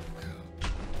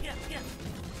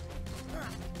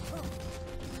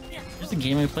 There's a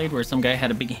game I played where some guy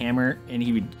had a big hammer and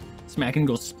he would smack and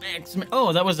go smack, smack.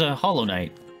 Oh, that was a Hollow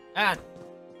Knight. Ah!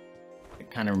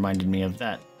 It kind of reminded me of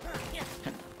that.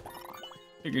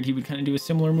 Figured he would kind of do a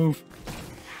similar move.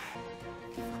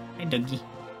 Hi, Dougie.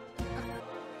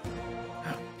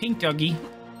 Pink Dougie.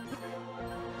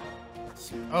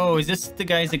 Oh, is this the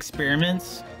guy's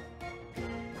experiments?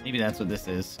 Maybe that's what this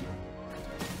is.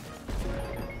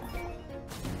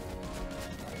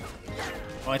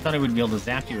 Oh, I thought I would be able to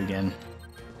zap you again.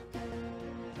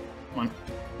 Come on.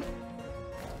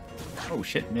 Oh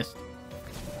shit, missed.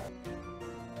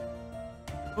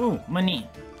 Oh, money.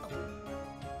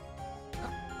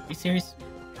 Are you serious?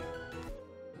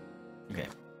 Okay.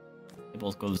 They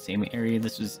both go to the same area.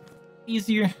 This was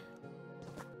easier.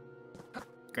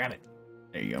 Grab it.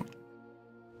 There you go.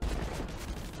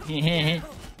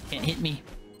 Can't hit me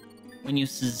when you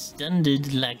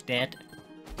stunned like that.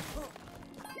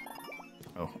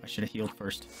 Oh, I should have healed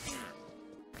first.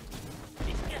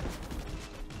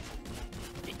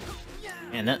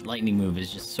 Man, that lightning move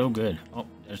is just so good. Oh,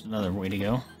 there's another way to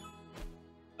go.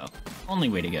 Oh, only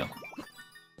way to go.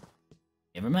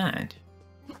 Never mind.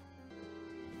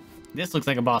 This looks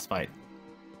like a boss fight.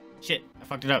 Shit, I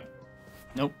fucked it up.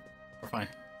 Nope, we're fine.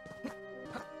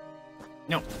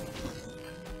 No.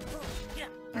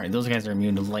 Alright, those guys are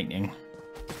immune to lightning.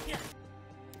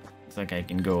 Looks like I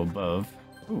can go above.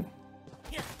 Ooh.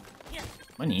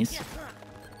 Monies.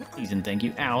 Please and thank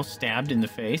you. Ow, stabbed in the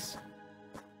face.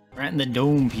 Right in the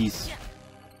dome piece.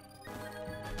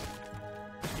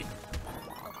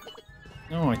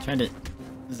 No, I tried to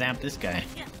zap this guy.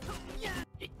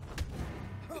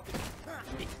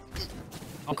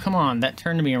 Oh, come on. That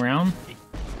turned me around.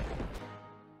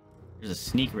 There's a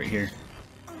sneak right here.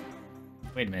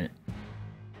 Wait a minute.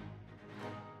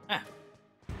 Ah.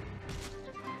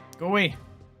 Go away.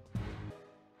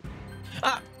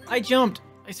 Ah! I jumped!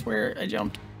 I swear I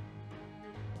jumped.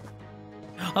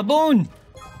 A bone!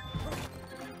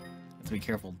 Have to be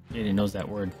careful. Jaden knows that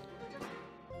word.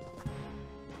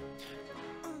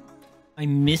 I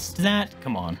missed that?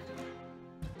 Come on.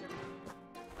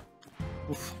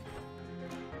 Oof.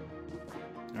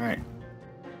 Alright.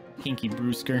 Kinky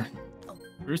Brewster.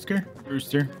 Brewster?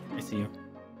 Brewster. I see you.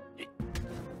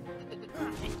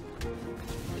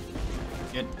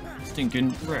 Get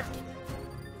stinking wrecked.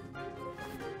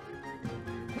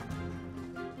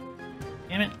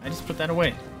 Damn it, I just put that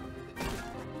away.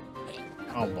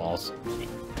 Oh, balls.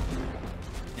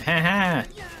 Haha!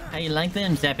 How you like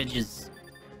them, zappages?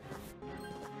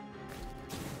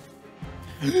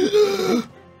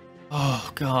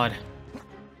 Oh, God.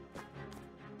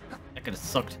 That could have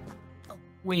sucked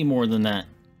way more than that.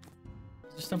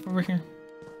 Is there stuff over here?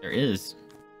 There is.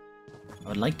 I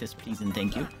would like this, please and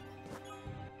thank you.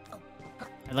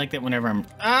 I like that whenever I'm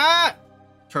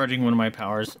charging one of my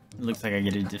powers, it looks like I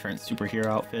get a different superhero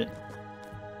outfit.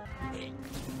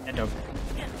 That dog.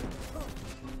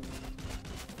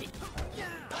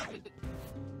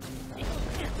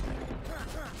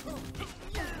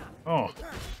 Oh,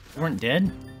 you weren't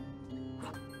dead?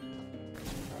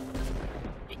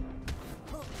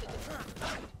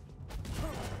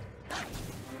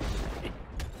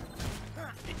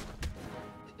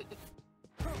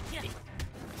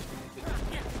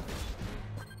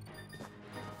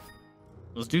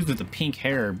 Those dudes with the pink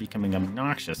hair are becoming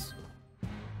obnoxious.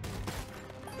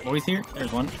 Boys here?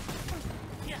 There's one.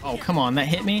 Oh, come on, that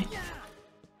hit me?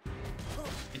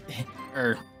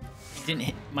 It didn't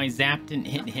hit, my zap didn't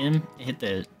hit him. It hit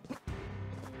the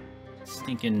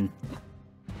stinking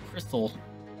crystal,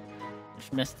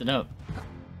 which messed it up.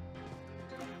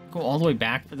 Go all the way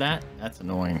back for that? That's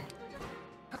annoying.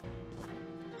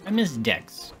 I miss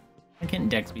Dex. Why can't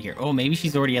Dex be here? Oh, maybe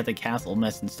she's already at the castle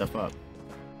messing stuff up.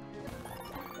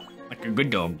 Like a good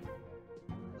dog.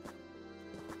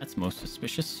 That's most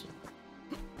suspicious.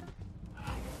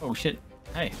 Oh shit.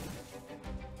 Hey.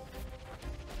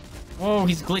 Whoa,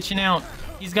 he's glitching out.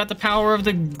 He's got the power of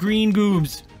the green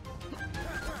goobs.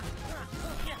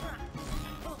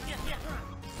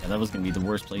 Yeah, that was gonna be the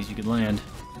worst place you could land.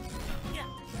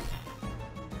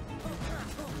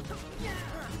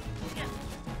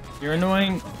 You're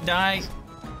annoying. Die.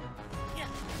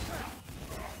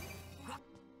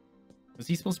 Was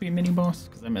he supposed to be a mini boss?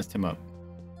 Because I messed him up.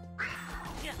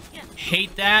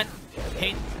 Hate that.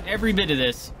 Hate every bit of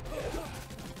this.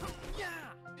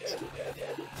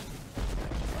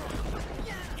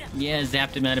 Yeah,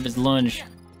 zapped him out of his lunge.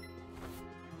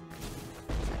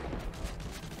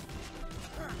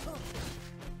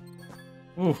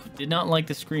 Ooh, did not like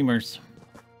the screamers.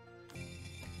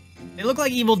 They look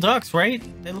like evil ducks, right?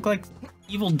 They look like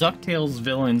evil DuckTales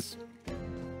villains.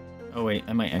 Oh wait,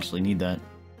 I might actually need that.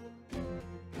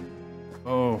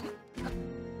 Oh.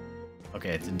 Okay,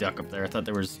 it's a duck up there. I thought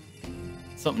there was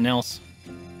something else.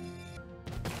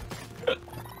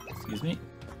 Excuse me.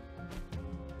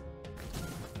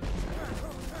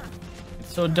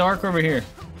 It's so dark over here.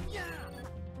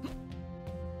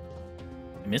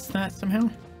 I missed that somehow?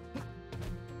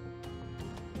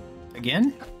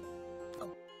 Again?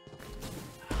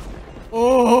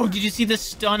 Oh, did you see the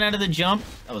stun out of the jump?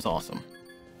 That was awesome.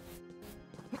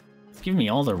 It's giving me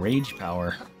all the rage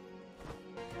power.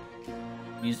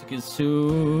 Music is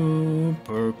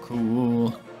super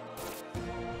cool.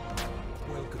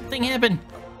 Thing happened.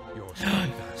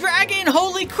 Dragon,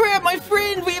 holy crap, my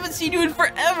friend! We haven't seen you in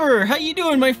forever! How you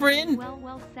doing, my friend?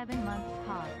 Well, 7 months,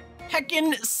 Pog.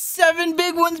 Heckin' 7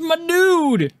 big ones, my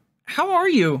dude! How are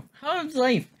you? How's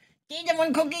life? Get that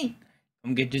one cookie.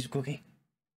 Come get this cookie.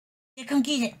 Yeah, come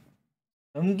get it.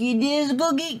 Come get this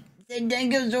cookie. Said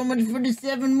thank you so much for the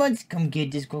 7 months. Come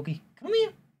get this cookie. Come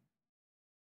here.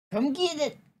 Come get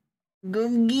it.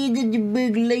 Come get it, you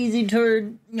big lazy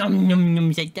turd. Yum, yum,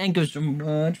 yum. Say thank you so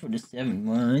much for the 7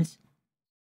 months.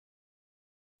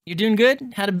 You doing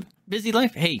good? Had a busy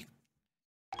life? Hey,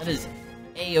 that is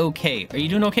A-okay. Are you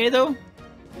doing okay, though?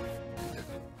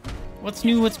 What's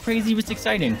new? What's crazy? What's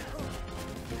exciting?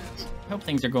 I hope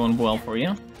things are going well for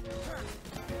you.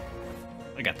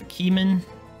 I got the Keyman.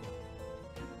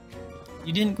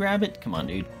 You didn't grab it? Come on,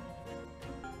 dude.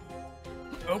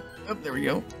 Oh, there we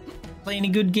go. Play any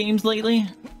good games lately?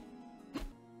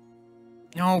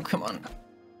 No, come on.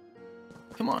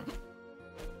 Come on.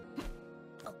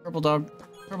 Purple dog.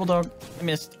 Purple dog. I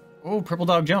missed. Oh, purple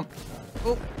dog jump.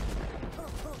 Oh.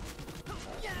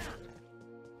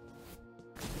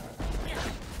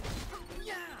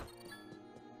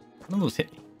 One of those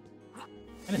hit me.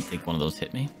 I didn't think one of those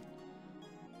hit me.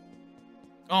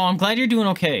 Oh, I'm glad you're doing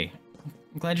okay.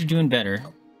 I'm glad you're doing better.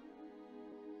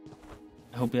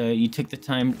 I hope you took the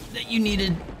time that you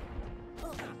needed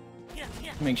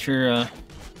to make sure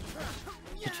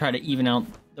to try to even out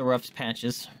the rough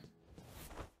patches.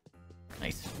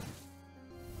 Nice.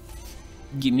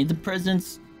 Give me the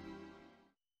presents.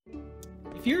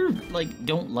 If you're like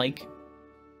don't like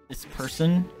this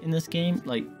person in this game,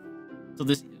 like so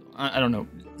this I don't know,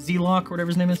 Zealock or whatever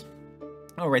his name is.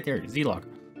 Oh, right there, Zealock.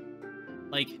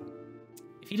 Like,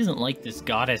 if he doesn't like this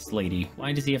goddess lady,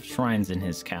 why does he have shrines in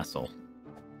his castle?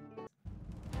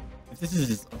 If this is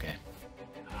his... Okay.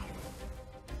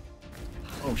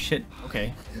 Oh, shit.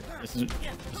 Okay. This is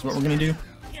what we're gonna do.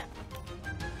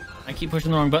 I keep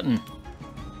pushing the wrong button.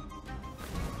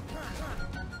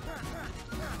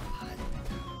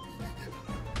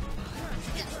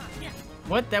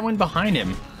 What? That went behind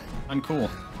him. Uncool.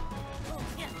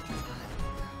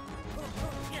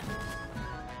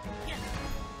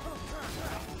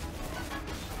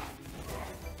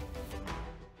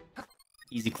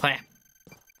 Easy clap.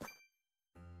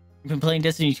 I've been playing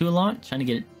Destiny 2 a lot, trying to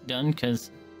get it done because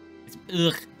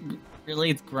it's really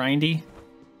it's grindy.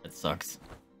 That sucks.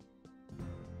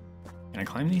 Can I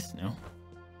climb these? No.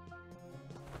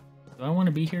 Do I want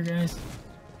to be here, guys?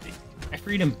 I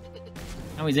freed him.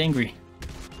 Now he's angry.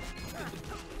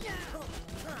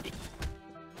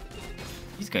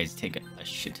 These guys take a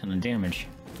shit ton of damage.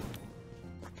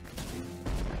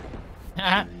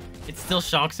 Haha. It still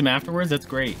shocks him afterwards. That's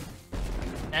great.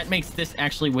 That makes this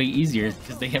actually way easier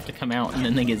because they have to come out and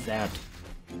then they get zapped.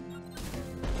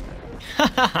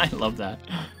 I love that.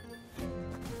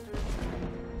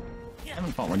 I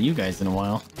haven't fought one of you guys in a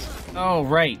while. Oh,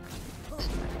 right.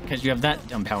 Because you have that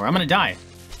dumb power. I'm gonna die.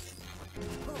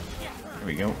 There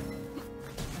we go.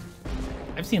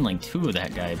 I've seen like 2 of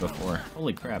that guy before.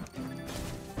 Holy crap.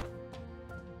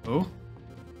 Oh?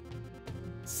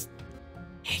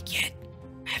 Hey kid,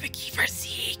 I have a key for a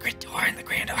secret door in the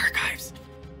Grand Archives.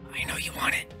 I know you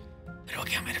want it, but it'll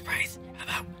come at a price. How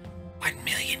about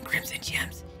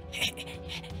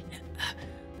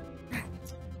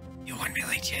Do 1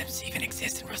 million gems even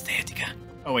exist in Rosantica?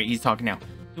 Oh wait, he's talking now.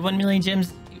 Do 1 million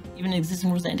gems even exist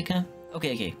in Rosantica?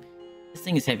 Okay, okay. This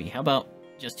thing is heavy. How about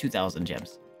just 2,000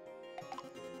 gems?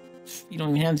 You don't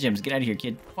even have gems. Get out of here,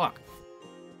 kid. Fuck.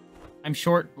 I'm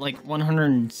short like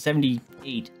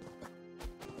 178.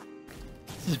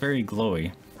 This is very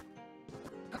glowy.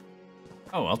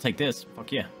 Oh, I'll take this.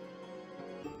 Fuck yeah.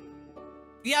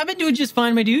 Yeah, I've been doing just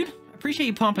fine, my dude. I appreciate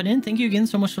you popping in. Thank you again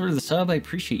so much for the sub. I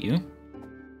appreciate you.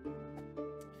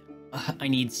 I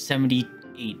need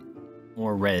 78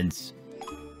 more reds.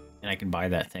 And I can buy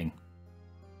that thing.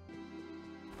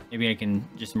 Maybe I can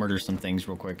just murder some things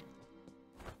real quick.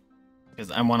 Because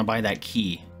I want to buy that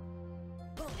key.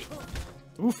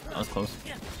 Oof, that was close.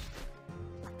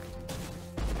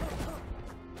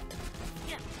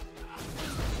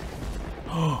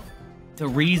 Oh, the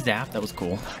re-zap, that was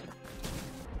cool.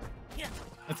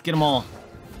 Let's get them all.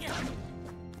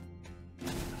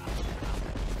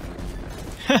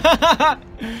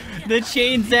 The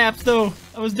chain zaps, though.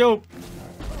 That was dope.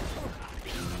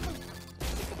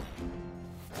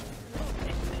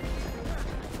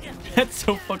 That's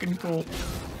so fucking cool.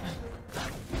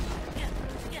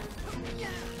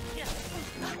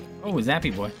 Oh,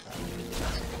 zappy boy.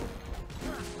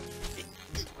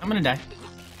 I'm gonna die.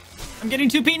 I'm getting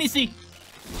too penisy.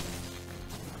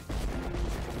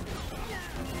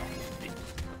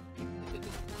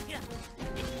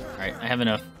 Alright, I have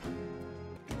enough.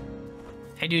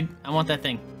 Hey dude, I want that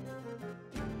thing.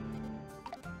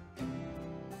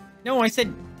 No, I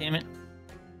said, damn it.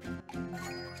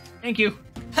 Thank you.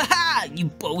 Haha, you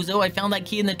bozo, I found that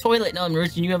key in the toilet. No, I'm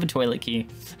rich and you have a toilet key.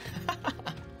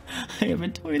 I have a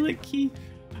toilet key.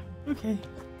 Okay.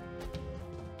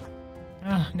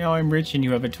 Now I'm rich and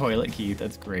you have a toilet key.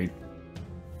 That's great.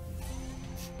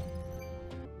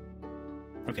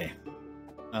 Okay.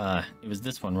 It was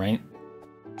this one, right?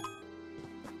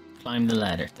 Climb the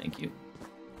ladder. Thank you.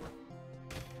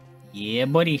 Yeah,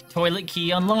 buddy. Toilet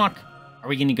key unlock. Are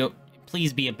we gonna go?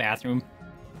 Please be a bathroom.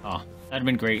 Oh, that'd have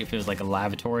been great if it was like a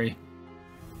lavatory.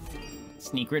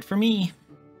 Secret for me.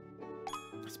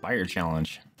 Spire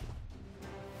challenge.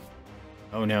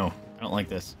 Oh no, I don't like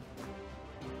this.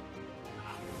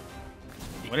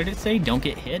 What did it say? Don't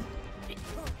get hit?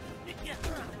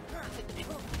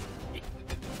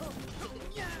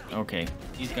 Okay,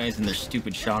 these guys and their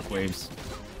stupid shockwaves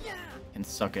can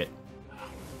suck it.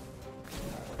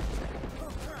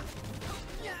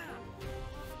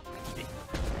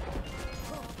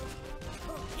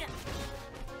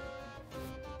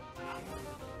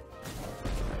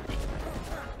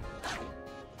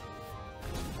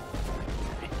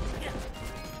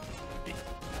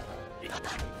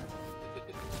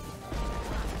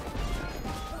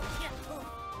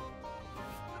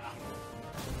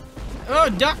 Oh,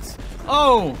 ducks!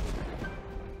 Oh!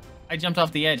 I jumped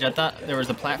off the edge. I thought there was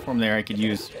a platform there I could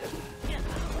use.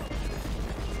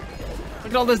 Look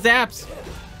at all the zaps!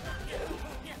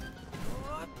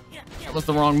 That was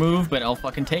the wrong move, but I'll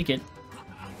fucking take it.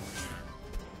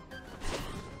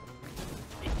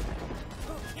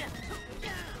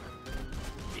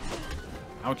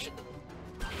 Ouch.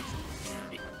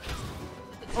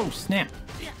 Oh, snap.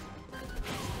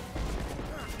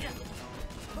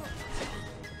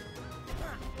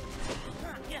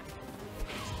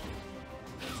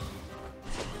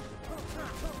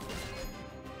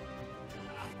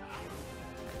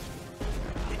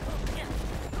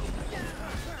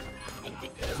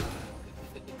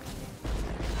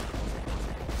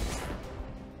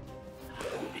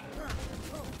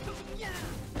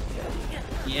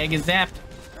 The egg is zapped.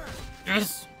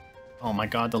 Yes. Oh my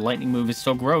god, the lightning move is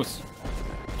so gross.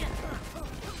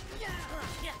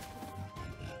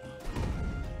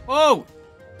 Oh!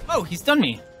 Oh, he stunned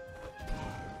me.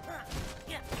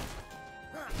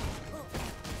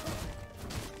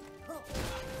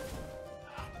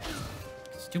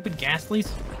 Stupid ghastlies.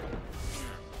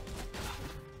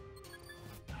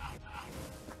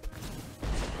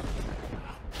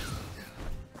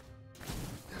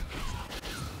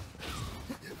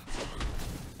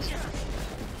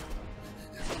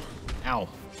 Ow.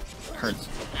 That hurts.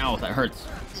 Ow, that hurts.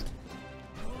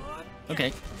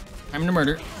 Okay. Time to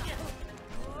murder.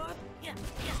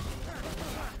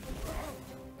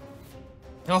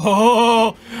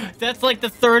 Oh, that's like the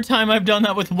third time I've done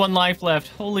that with 1 life left.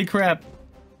 Holy crap.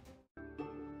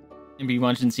 And be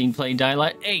watching scene play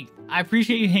dialogue. Hey, I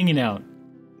appreciate you hanging out.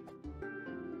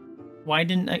 Why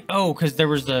didn't I? Oh, because there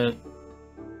was the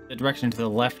direction to the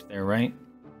left there, right?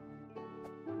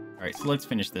 Alright, so let's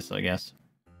finish this, I guess.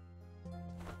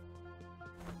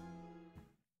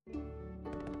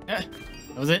 That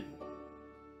was it?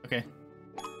 Okay.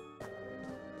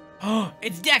 Oh,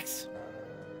 it's Dex!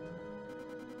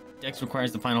 Dex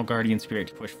requires the final guardian spirit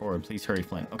to push forward. Please hurry,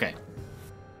 Flynn. Okay.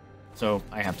 So,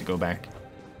 I have to go back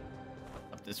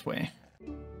up this way.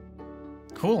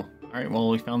 Cool. Alright, well,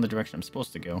 we found the direction I'm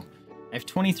supposed to go. I have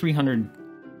 2,300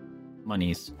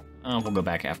 monies. We'll go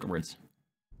back afterwards.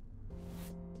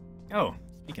 Oh,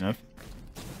 speaking of.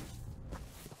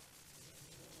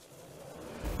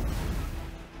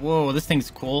 Whoa, this thing's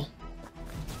cool.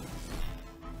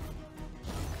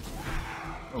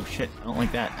 Oh shit, I don't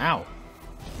like that. Ow.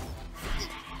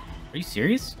 Are you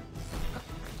serious?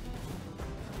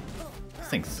 This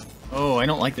thing's... Oh, I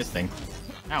don't like this thing.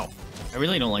 Ow. I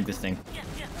really don't like this thing.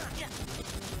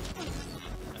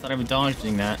 I thought I was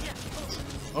dodging that.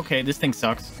 Okay, this thing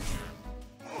sucks.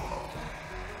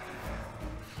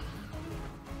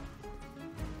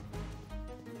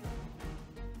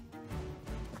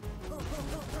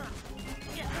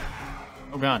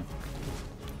 Oh god.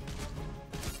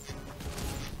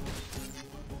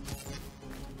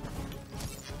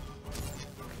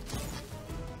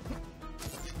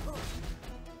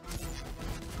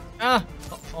 Ah!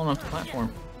 Falling off the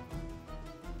platform.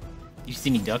 You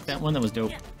see me duck that one? That was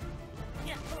dope.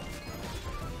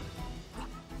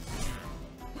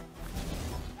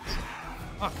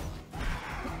 Fuck.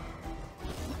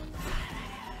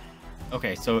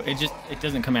 Okay, so it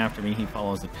doesn't come after me. He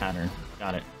follows the pattern.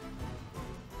 Got it.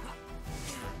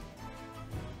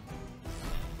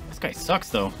 This guy sucks,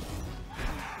 though.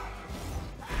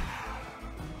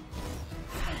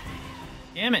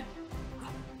 Damn it.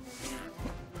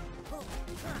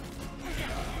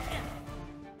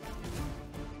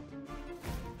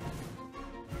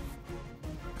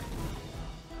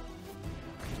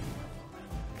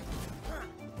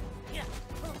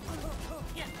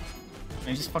 Can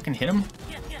I just fucking hit him?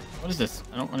 What is this?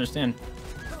 I don't understand.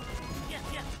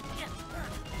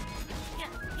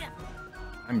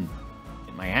 I'm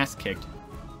getting my ass kicked.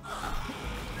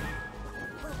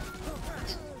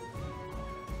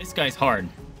 This guy's hard.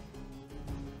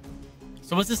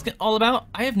 So what's this all about?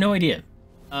 I have no idea.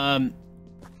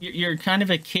 You're kind of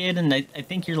a kid, and I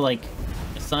think you're like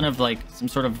the son of like some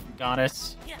sort of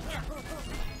goddess.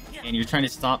 And you're trying to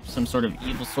stop some sort of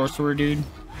evil sorcerer dude.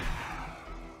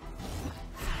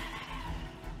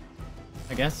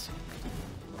 I guess.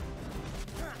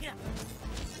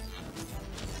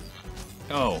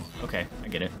 Oh, okay, I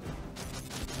get it.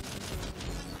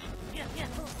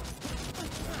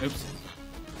 Oops.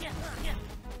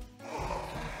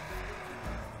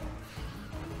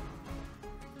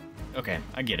 Okay,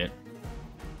 I get it.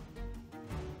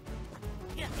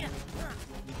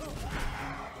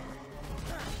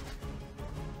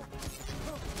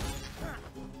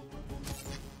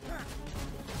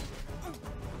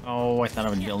 Oh, I thought I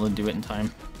would be able to do it in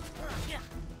time.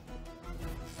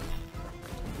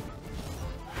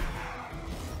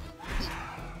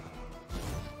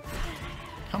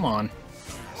 Come on.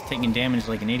 Just taking damage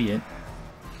like an idiot.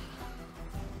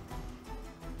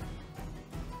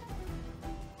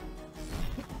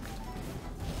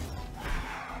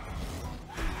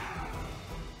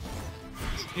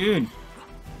 Dude.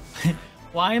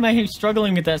 Why am I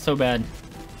struggling with that so bad?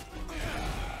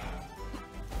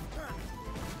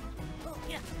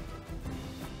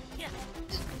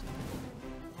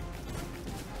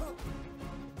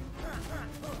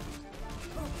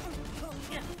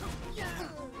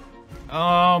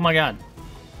 Oh my god.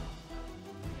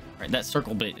 Alright, that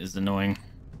circle bit is annoying.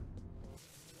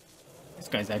 This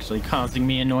guy's actually causing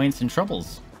me annoyance and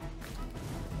troubles.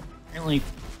 Apparently,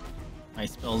 my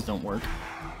spells don't work.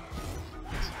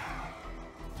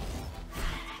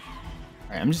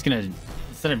 Alright, I'm just gonna,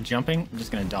 instead of jumping, I'm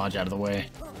just gonna dodge out of the way.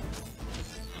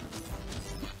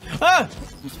 Ah!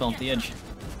 Just fell off the edge.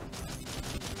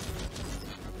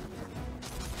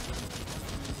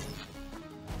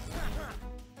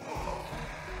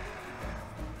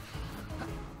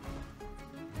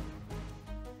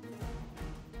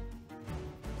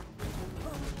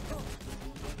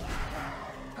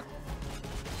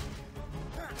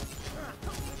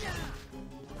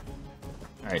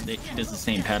 Alright, he does the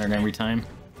same pattern every time.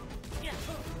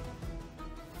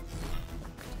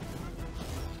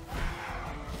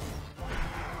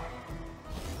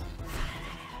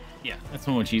 Yeah, that's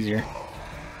so much easier.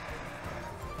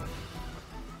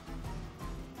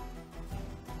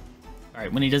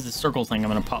 Alright, when he does the circle thing, I'm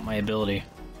gonna pop my ability.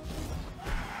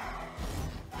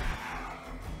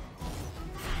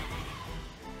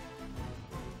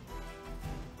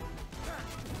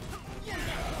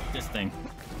 This thing.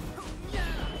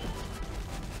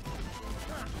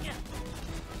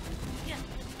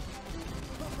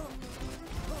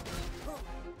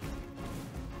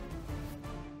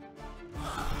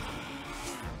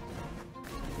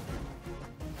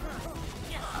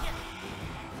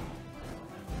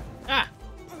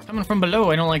 Coming from below,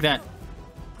 I don't like that.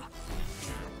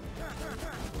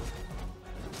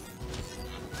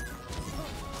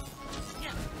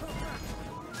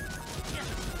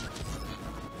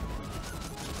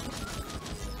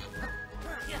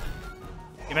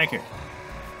 Get back here.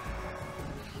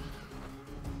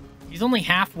 He's only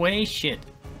halfway? Shit.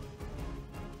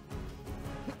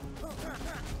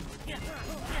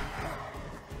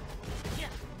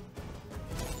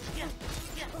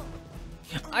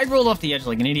 I rolled off the edge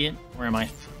like an idiot. Where am I?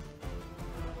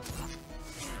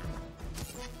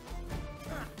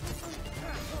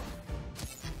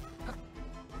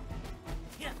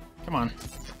 Come on.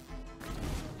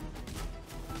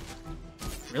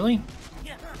 Really?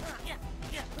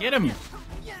 Get him!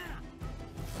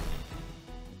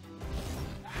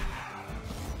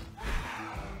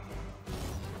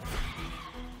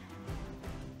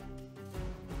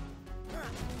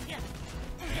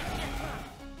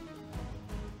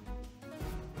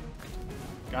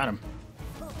 Got him.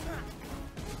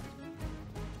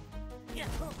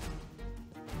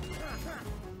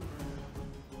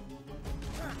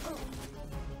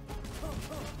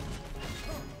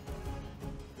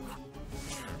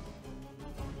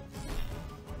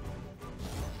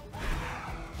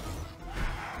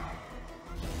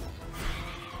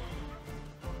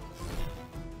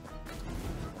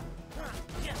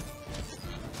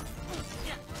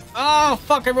 Oh,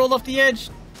 fuck, I rolled off the edge.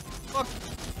 Fuck.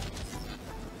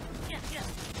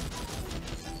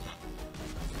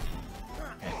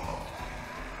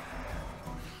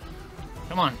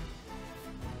 Come on.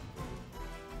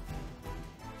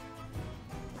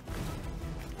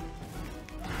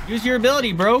 Use your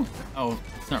ability, bro. Oh,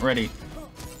 it's not ready.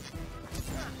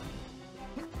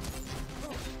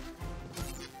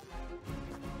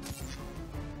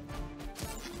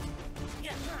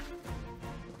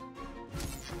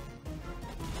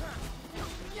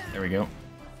 There we go.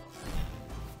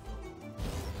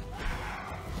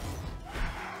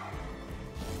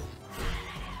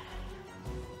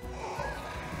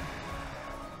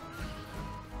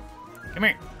 Come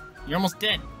here. You're almost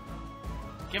dead.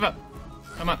 Give up.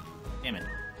 Come up. Damn it.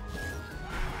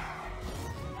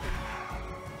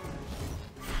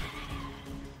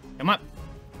 Come up.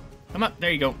 Come up.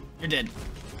 There you go. You're dead.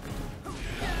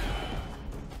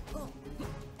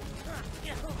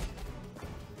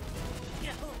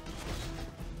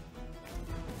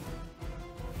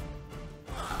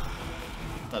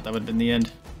 Thought that would have been the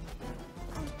end.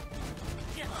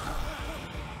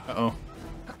 Uh-oh.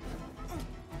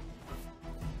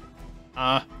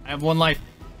 I have 1 life.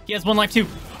 He has 1 life too.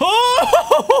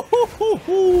 Oh!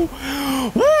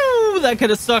 Woo! That could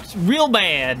have sucked real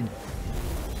bad.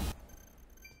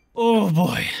 Oh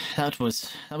boy, that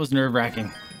was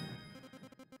nerve-wracking.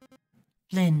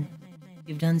 Flynn,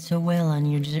 you've done so well on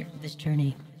this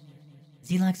journey.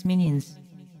 Zealock's minions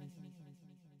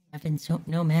have been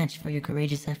no match for your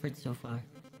courageous efforts so far.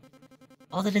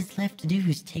 All that is left to do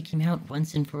is take him out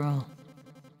once and for all.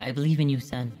 I believe in you,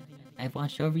 son. I've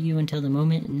watched over you until the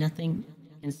moment nothing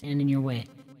can stand in your way.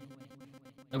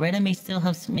 Loretta may still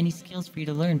have many skills for you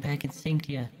to learn back in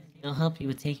Sanctia. They'll help you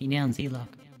with taking down Zealock.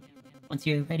 Once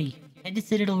you're ready, head to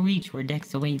Citadel Reach where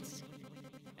Dex awaits.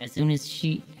 As soon as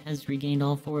she has regained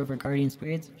all 4 of her guardian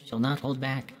spirits, she'll not hold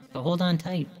back. So hold on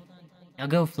tight. Now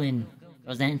go, Flynn.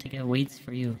 Rosantica waits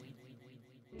for you.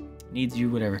 Needs you,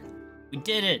 whatever. We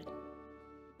did it!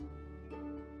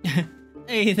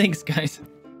 Hey, thanks, guys.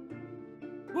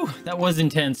 Whew, that was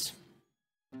intense.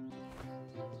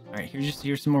 Alright,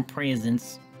 here's some more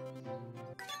presents.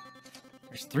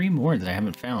 There's 3 more that I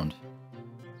haven't found.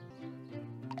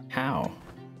 How?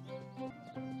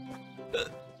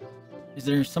 Is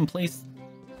there some place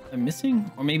I'm missing?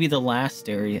 Or maybe the last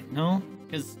area? No?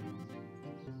 Because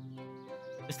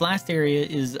this last area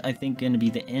is, I think, going to be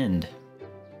the end.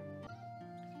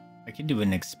 I could do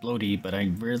an explodey, but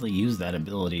I rarely use that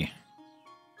ability.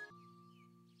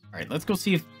 Alright, let's go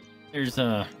see if there's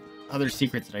other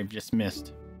secrets that I've just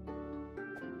missed.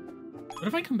 What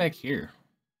if I come back here?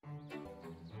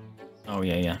 Oh,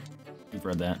 yeah. You've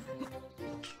read that.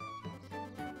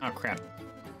 Oh, crap.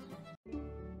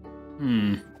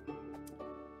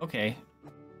 Okay.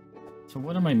 So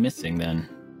what am I missing, then?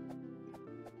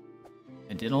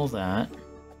 I did all that.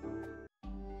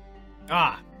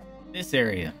 Ah! This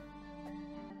area.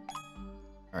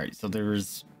 Alright, so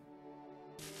there's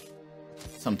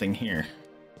something here.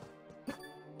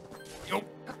 Yo.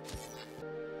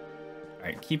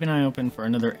 Alright, keep an eye open for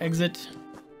another exit.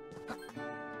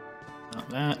 Not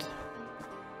that.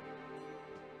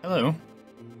 Hello.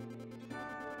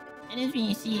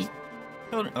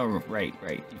 Oh, right,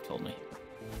 you told me.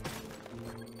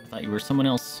 I thought you were someone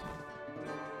else.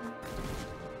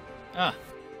 Ah.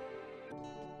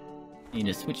 Need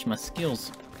to switch my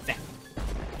skills. Zap.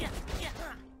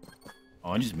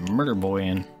 Oh, I just murder boy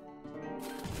in.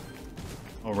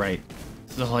 Oh, right.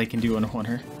 This is all I can do on a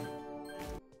hunter.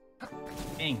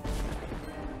 Dang.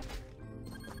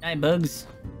 Die, bugs.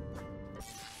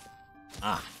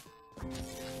 Ah.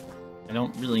 I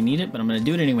don't really need it, but I'm gonna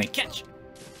do it anyway. Catch!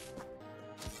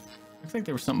 Looks like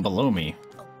there was something below me.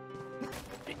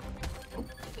 Oh,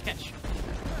 catch.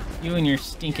 You and your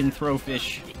stinking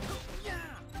throwfish.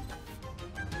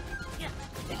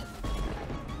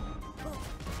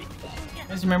 You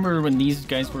guys remember when these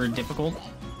guys were difficult?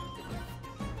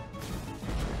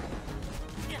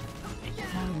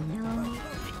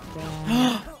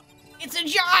 It's a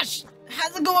Josh!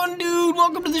 How's it going, dude?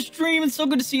 Welcome to the stream. It's so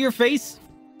good to see your face.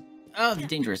 Oh, it's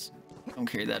dangerous. Don't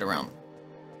carry that around.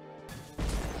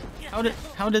 How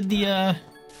did the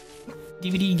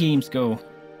DVD games go?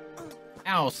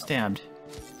 Ow, stabbed.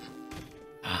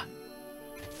 Ah,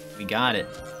 we got it.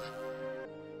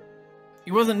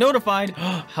 He wasn't notified.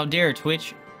 How dare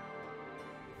Twitch?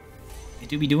 They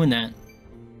do be doing that.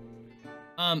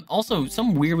 Also,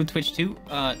 something weird with Twitch too.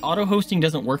 Auto hosting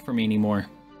doesn't work for me anymore.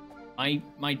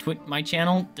 My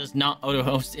channel does not auto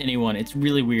host anyone. It's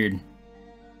really weird.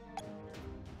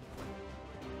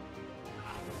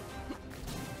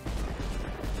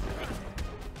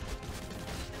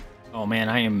 Oh man,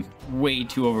 I am way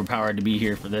too overpowered to be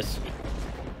here for this.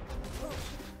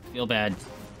 Feel bad.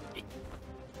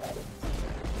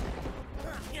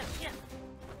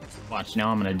 Watch, now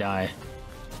I'm gonna die.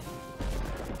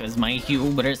 Because my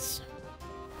hubris.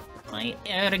 My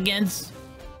arrogance.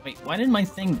 Wait, why did my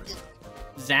thing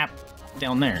zap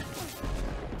down there?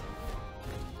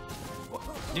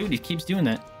 Dude, it keeps doing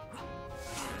that.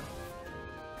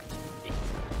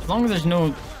 As long as there's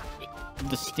no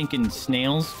the stinking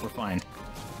snails, we're fine.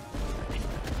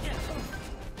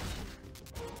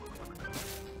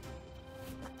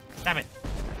 Stop it.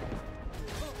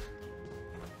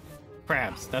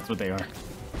 Crabs, that's what they are.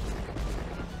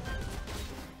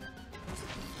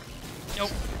 Nope.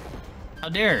 How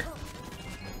dare.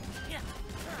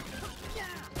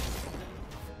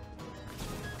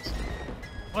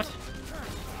 What?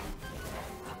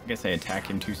 I guess I attacked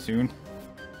him too soon.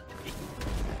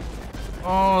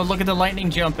 Oh, look at the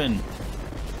lightning jumping.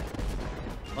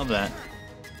 Love that.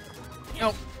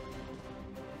 Nope.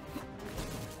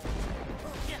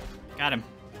 Got him.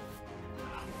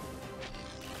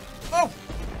 Oh!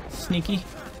 Sneaky.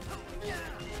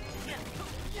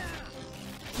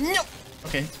 Nope.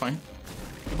 Okay, it's fine.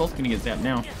 You're both gonna get zapped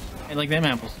now. I like them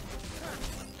apples.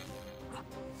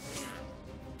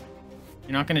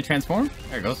 You're not gonna transform?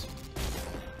 There it goes.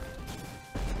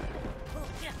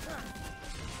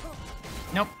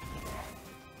 Nope.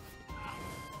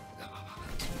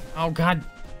 Oh god.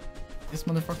 This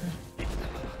motherfucker.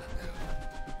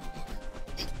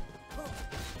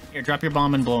 Here, drop your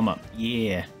bomb and blow him up.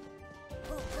 Yeah.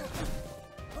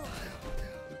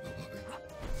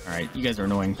 Alright, you guys are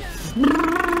annoying.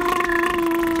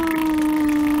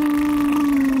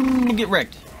 Get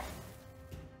wrecked.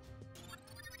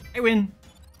 I win.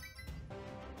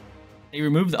 They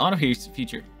removed the auto haste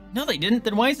feature. No, they didn't.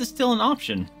 Then why is this still an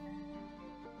option?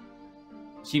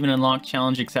 Achievement unlocked.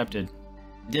 Challenge accepted.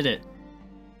 Did it.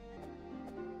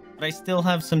 But I still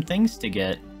have some things to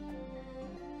get.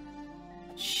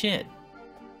 Shit.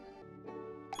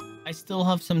 I still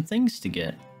have some things to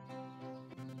get.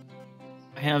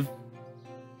 I have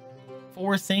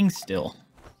 4 things still.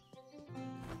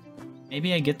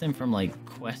 Maybe I get them from, like,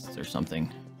 quests or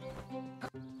something.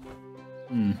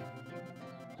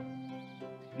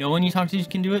 No one you talk to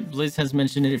can do it? Blizz has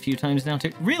mentioned it a few times now,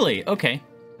 too. Really? Okay.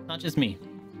 Not just me.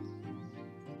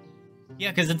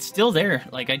 Yeah, because it's still there.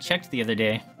 Like, I checked the other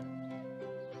day.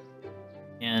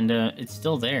 And, it's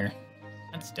still there.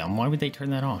 That's dumb. Why would they turn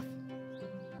that off?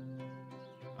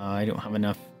 I don't have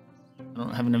enough... I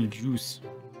don't have enough juice.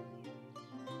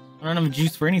 I don't have enough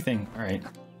juice for anything. Alright.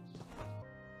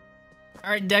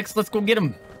 Alright, Dex, let's go get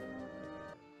him.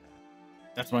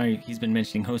 That's why he's been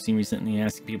mentioning hosting recently and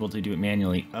asking people to do it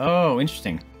manually. Oh,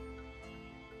 interesting.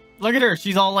 Look at her.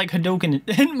 She's all like Hadoken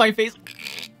in my face.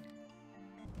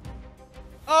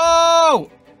 Oh!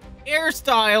 Air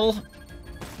style.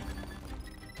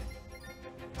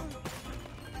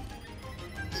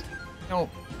 No.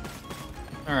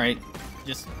 Alright.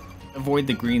 Just avoid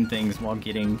the green things while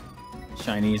getting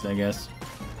shinies, I guess.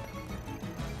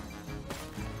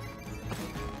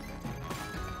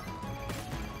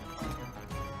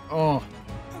 Oh,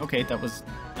 okay, that was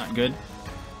not good.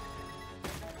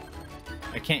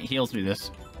 I can't heal through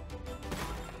this.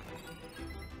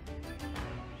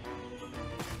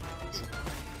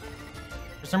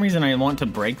 For some reason I want to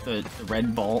break the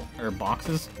red ball or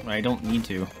boxes, but I don't need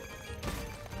to.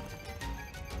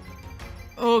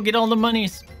 Oh, get all the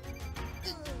monies.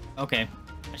 Okay,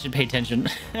 I should pay attention.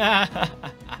 Oh,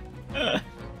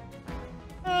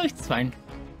 it's fine.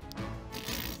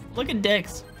 Look at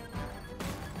Dex.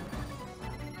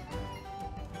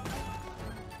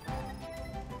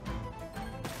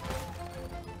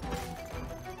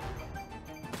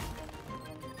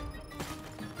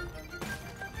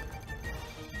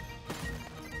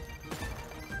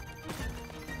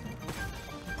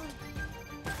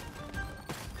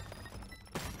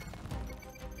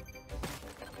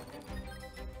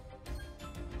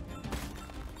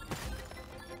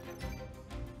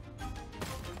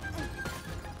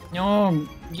 No,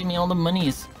 give me all the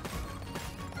monies.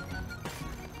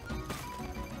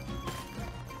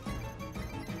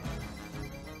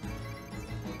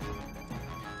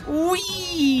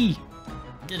 Whee!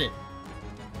 Did it.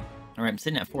 Alright, I'm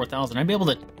sitting at 4,000. I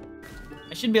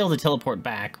should be able to teleport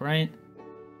back, right?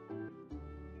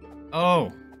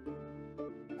 Oh.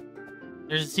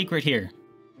 There's a secret here.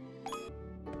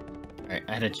 Alright,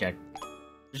 I had to check.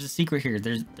 There's a secret here.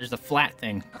 There's a flat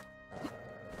thing.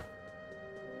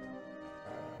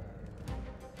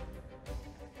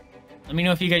 Let me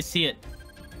know if you guys see it.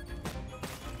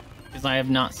 Because I have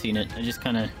not seen it. I just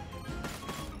kind of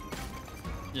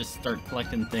start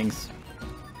collecting things.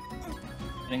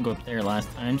 I didn't go up there last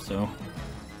time, so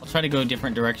I'll try to go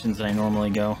different directions than I normally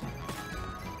go.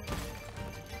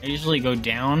 I usually go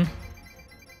down,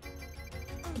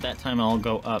 but that time I'll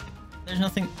go up. There's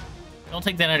nothing. Don't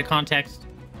take that out of context.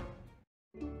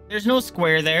 There's no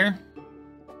square there.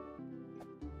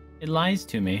 It lies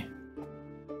to me.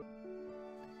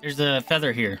 There's a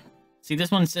feather here. See, this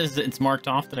one says that it's marked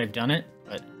off that I've done it,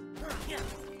 but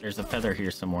there's a feather here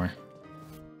somewhere.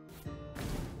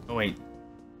 Oh, wait.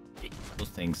 Those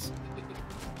things.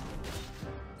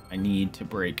 I need to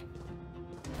break.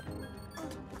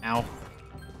 Ow.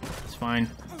 It's fine.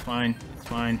 It's fine. It's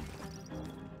fine.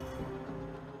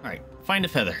 Alright, find a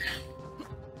feather.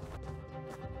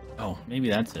 Oh, maybe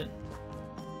that's it.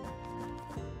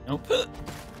 Nope.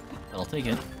 I'll take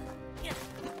it.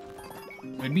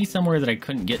 It would be somewhere that I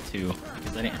couldn't get to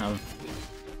because I didn't have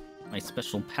my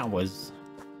special powers.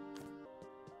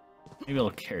 Maybe I'll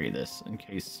carry this in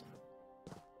case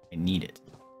I need it.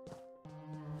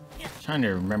 I'm trying to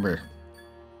remember.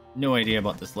 No idea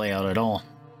about this layout at all.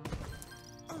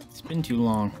 It's been too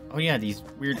long. Oh yeah, these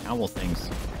weird owl things.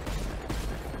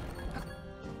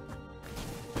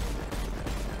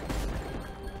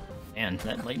 Man,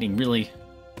 that lightning really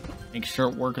makes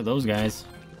short work of those guys.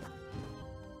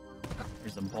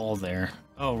 There's a ball there.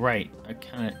 Oh, right. I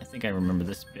think I remember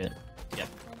this bit. Yep.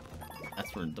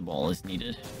 That's where the ball is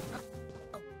needed.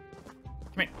 Come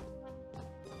here.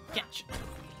 Catch.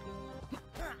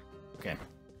 Okay.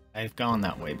 I've gone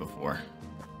that way before.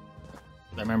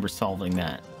 I remember solving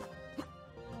that.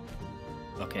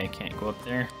 Okay, can't go up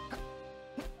there.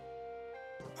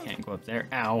 Can't go up there.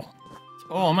 Ow.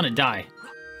 Oh, I'm gonna die.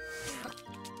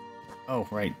 Oh,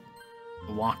 right.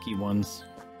 The walkie ones.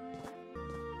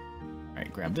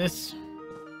 Alright, grab this.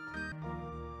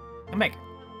 Come back.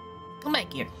 Come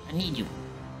back here. I need you.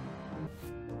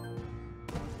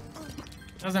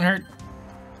 Doesn't hurt.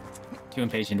 Too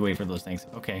impatient to wait for those things.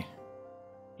 Okay.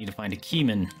 Need to find a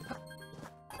keyman.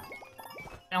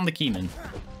 Found the keyman.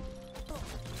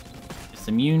 It's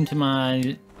immune to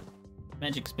my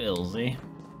magic spells, eh?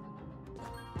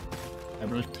 I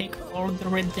will take all the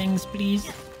red things,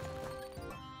 please.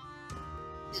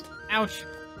 Ouch.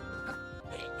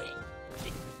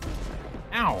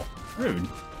 Ow. Rude.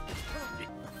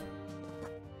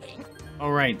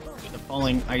 Alright, the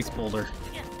falling ice boulder.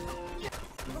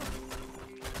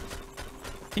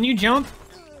 Can you jump?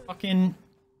 Fucking...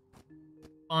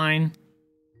 Fine.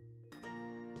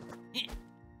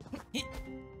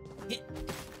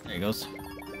 There he goes.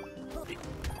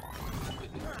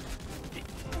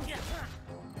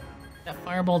 That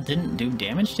fireball didn't do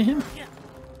damage to him?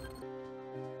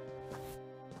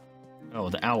 Oh,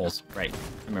 the owls. Right.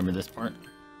 I remember this part.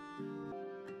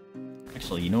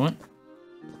 Actually, you know what?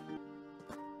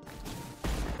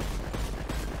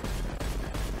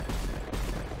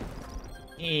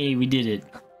 Hey, we did it.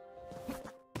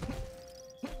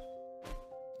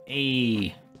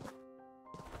 Hey.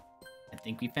 I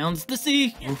think we found the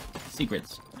sea. Ooh,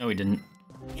 secrets. No, we didn't.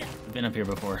 We've been up here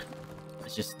before.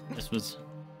 It's just, this was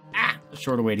a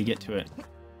shorter way to get to it.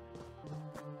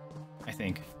 I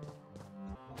think.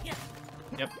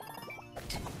 Yep.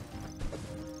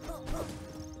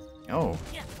 Oh,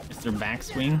 is there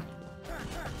backswing?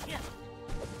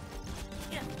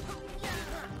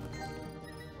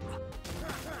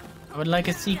 I would like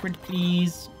a secret,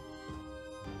 please.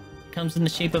 It comes in the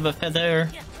shape of a feather.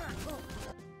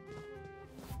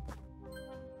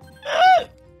 That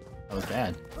was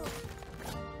bad.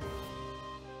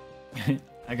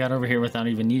 I got over here without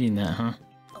even needing that, huh?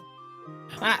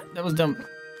 Ah, that was dumb.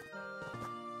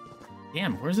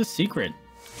 Damn, where's the secret?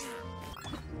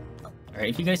 Alright,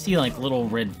 if you guys see like little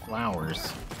red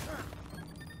flowers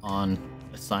on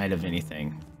the side of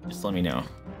anything, just let me know.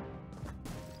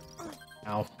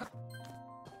 Ow.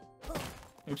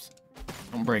 Oops.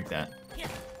 Don't break that.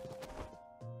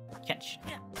 Catch.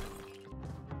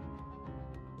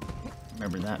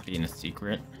 Remember that being a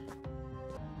secret.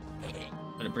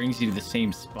 But it brings you to the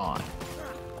same spot.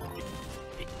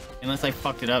 Unless I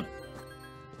fucked it up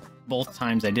both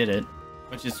times I did it,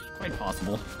 which is quite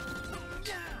possible.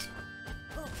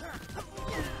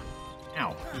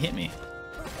 Ow, you hit me.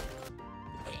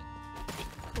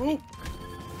 Ooh.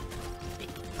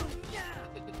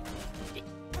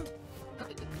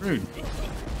 Rude.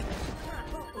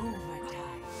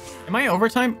 Am I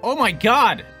overtime? Oh my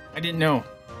god! I didn't know.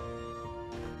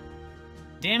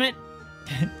 Damn it.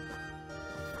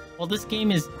 Well, this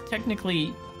game is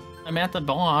technically... I'm at the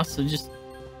boss, so just...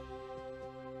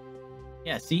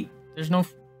 Yeah, see? There's no...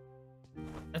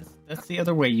 That's the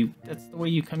other way you... That's the way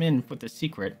you come in with the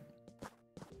secret.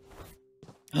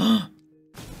 I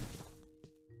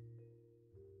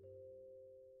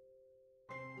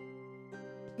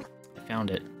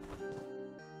found it.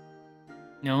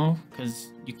 No, because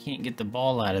you can't get the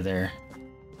ball out of there.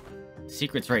 The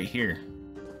secret's right here.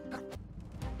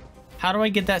 How do I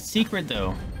get that secret,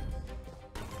 though?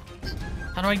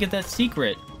 How do I get that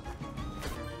secret?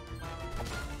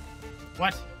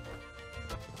 What?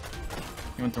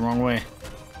 You went the wrong way.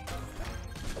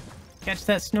 Catch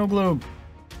that snow globe.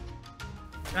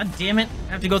 God damn it.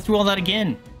 I have to go through all that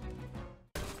again.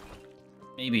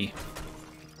 Maybe.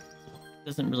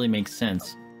 Doesn't really make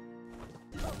sense.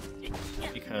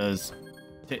 Because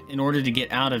in order to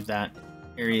get out of that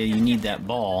area, you need that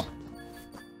ball.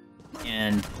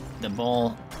 And the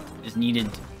ball is needed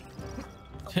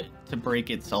to break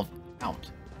itself out.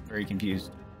 Very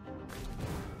confused.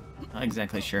 Not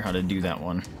exactly sure how to do that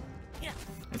one.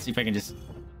 Let's see if I can just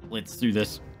blitz through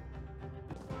this.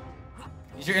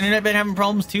 Has your internet been having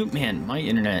problems too? Man, my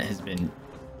internet has been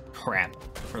crap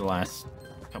for the last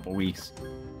couple weeks.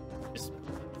 Just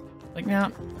like,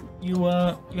 now, you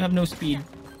have no speed.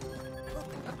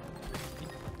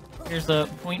 Here's a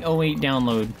 0.08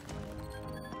 download.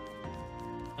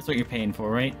 That's what you're paying for,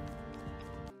 right?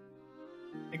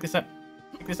 Pick this up.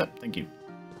 Pick this up. Thank you.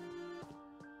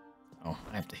 Oh,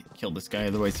 I have to kill this guy,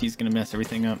 otherwise he's gonna mess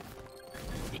everything up.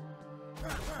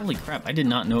 Holy crap, I did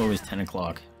not know it was 10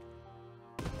 o'clock.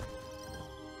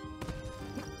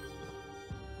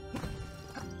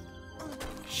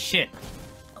 Shit.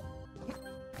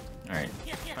 Alright.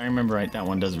 If I remember right, that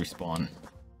one does respawn.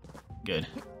 Good.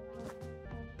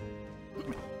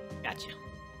 Gotcha.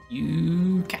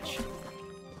 You catch.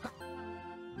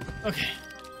 Okay.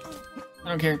 I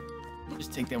don't care.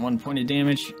 Just take that 1 point of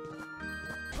damage.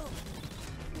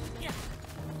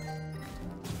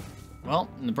 Well,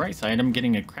 on the bright side, I'm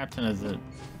getting a crap ton of the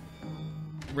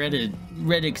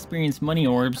red experience money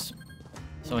orbs,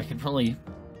 so I could probably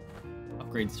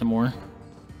upgrade some more.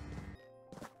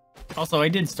 Also, I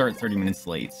did start 30 minutes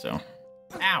late, so...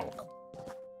 Ow!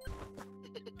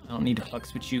 I don't need to fuck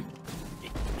switch you.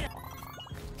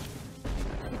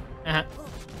 Alright,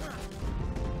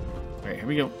 here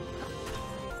we go.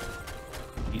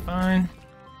 Be fine.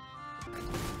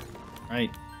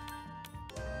 Right.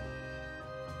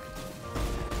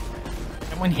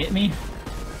 That one hit me?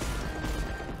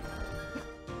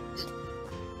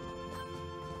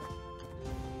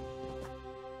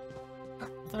 I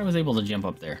thought I was able to jump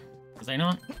up there. Was I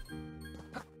not?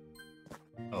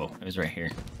 Oh, it was right here.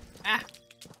 Ah!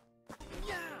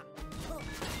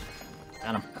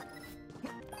 Got him.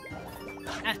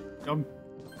 Ah, dog.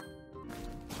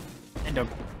 Hey, dog.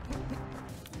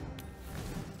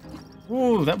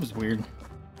 Ooh, that was weird.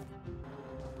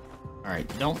 Alright,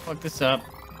 don't fuck this up.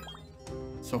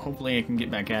 So hopefully I can get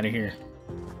back out of here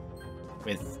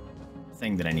with the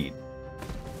thing that I need.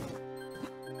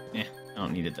 Yeah, I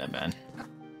don't need it that bad.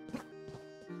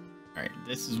 Alright,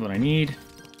 this is what I need.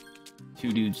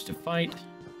 2 dudes to fight.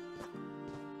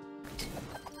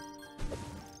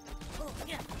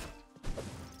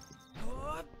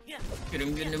 Get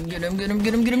him, get him, get him, get him,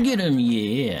 get him, get him, get him,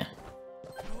 yeah.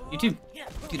 You too.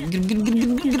 Get him, get him, get him, get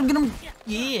him, get him, get him,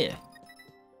 yeah.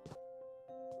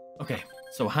 Okay,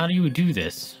 so how do you do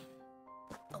this?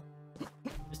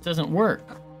 This doesn't work.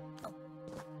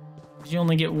 You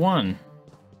only get 1.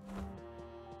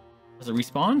 Does it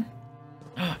respawn?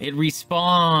 It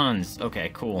respawns. Okay,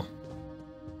 cool.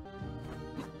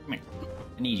 Come here.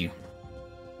 I need you.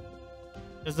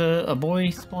 Does a boy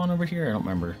spawn over here? I don't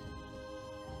remember.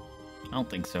 I don't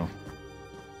think so.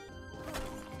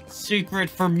 Secret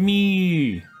for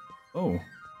me! Oh.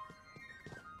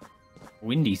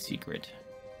 Windy secret.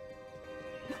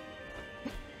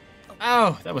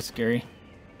 Oh, that was scary.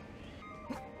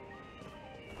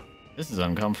 This is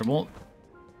uncomfortable.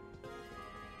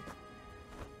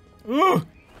 Ooh!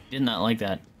 Did not like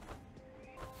that.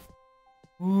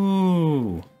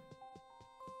 Ooh.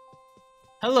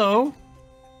 Hello.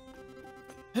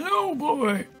 Hello,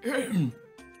 boy. You'll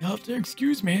have to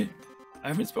excuse me. I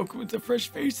haven't spoken with a fresh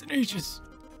face in ages.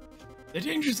 The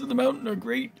dangers of the mountain are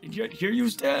great, and yet here you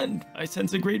stand. I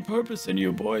sense a great purpose in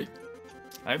you, boy.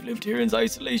 I've lived here in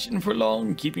isolation for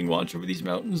long, keeping watch over these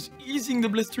mountains, easing the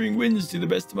blistering winds to the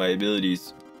best of my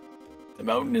abilities. The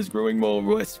mountain is growing more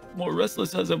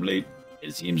restless as of late.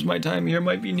 It seems my time here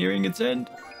might be nearing its end.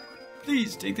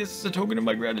 Please take this as a token of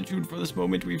my gratitude for this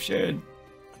moment we've shared.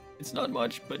 It's not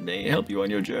much, but may help you on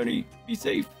your journey. Be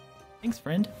safe. Thanks,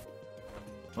 friend.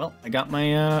 Well, I got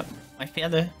my my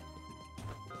feather.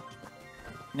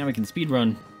 Now we can speed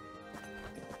run.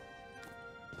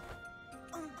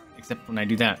 Except when I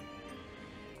do that.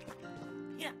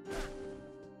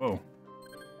 Whoa.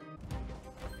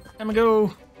 Time to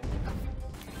go.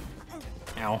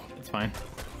 Ow, it's fine.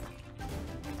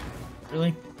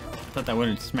 Really? I thought that would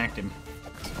have smacked him.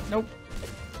 Nope.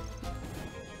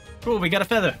 Cool, we got a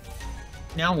feather.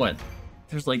 Now what?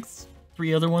 There's like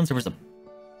 3 other ones. There was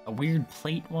a weird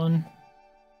plate one.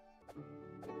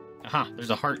 Aha, there's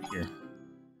a heart here.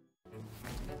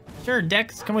 Sure,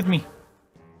 Dex, come with me.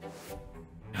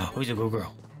 Oh, who's a good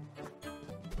girl?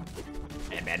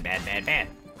 Bad, bad, bad, bad, bad.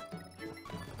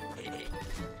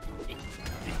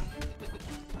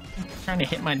 Trying to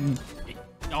hit my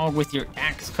dog with your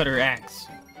axe cutter axe.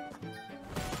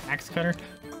 Axe cutter?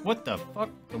 What the fuck?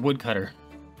 The wood cutter.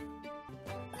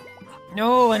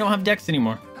 No, I don't have Dex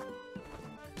anymore.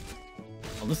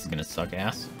 Well, this is gonna suck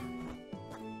ass.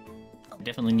 I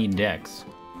definitely need Dex.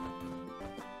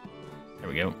 There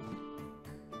we go.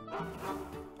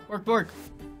 Bork, bork.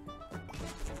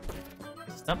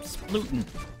 Stop splooting.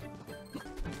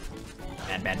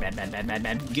 Bad, bad, bad, bad, bad, bad,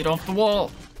 bad. Get off the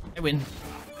wall. I win.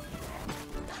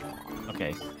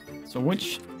 Okay, so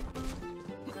which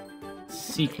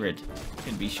secret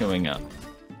could be showing up?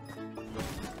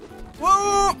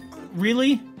 Whoa!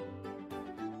 Really?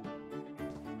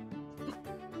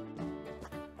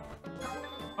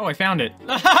 Oh, I found it.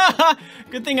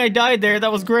 Good thing I died there.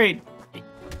 That was great.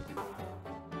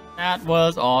 That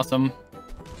was awesome.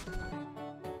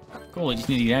 Cool, I just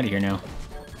need to get out of here now.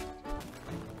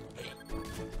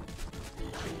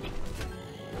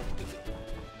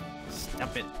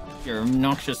 Stop it. You're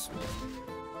obnoxious.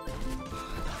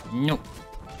 Nope.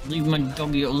 Leave my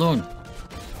doggy alone.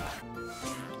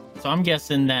 So I'm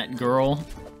guessing that girl,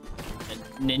 that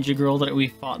ninja girl that we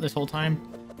fought this whole time,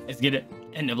 is gonna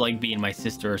end up like being my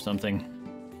sister or something.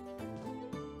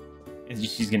 And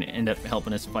she's gonna end up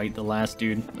helping us fight the last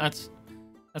dude. That's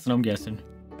what I'm guessing.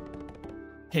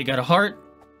 Okay, got a heart.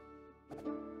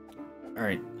 All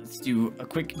right, let's do a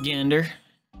quick gander.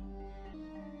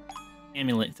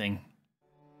 Amulet thing.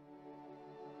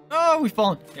 Oh, we've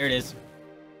fallen. There it is.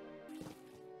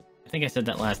 I think I said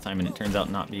that last time and it turns out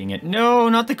not being it. No,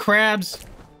 not the crabs.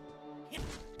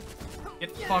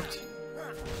 Get fucked.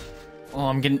 Oh,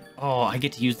 I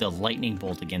get to use the lightning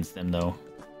bolt against them though.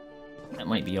 That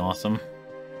might be awesome.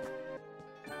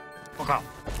 Fuck off.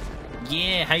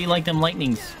 Yeah, how you like them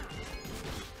lightnings?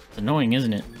 It's annoying,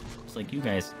 isn't it? Just like you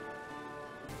guys.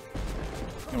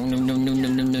 No, no, no, no, no,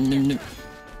 no, no, no, no.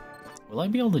 Will I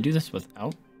be able to do this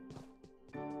without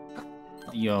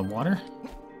the water?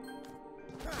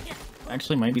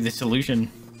 Actually, might be the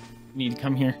solution. You need to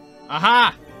come here.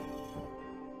 Aha!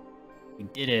 We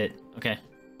did it. Okay.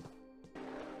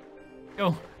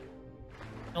 Go.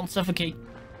 Don't suffocate.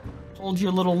 Hold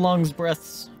your little lungs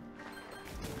breaths.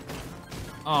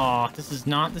 Aw, this is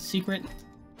not the secret?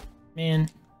 Man.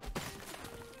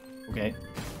 Okay.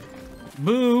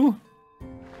 Boo!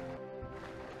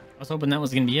 I was hoping that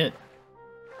was gonna be it.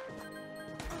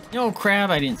 No, crab,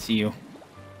 I didn't see you.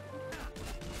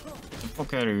 Get the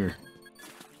fuck out of here.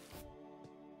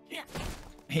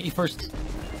 I hit you first.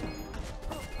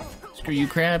 Screw you,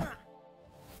 crab.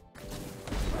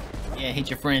 Yeah, I hate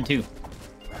your friend too.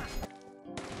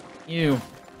 You.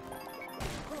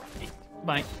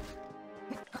 Bye.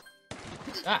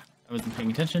 Ah, I wasn't paying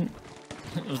attention.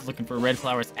 I was looking for red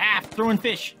flowers. Ah, throwing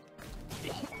fish.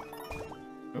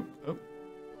 Oh, oh.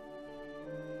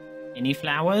 Any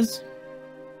flowers?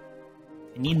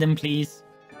 Need them, please.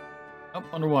 Oh,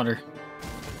 underwater.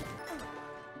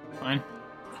 Fine.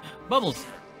 Bubbles!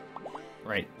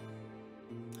 Right.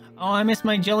 Oh, I missed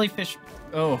my jellyfish.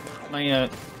 Oh, my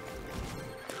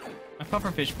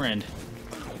pufferfish friend.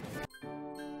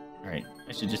 Alright,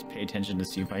 I should just pay attention to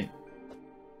see if I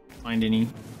find any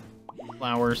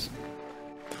flowers.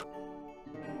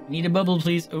 Need a bubble,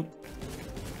 please. Oh.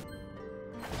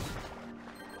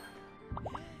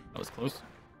 That was close.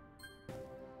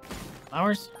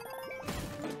 Flowers?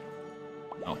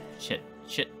 Oh, shit,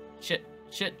 shit, shit,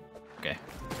 shit. Okay,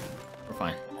 we're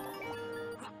fine.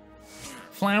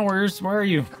 Flowers, where are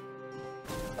you?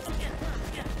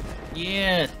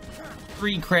 Yeah,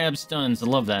 3 crab stuns. I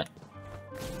love that.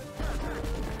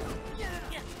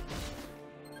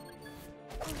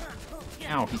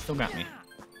 Ow, he still got me.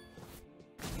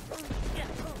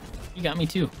 You got me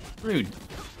too. Rude.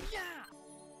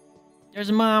 There's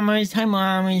a mommies. Hi,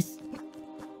 mommies.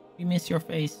 We miss your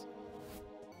face.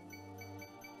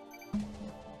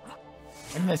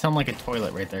 Why did that sound like a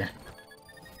toilet right there?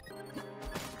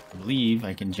 I believe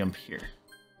I can jump here.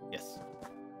 Yes.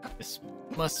 This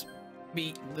must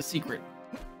be the secret.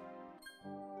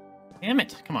 Damn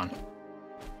it! Come on.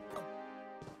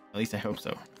 At least I hope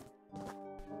so.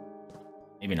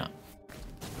 Maybe not.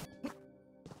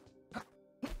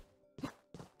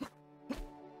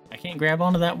 I can't grab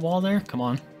onto that wall there? Come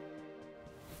on.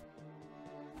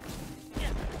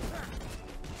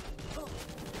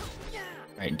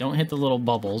 Alright, don't hit the little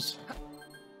bubbles.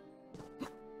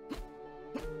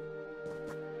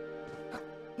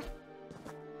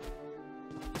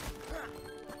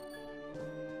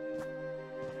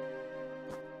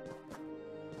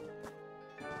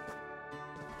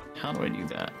 How do I do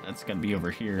that? That's gonna be over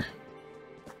here.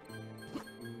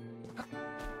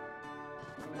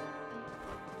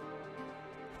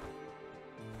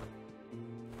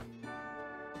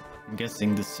 I'm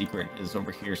guessing the secret is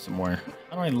over here somewhere.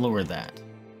 How do I lower that?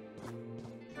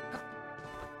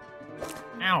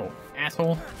 Ow,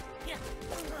 asshole.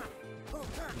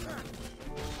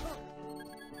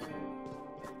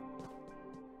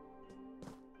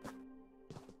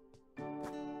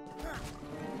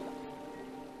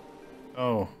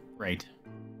 Oh, right.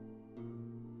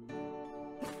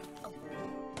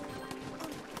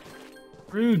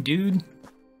 Rude, dude.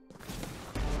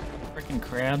 Frickin'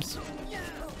 crabs.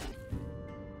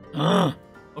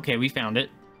 Okay, we found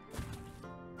it.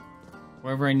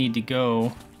 Wherever I need to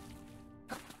go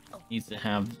needs to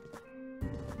have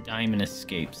diamond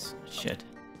escapes. Shit.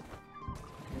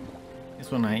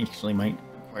 This one I actually might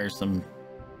require some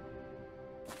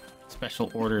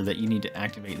special order that you need to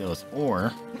activate those,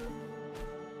 or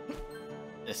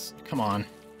this. Come on.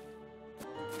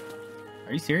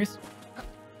 Are you serious?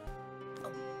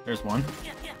 There's one.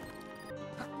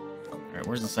 Alright,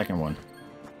 where's the second one?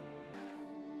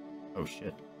 Oh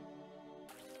shit.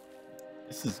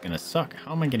 This is gonna suck.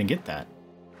 How am I gonna get that?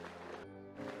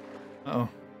 Uh-oh.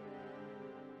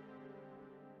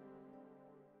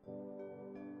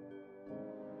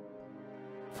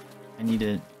 I need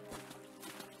to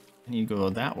go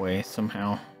that way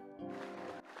somehow.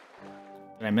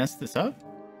 Did I mess this up?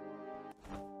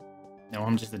 No,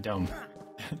 I'm just a dumb.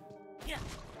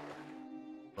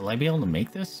 Will I be able to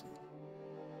make this?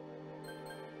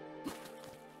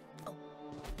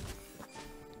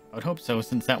 I would hope so,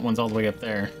 since that one's all the way up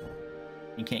there.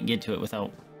 You can't get to it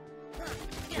without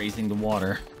raising the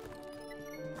water.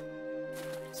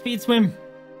 Speed swim!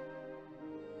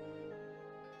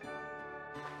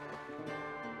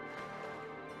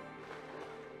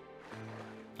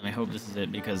 And I hope this is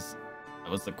it, because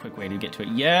that was the quick way to get to it.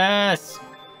 Yes!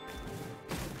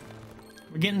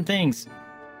 We're getting things.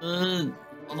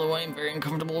 Although I am very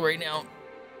uncomfortable right now.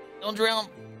 Don't drown!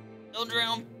 Don't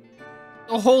drown!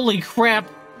 Oh, holy crap!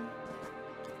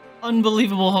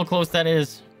 Unbelievable how close that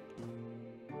is.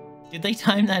 Did they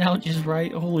time that out just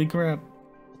right? Holy crap.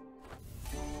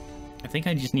 I think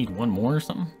I just need one more or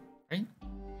something, right?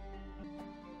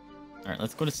 Alright,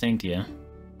 let's go to Sanctia.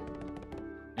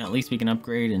 And at least we can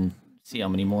upgrade and see how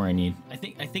many more I need. I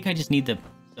think I just need the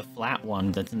flat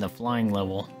one that's in the flying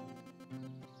level.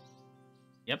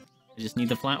 Yep, I just need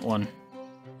the flat one.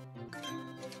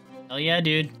 Hell yeah,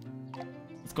 dude.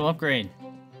 Let's go upgrade.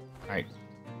 Alright.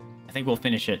 I think we'll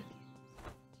finish it.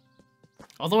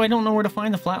 Although I don't know where to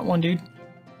find the flat one, dude.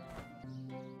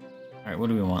 Alright, what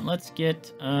do we want? Let's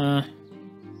get, that,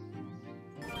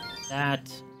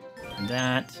 and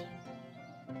that,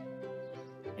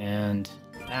 and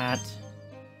that.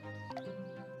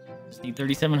 Just need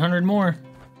 3,700 more.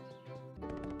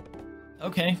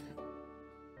 Okay.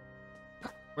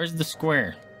 Where's the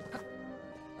square?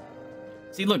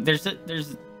 See, look, there's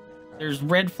There's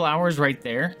red flowers right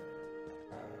there.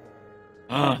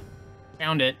 Found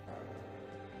it.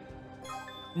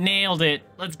 Nailed it.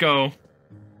 Let's go.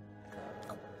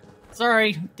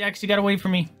 Sorry, Dex, you gotta wait for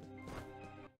me.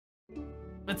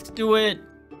 Let's do it.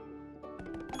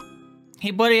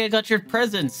 Hey, buddy, I got your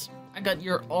presents. I got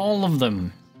your all of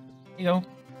them. Here you go.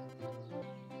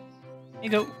 Here you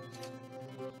go.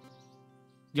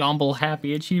 Yomble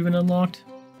happy achievement unlocked.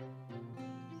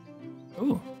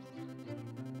 Ooh.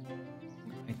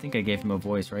 I think I gave him a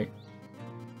voice, right?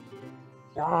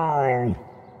 Wow!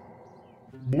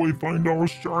 Boy find all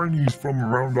shinies from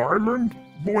around the island?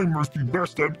 Boy must be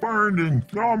best at finding.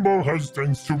 Yomble has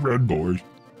thanks to Red Boy.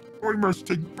 Boy must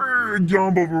take big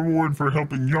Yomble reward for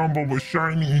helping Yomble with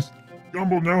shinies.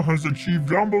 Yomble now has achieved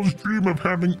Yomble's dream of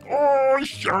having all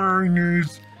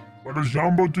shinies. What is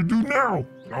Yomble to do now?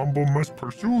 Yomble must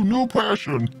pursue new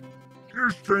passion. Here,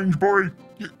 strange boy.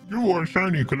 You are a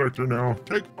shiny collector now.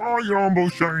 Take all Yomble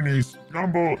shinies.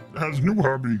 Yomble has new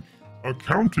hobby.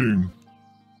 Accounting.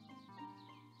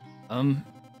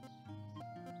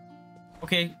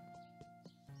 Okay.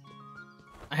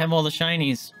 I have all the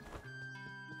shinies.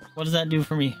 What does that do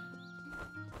for me?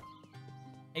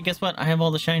 Hey, guess what? I have all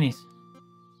the shinies.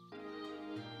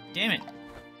 Damn it.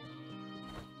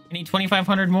 I need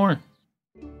 2,500 more.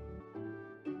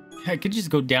 I could just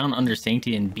go down under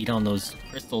Sanctity and beat on those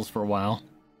crystals for a while.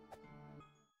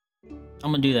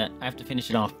 I'm gonna do that. I have to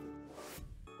finish it off.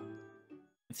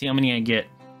 Let's see how many I get.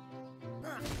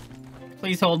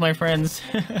 Please hold, my friends.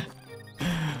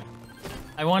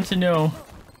 I want to know.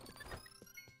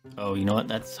 Oh, you know what?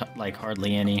 That's like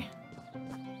hardly any.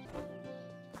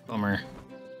 Bummer.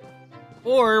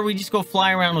 Or we just go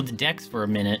fly around with the Dex for a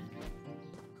minute.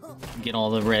 Get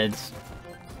all the reds.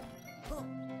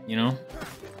 You know?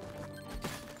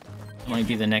 Might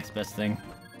be the next best thing.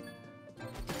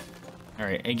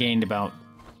 Alright, I gained about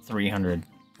 300.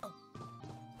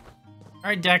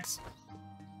 Alright, Dex.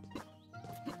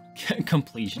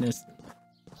 Completionist.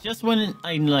 Just when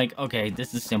I'm like, okay,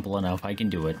 this is simple enough, I can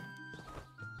do it.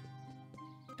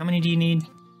 How many do you need?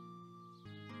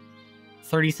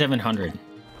 3,700.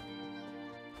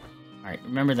 Alright,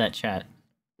 remember that, chat.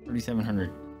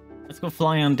 3,700. Let's go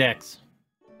fly on Dex.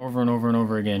 Over and over and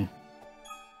over again.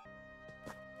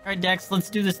 Alright, Dex,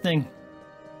 let's do this thing.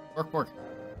 Work, work.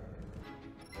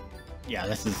 Yeah,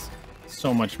 this is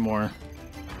so much more.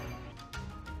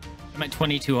 I'm at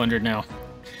 2,200 now.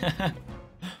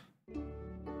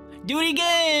 Do it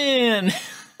again!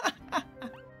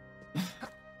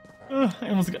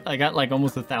 I got like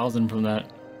almost 1,000 from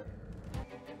that.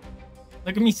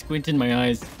 Look at me squinting my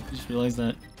eyes. I just realized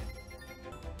that.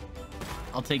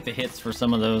 I'll take the hits for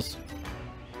some of those.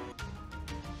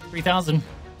 3,000.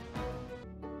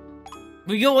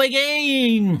 We go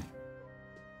again!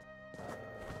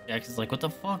 Jax is like, what the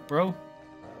fuck, bro?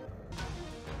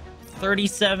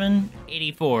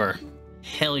 3784.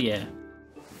 Hell yeah.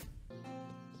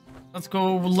 Let's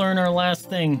go learn our last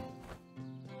thing.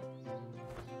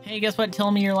 Hey, guess what?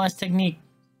 Tell me your last technique.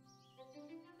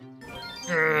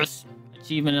 Yes.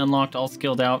 Achievement unlocked, all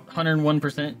skilled out.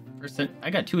 101%. I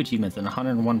got 2 achievements and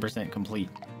 101% complete.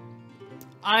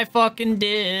 I fucking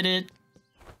did it.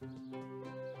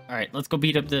 Alright, let's go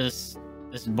beat up this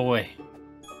boy.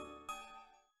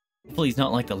 Hopefully he's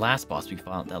not like the last boss we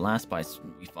fought. That last boss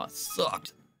we fought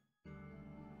sucked.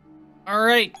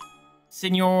 Alright,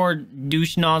 Senor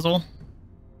Douche Nozzle.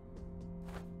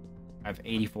 I have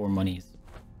 84 monies.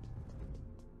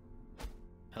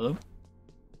 Hello?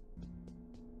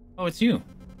 Oh, it's you.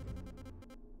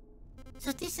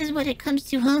 So this is what it comes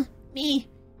to, huh? Me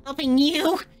helping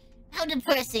you? How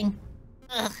depressing.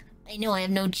 Ugh, I know I have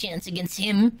no chance against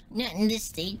him. Not in this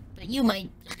state, but you might.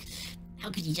 How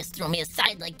could you just throw me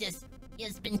aside like this? He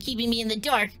has been keeping me in the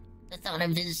dark. The thought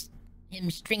of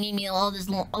him stringing me along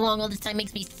all this time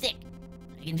makes me sick.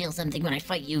 I can feel something when I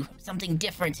fight you. Something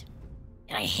different.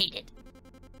 And I hate it.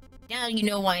 Now you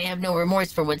know why I have no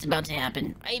remorse for what's about to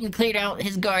happen. I even cleared out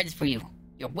his guards for you.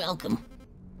 You're welcome.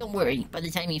 Don't worry, by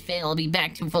the time you fail, I'll be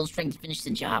back to full strength to finish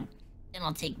the job. Then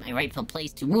I'll take my rightful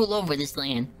place to rule over this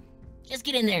land. Just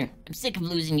get in there. I'm sick of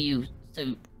losing you,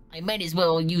 so I might as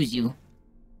well use you.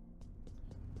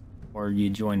 Or you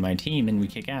join my team and we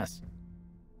kick ass.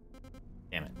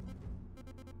 Damn it.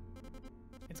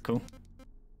 It's cool.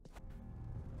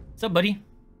 What's up, buddy?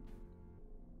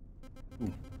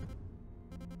 Ooh.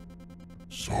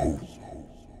 So,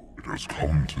 it has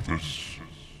come to this.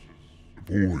 The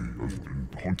boy I've been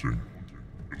hunting,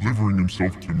 delivering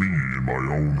himself to me in my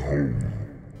own home.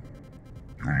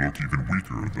 You look even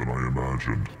weaker than I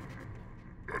imagined.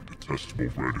 That detestable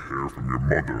red hair from your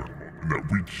mother, and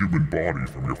that weak human body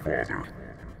from your father.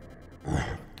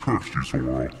 Ugh, Curse you,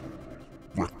 Sorrel.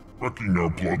 Wrecking our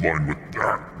bloodline with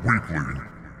that weakling.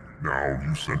 Now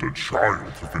you sent a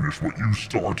child to finish what you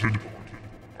started.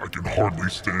 I can hardly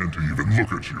stand to even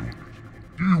look at you.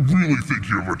 Do you really think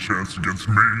you have a chance against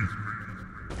me?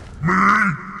 Me?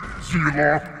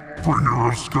 Zealock, bringer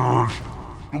of Scourge,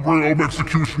 the Realm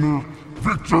Executioner,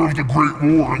 victor of the Great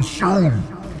War, and soon,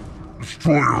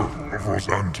 destroyer of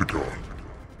Rosantica.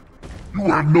 You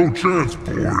have no chance,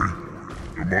 boy.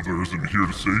 Your mother isn't here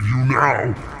to save you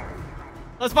now.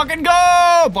 Let's fucking go!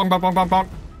 Bonk, bonk, bonk, bonk, bonk.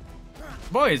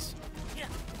 Boys.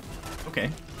 Okay.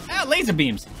 Ah, laser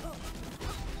beams.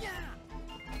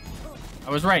 I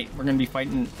was right. We're gonna be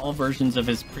fighting all versions of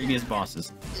his previous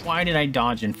bosses. Why did I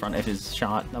dodge in front of his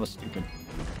shot? That was stupid.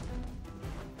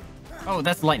 Oh,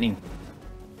 that's lightning.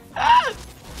 Ah!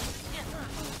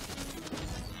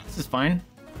 This is fine.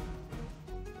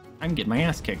 I can get my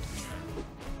ass kicked.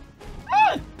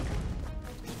 Ah!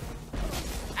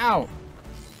 Ow.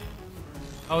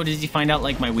 Oh, did he find out,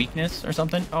 like, my weakness or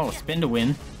something? Oh, spin to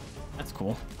win. That's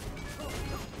cool.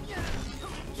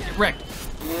 Get wrecked.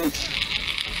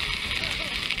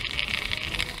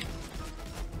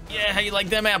 Yeah, how you like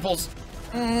them apples?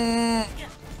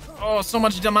 Oh, so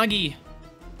much damage.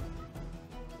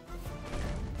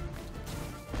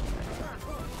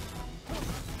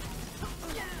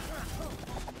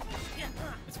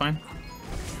 It's fine.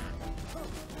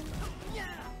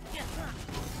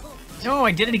 No,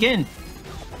 I did it again.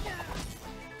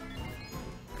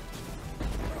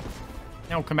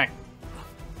 No, come back.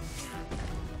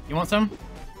 You want some?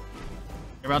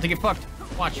 You're about to get fucked.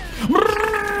 Watch.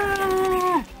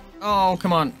 Oh,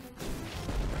 come on.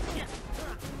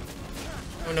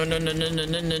 Oh, no, no, no, no, no,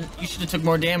 no, no. You should have took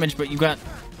more damage, but you got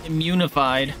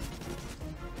immunified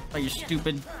by your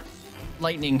stupid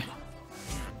lightning.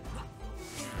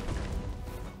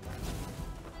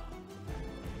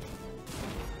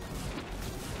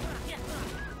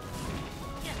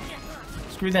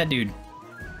 Screw that dude.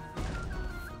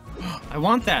 I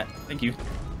want that. Thank you.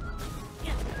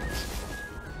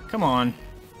 Come on.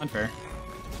 Unfair.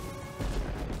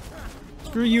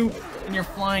 Screw you and your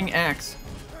flying axe.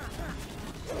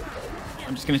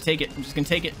 I'm just gonna take it. I'm just gonna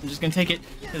take it. I'm just gonna take it.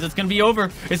 Because it's gonna be over.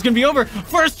 It's gonna be over.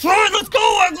 First try! Let's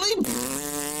go, ugly!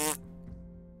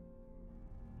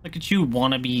 Look at you,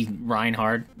 wannabe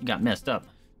Reinhard. You got messed up.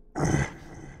 I've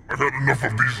had enough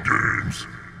of these games.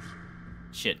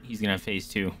 Shit, he's gonna have phase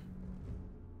 2.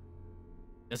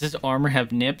 Does his armor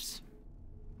have nips?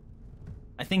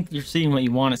 I think you're seeing what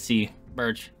you want to see,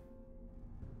 Birch.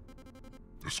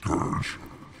 The Scourge.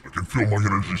 I can feel my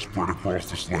energy spread across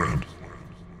this land.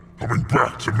 Coming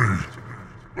back to me.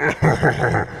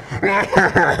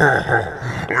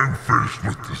 I'm faced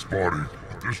with this body,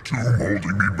 this tomb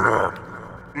holding me back.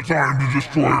 The time to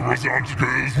destroy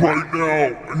Rosantica is right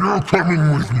now, and you're coming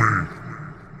with me.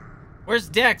 Where's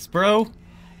Dex, bro?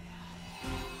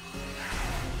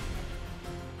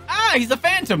 Ah, he's a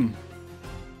phantom.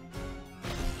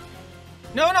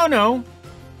 No, no, no.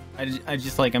 I'm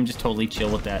just totally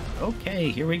chill with that. Okay,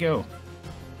 here we go.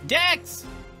 Dex!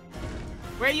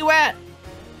 Where you at?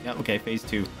 Yeah, okay, phase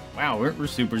 2. Wow, we're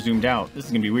super zoomed out. This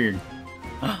is gonna be weird.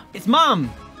 It's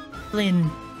Mom! Flynn.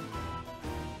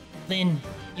 Flynn,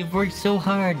 you've worked so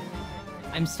hard.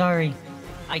 I'm sorry.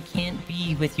 I can't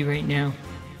be with you right now.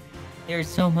 There's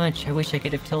so much I wish I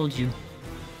could have told you.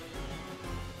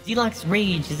 Zealock's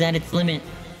rage is at its limit.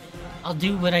 I'll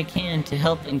do what I can to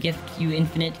help and gift you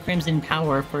infinite crimson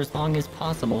power for as long as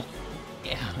possible.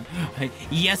 Yeah.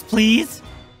 Yes, please?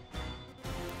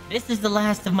 This is the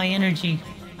last of my energy.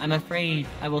 I'm afraid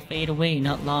I will fade away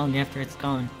not long after it's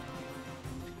gone.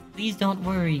 Please don't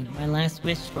worry. My last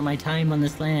wish for my time on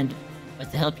this land was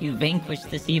to help you vanquish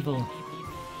this evil.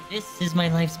 This is my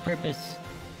life's purpose.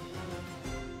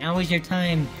 Now is your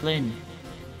time, Flynn.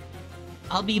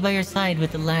 I'll be by your side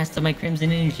with the last of my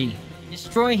crimson energy.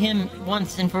 Destroy him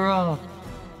once and for all.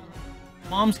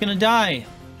 Mom's gonna die.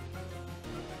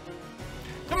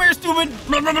 Come here, stupid!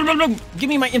 Blah, blah, blah, blah, blah. Give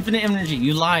me my infinite energy.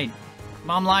 You lied.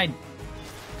 Mom lied.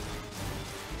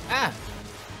 Ah!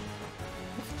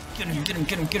 Get him, get him,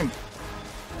 get him, get him.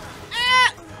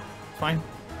 Ah! Fine.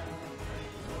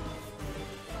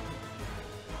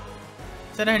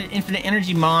 Said I had infinite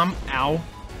energy, Mom. Ow.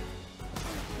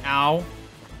 Ow.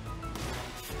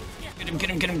 Get him, get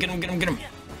him, get him, get him, get him, get him.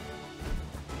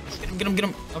 Get him, get him, get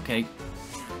him. Okay.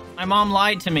 My mom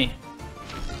lied to me.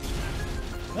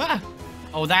 Ah!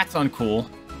 Oh, that's uncool.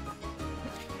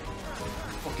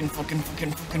 Fucking fuck.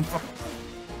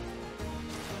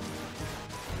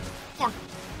 Fuck.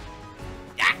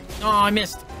 Ah! Oh, I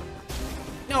missed.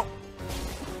 No.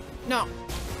 No.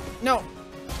 No.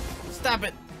 Stop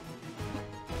it.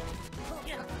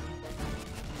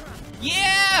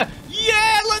 Yeah!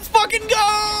 Yeah! Let's fucking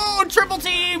go! Triple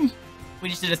team! We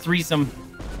just did a threesome.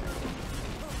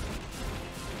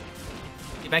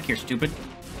 Get back here, stupid.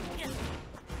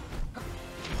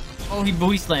 Oh,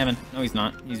 he's slamming. No, he's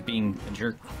not. He's being a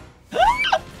jerk.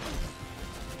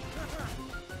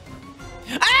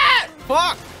 Ah!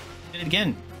 Fuck! Did it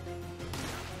again.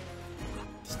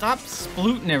 Stop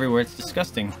splooting everywhere. It's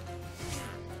disgusting.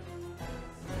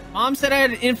 Mom said I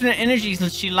had infinite energy, so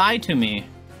she lied to me.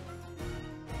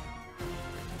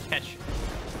 Catch.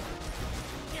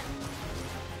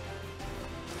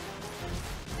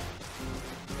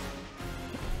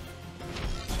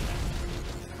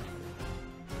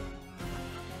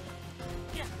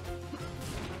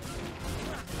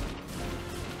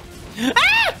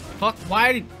 Ah! Fuck,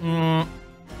 why did...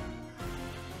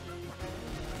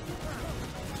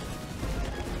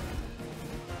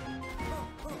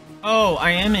 Oh, I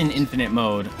am in infinite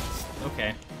mode.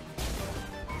 Okay.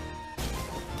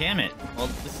 Damn it. Well,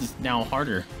 this is now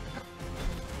harder.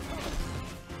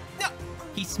 No!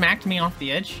 He smacked me off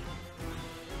the edge.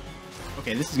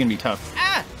 Okay, this is gonna be tough.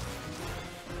 Ah!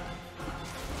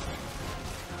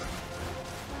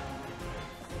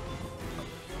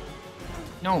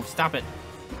 No, stop it.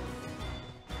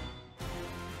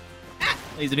 Ah!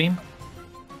 Laser beam.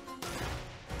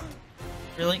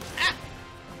 Really? Ah!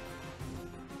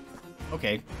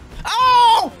 Okay.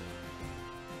 Oh!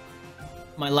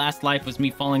 My last life was me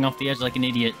falling off the edge like an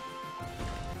idiot.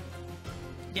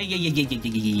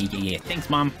 Yeah. Thanks,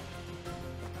 Mom.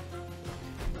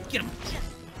 Get him.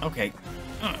 Okay.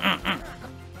 Come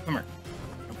here.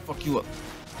 I'll fuck you up.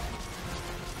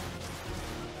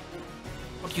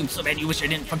 Fuck you so bad. You wish I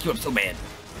didn't fuck you up so bad.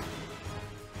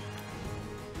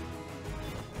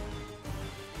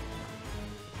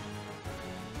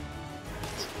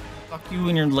 Fuck you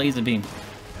and your laser beam.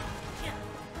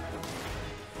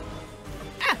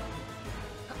 Ah!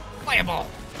 Fireball!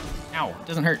 Ow, it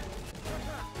doesn't hurt.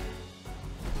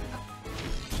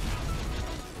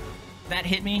 That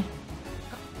hit me?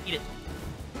 Eat it.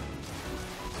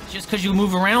 It's just because you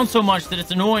move around so much that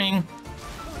it's annoying.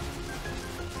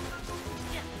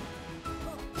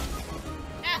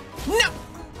 Ah! No!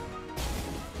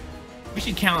 We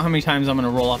should count how many times I'm gonna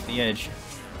roll off the edge.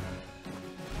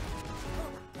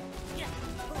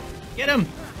 Get him!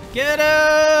 Get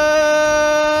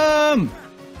him!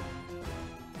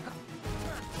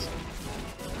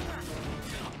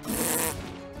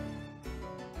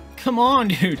 Come on,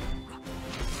 dude.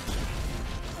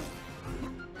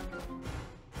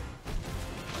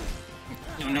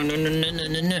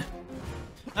 No.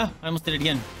 Oh, I almost did it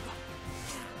again.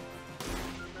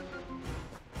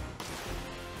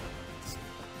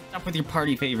 Stop with your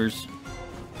party favors.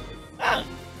 Ah!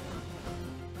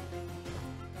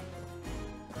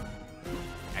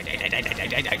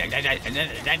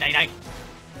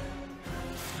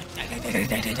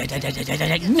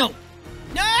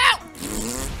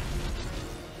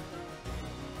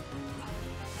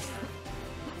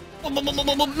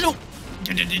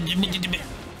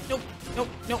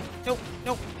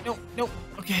 No! No! No.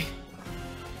 Okay.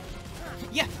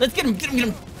 Yeah, let's get him.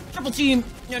 Triple team.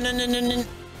 No.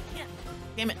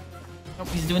 Damn it. Nope,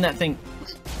 he's doing that thing.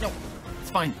 No,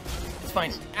 it's fine.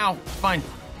 Ow, it's fine.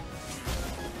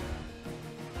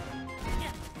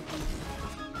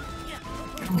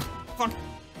 Fuck.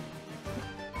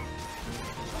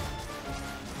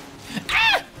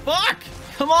 Ah! Fuck!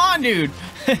 Come on, dude.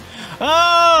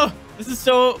 Oh, this is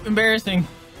so embarrassing.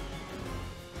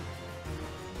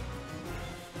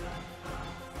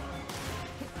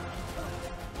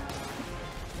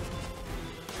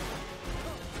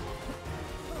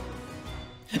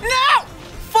 No!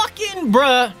 Fucking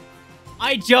bruh.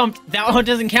 I jumped. That one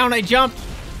doesn't count. I jumped.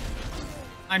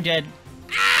 I'm dead.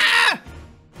 Ah!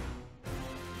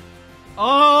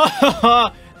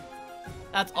 Oh,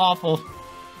 that's awful.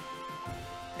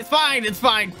 It's fine.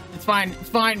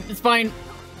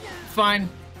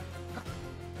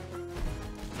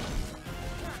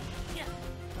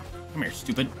 Come here,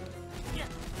 stupid.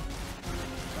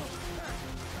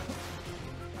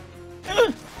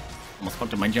 Almost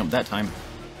fucked up my jump that time.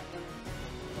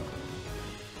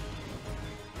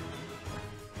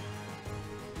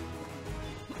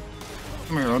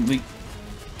 Come here, ugly.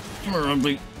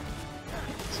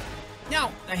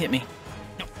 No, that hit me.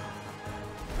 No.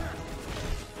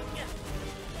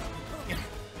 Yeah.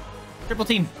 Triple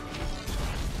team.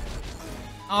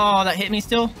 Oh, that hit me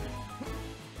still.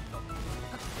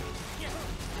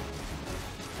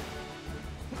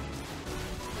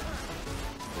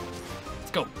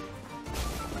 Let's go.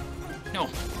 No.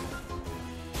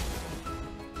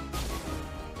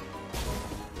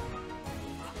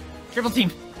 Triple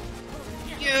team.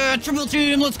 Yeah. Yeah, triple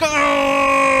team, let's go!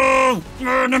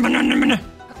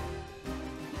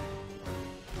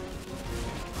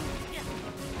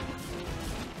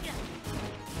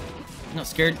 Not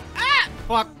scared. Ah!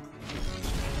 Fuck.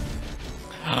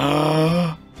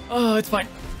 Oh, it's fine.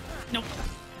 Nope.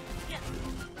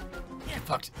 Get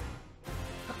fucked.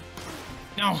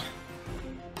 No.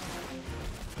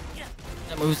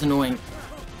 That move's annoying.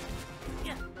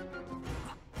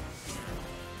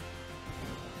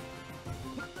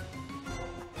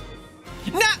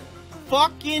 Nah!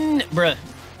 Fucking bruh.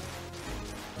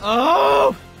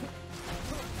 Oh!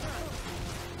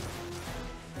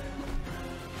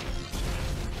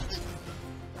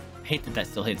 I hate that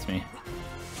still hits me.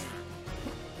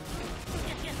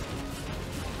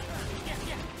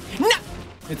 No!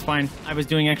 It's fine. I was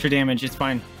doing extra damage. It's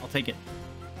fine. I'll take it.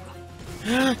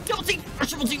 Double team!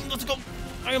 Triple team! Let's go!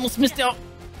 I almost missed out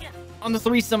on the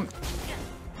threesome.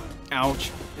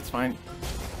 Ouch. It's fine.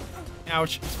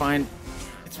 Ouch. It's fine.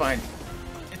 It's fine.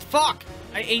 It's fuck!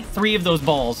 I ate 3 of those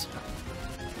balls.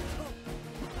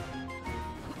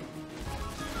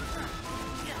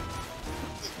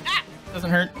 Ah! Doesn't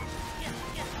hurt.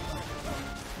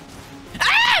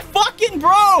 Ah! Fucking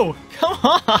bro! Come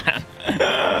on!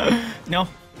 No.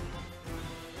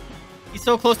 He's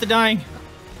so close to dying.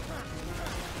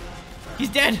 He's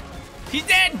dead! He's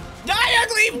dead! Die,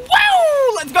 ugly!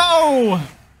 Woo! Let's go!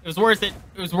 It was worth it.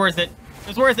 It was worth it. It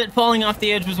was worth it. Falling off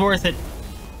the edge was worth it.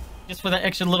 Just for that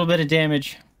extra little bit of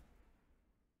damage.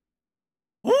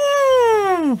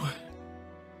 Woo!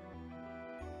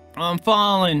 I'm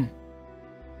falling.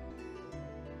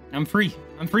 I'm free.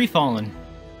 I'm free falling.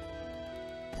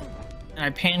 And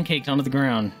I pancaked onto the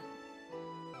ground.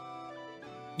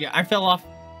 Yeah, I fell off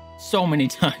so many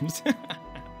times.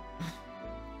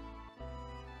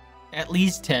 At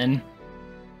least 10.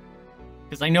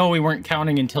 Because I know we weren't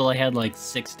counting until I had like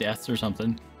 6 deaths or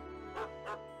something.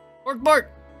 Bark, bark!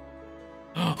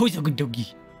 Who's a good doggy?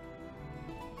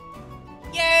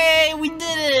 Yay! We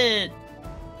did it!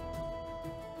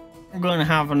 We're gonna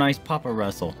have a nice Papa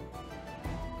wrestle.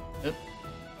 Oop.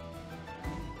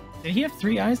 Did he have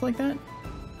 3 eyes like that?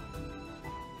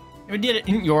 We did it.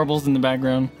 Yorble's in the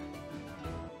background.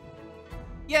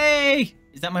 Yay!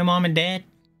 Is that my mom and dad?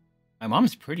 My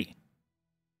mom's pretty.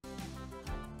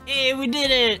 Hey, we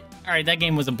did it! Alright, that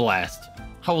game was a blast.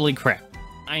 Holy crap.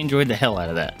 I enjoyed the hell out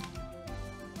of that.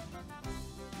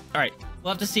 Alright,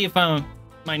 we'll have to see if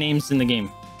my name's in the game.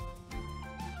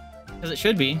 Because it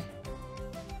should be.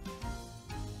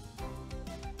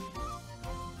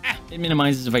 Ah! It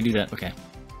minimizes if I do that. Okay.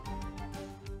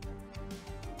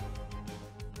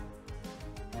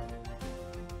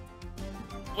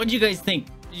 What did you guys think?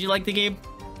 Did you like the game?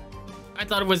 I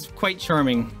thought it was quite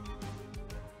charming.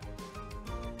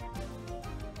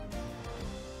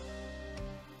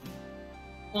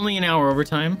 Only an hour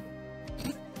overtime.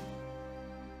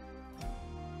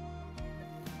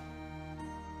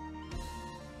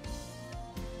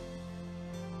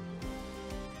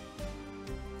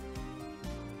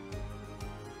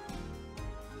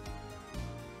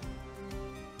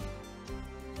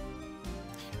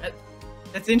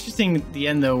 That's interesting at the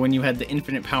end, though, when you had the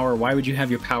infinite power. Why would you have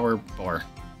your power bar?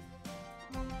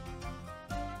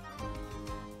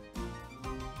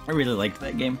 I really liked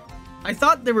that game. I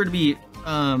thought there would be,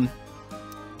 I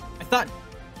thought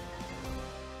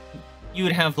you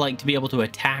would have, like, to be able to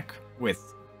attack with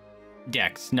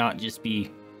Dex, not just be,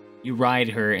 you ride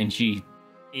her and she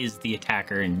is the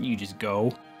attacker and you just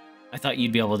go. I thought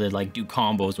you'd be able to, like, do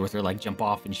combos with her, like, jump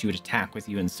off and she would attack with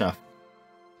you and stuff.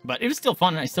 But it was still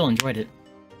fun and I still enjoyed it.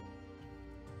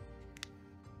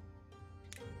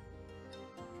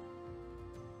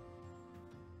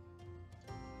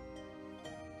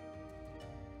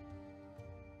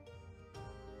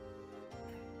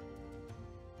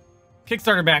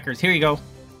 Kickstarter backers, here you go.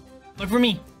 Look for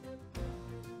me.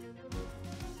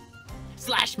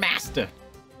 Slash Master.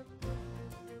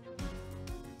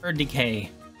 Wildege.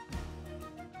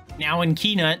 Now in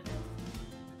Keynut.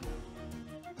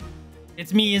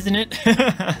 It's me, isn't it?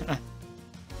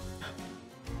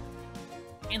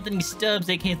 Anthony Stubbs,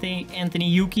 aka Anthony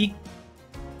Yuki.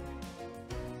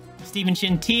 Stephen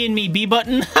Shin T and me, B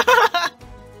button.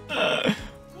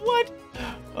 What?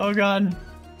 Oh god.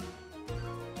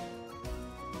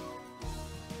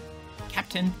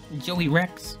 Captain Joey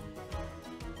Rex.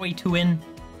 Way to win.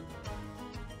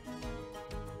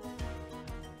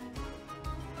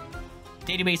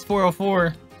 Database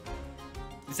 404.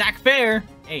 Zach Fair.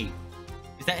 Hey,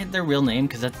 is that their real name?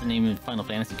 Because that's the name of the Final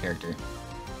Fantasy character.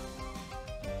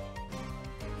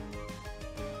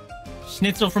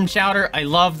 Schnitzel from Chowder. I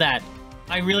love that.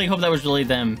 I really hope that was really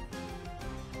them.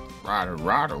 Rada,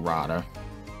 rada, rada.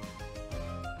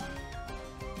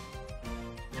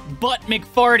 Butt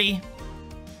McFarty.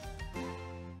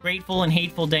 Grateful and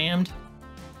Hateful Damned.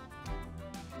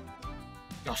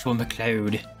 Joshua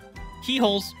McLeod.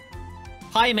 Keyholes.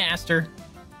 Pie Master.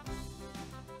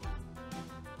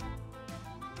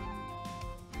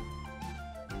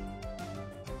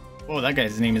 Whoa, that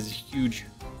guy's name is huge.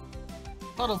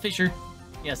 Puddle Fisher.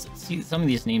 Yes, see, some of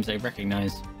these names I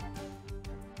recognize.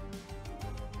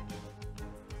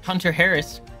 Hunter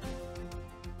Harris.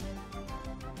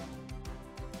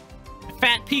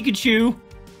 Fat Pikachu.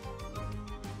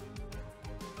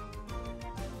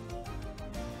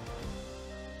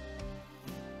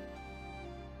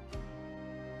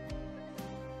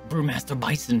 Brewmaster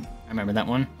Bison. I remember that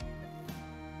one.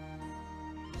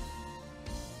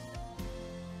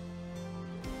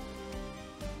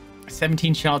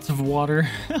 "17 shots of water."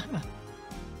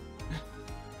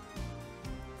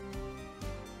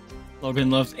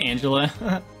 Logan loves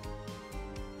Angela.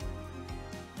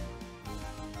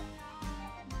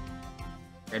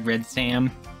 Red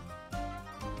Sam.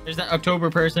 There's that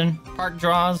October person. Park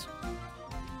Draws.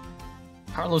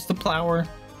 Carlos the Plower.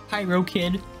 Pyro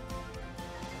Kid.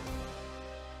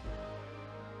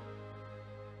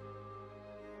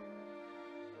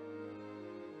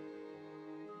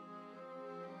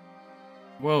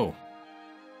 Whoa.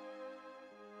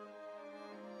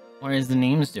 Why is the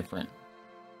names different?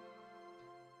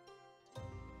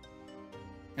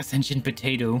 Ascension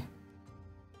Potato.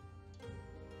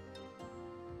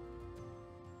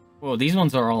 Whoa, these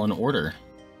ones are all in order.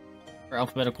 Or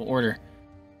alphabetical order.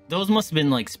 Those must have been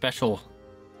like special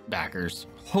backers.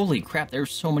 Holy crap,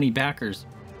 there's so many backers.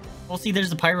 Well, see,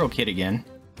 there's the Pyro Kid again.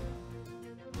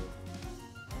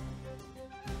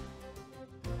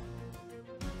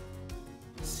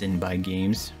 Sin by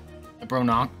Games.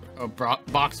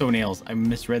 Box O'Nails. I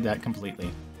misread that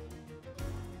completely.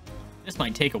 This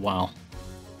might take a while.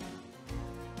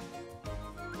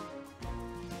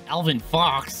 Alvin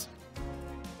Fox.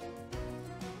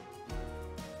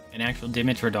 An actual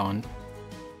Dimitrodon.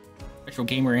 Retro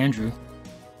Gamer Andrew.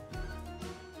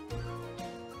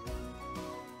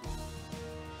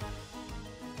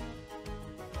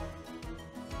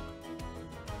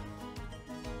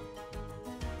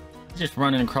 Just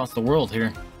running across the world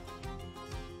here.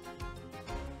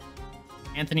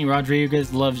 Anthony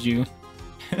Rodriguez loves you.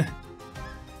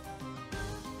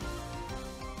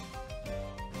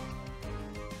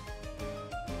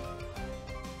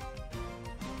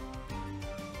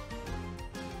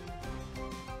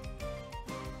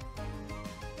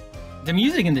 The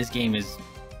music in this game is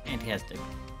fantastic.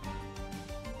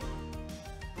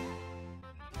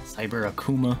 Cyber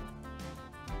Akuma.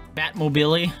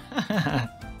 Batmobile.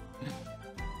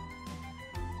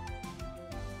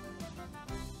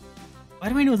 Why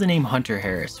do I know the name Hunter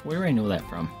Harris? Where do I know that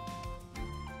from?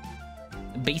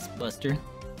 Base Buster.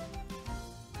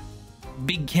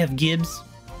 Big Kev Gibbs.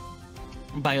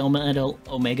 Bioma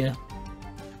Omega.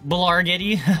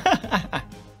 Blargetty.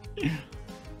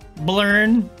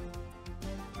 Blurn.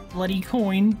 Bloody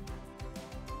Coin.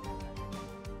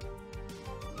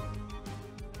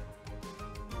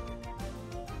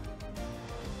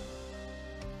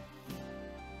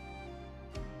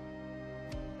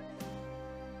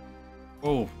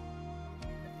 Oh.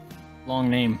 Long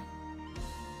name.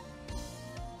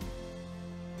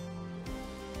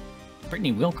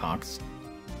 Brittany Wilcox.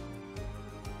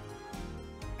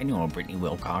 I know a Brittany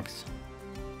Wilcox.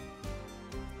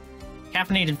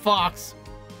 Caffeinated Fox.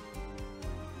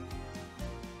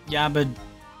 Yabba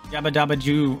Dabba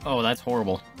Jew. Oh, that's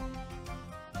horrible.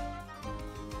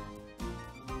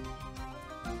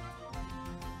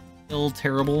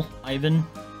 Terrible Ivan.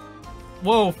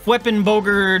 Whoa,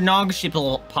 Fweppenboger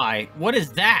Nogshipple Pie. What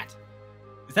is that?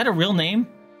 Is that a real name?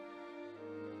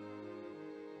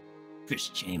 Chris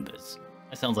Chambers.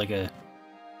 That sounds like a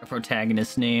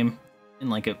protagonist name in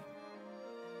like a...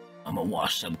 I'm a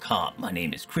washed-up cop. My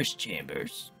name is Chris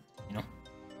Chambers. You know?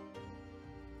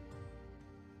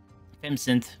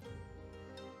 Femsynth.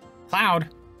 Cloud.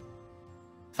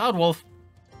 Cloud Wolf.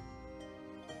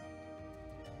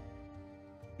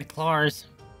 McLars.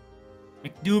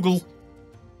 McDougal.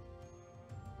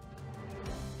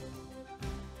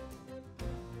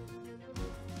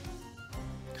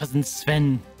 Cousin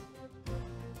Sven.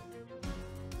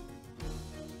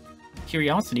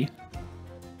 Curiosity.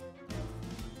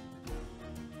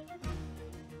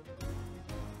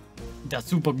 Da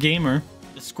Super Gamer.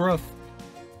 The Scruff.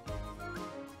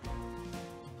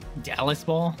 Dallas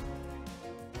Ball.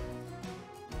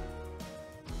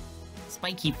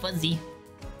 Spiky Fuzzy.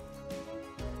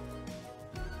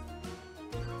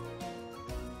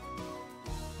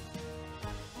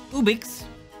 Ubix.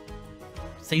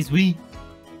 Says we.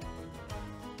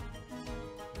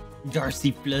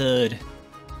 Darcy Flood.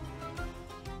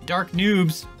 Dark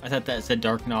Noobs. I thought that said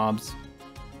Dark Knobs.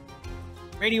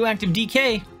 Radioactive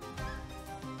DK.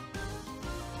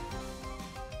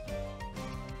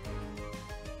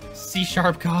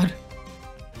 C-Sharp God.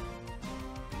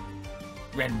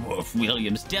 Red Wolf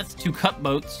Williams. Death to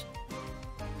Cutboats.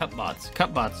 Cutbots.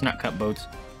 Cutbots, not cutboats.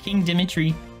 King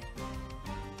Dimitri.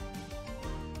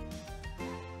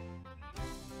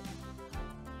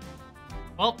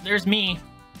 Well, there's me.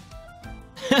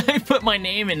 I put my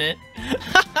name in it.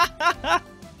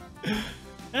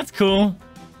 That's cool.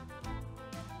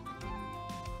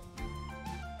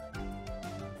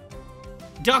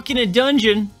 Duck in a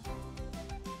Dungeon.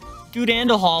 Dude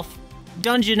Andelhoff.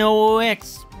 Dungeon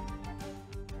OOX.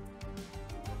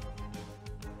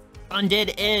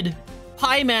 Undead Ed.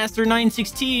 Pie Master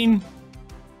 916.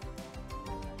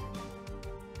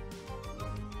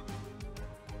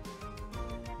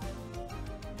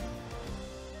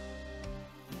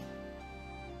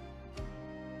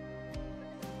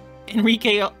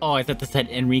 Enrique. Oh, I thought this said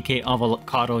Enrique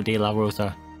Avocado de la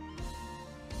Rosa.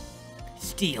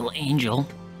 Steel Angel.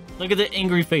 Look at the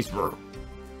angry face.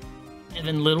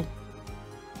 Evan Little.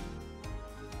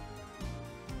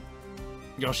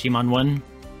 Yoshiman 1.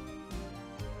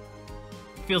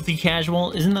 Filthy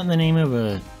Casual. Isn't that the name of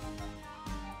a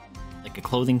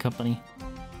clothing company?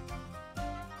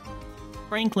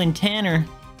 Franklin Tanner.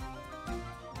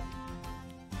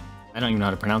 I don't even know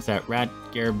how to pronounce that.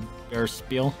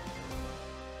 Spiel.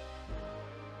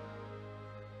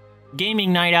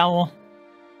 Gaming Night Owl.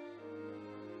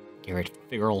 Garrett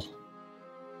Figgerl.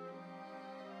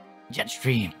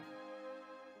 Jetstream.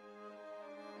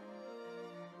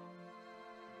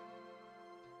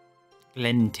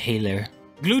 Glenn Taylor.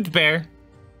 Glute Bear.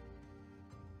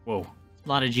 Whoa. A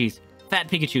lot of G's. Fat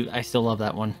Pikachu. I still love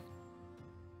that one.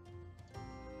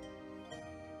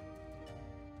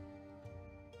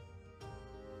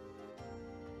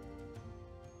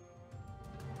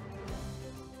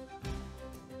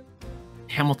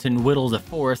 Hamilton Whittle the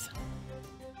Fourth.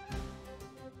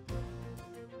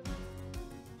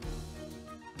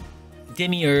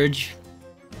 Demiurge.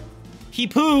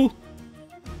 Heepoo.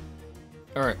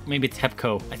 Or maybe it's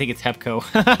Hepco. I think it's Hepco.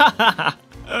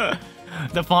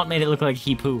 The font made it look like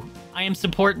Heepoo. I am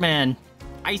Support Man.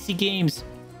 Icy Games.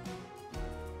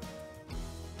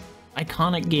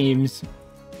 Iconic Games.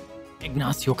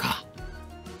 Ignacioka.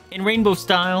 In Rainbow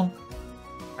Style.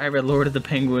 I read Lord of the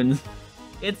Penguins.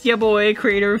 It's your boy,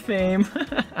 Creator of Fame.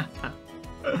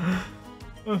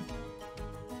 Some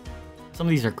of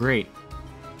these are great.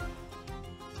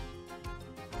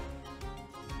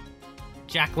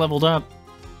 Jack leveled up.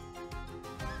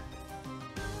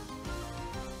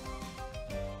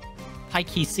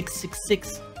 Pikey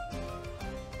 666.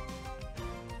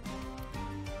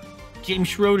 James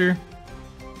Schroeder.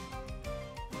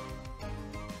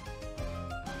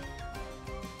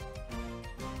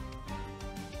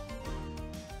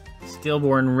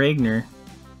 Stillborn Ragnar.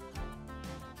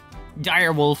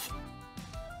 Direwolf.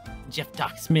 Jeff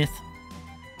Doc Smith.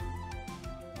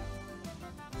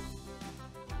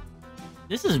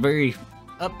 This is very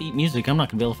upbeat music. I'm not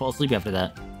gonna be able to fall asleep after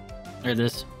that. Or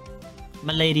this.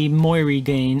 My Lady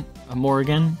Morrigan.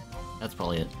 Morrigan? That's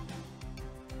probably it.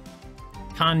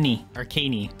 Connie. Or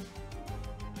Caney.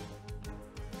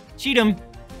 Cheatham.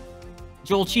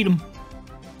 Joel Cheatham.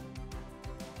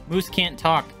 Moose Can't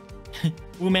Talk.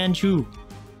 Wu Manchu.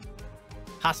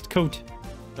 Hostcoat.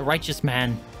 The Righteous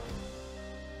Man.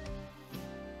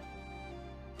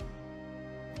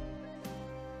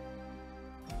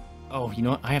 Oh, you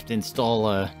know what? I have to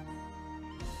install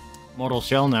Mortal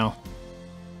Shell now.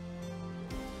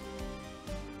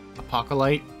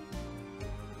 Apocalypse.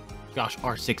 Josh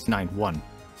R691.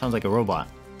 Sounds like a robot.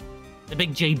 The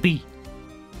big JB.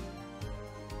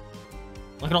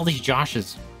 Look at all these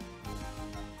Joshes.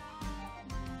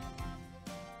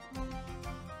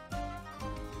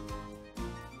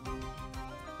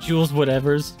 Jules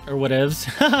whatevers, or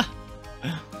whatevs.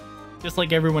 Just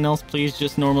like everyone else, please.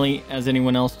 Just normally as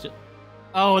anyone else.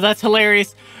 Oh, that's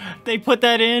hilarious. They put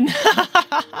that in.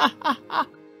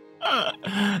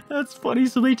 That's funny,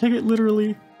 so they took it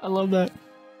literally. I love that.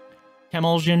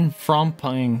 Camulsion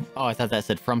Frumping. Oh, I thought that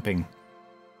said frumping.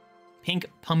 Pink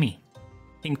Pummy.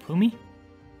 Pink Pummy?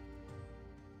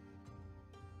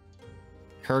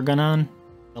 Kurganon,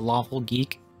 the Lawful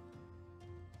Geek.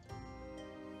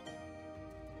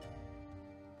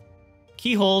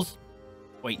 Keyholes.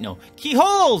 Wait, no.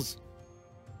 Keyholes!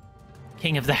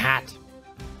 King of the Hat.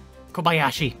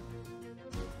 Kobayashi.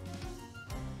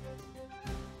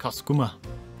 Koskuma.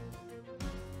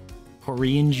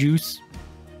 Korean Juice.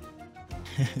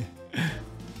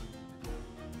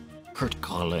 Kurt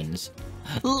Collins.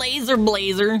 Laser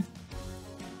Blazer.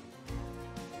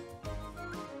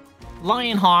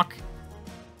 Lionhawk.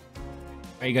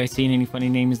 Are you guys seeing any funny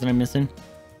names that I'm missing?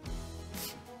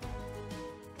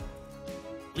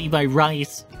 Levi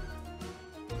Rice.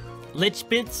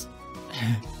 Lichbits.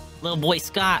 Little boy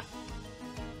Scott.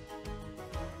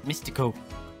 Mystico.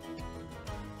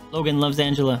 Logan loves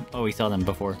Angela. Oh, we saw them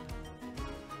before.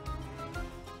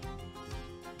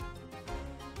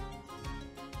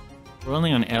 We're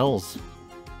only on L's.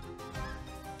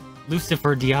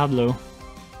 Lucifer Diablo.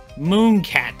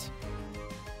 Mooncat.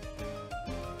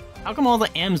 How come all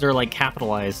the M's are like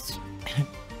capitalized?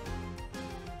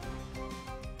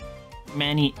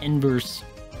 Manny Inverse.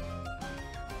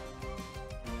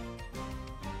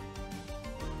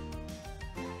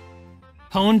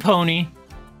 Pone Pony.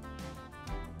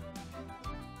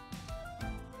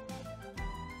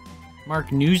 Mark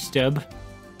Newstub.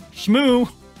 Shmoo.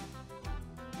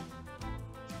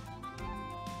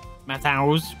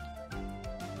 Mathaus.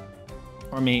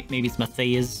 Or maybe it's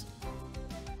Matthias.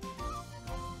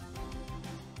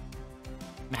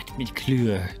 Matt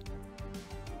McClure.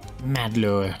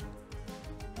 Madlore.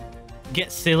 Get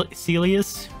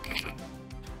Celius.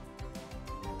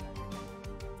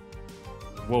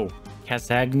 Whoa.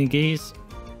 Casagnigas.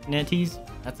 Netties.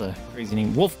 That's a crazy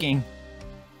name. Wolfgang.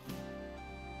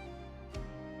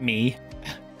 Me.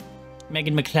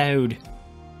 Megan McLeod.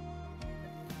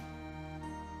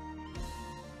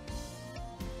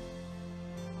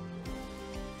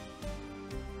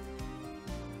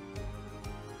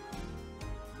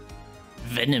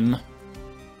 Venom.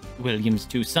 Williams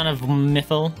too. Son of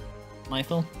Mythil.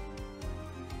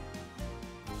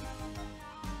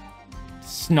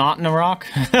 Snot in a rock.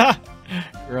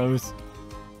 Gross.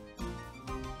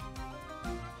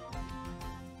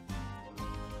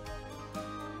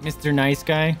 Mr. Nice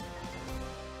Guy.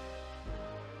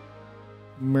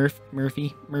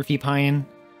 Murphy Pine.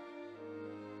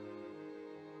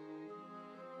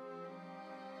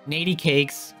 Nady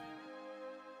Cakes.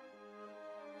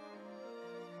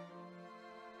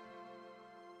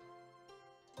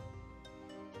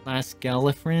 Last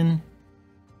Gallifrin.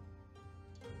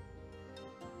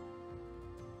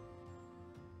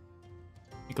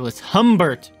 Nicholas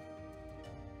Humbert.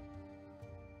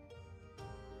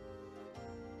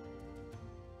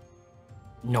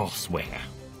 Nosware.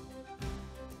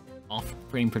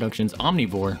 Off-Frame Productions.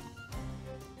 Omnivore.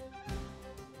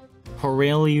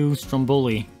 Aurelio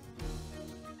Stromboli.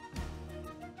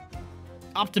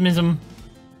 Optimism.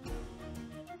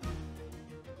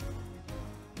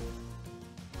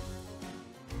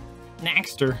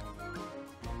 Naxter.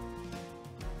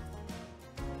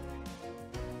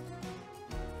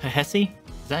 Hesse? Is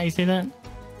that how you say that?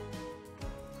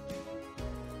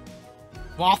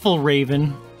 Waffle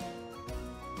Raven.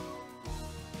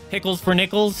 Pickles for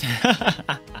Nickels.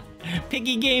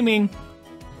 Piggy Gaming.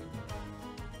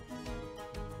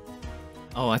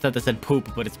 Oh, I thought that said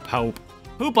poop, but it's pope.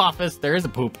 Poop office. There is a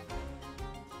poop.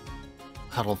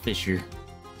 Cuddle Fisher.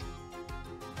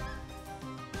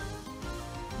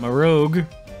 Marogue.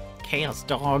 Chaos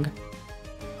Dog.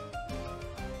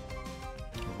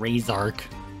 Razark.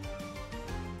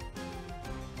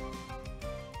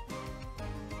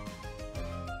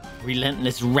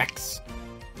 Relentless Rex.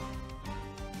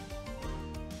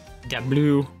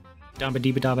 W. Dabba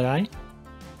Dibba Dabba Die.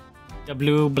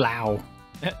 W. Blau.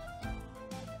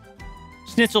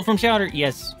 Schnitzel from Chowder.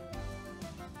 Yes.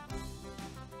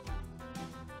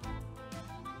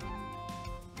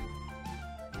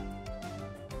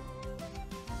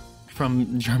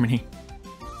 From Germany.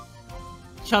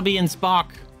 Chubby and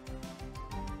Spock.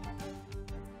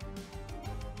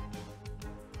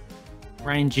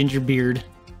 Ryan Gingerbeard.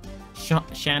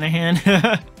 Shanahan.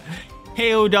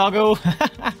 Heyo doggo.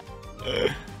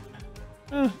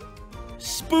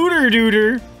 Spooter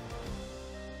Dooter.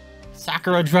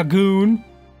 Sakura Dragoon.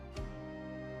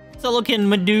 Silicon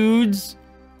Madudes.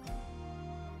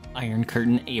 Iron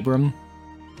Curtain Abram.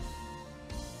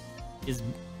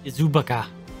 Izubaka.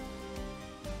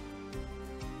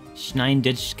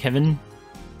 Schneinditch Kevin.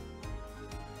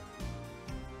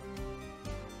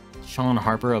 Sean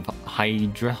Harper of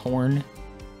Hydrahorn.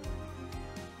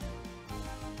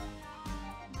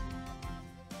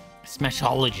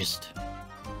 Smashologist.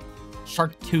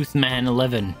 Sharktooth Man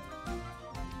 11.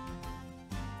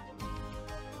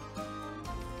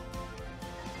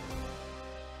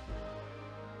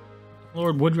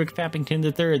 Lord Woodrick Fappington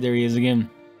III. There he is again.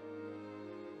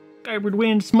 Skyward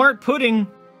Wind. Smart Pudding.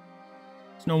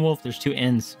 Snow Wolf. There's two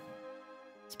N's.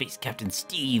 Space Captain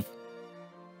Steve.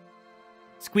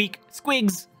 Squeak.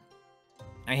 Squigs.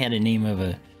 I had a name of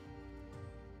a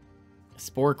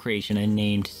spore creation and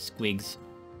named Squigs.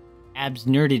 Abs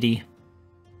Nerdity.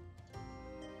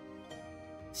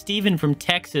 Steven from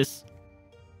Texas.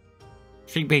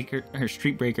 Streetbreaker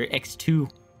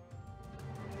X2.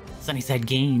 Sunnyside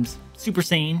Games. Super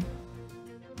Saiyan.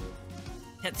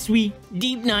 Tetsui.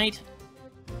 Deep Night.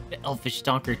 The Elfish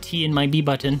Stalker T in my B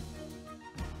button.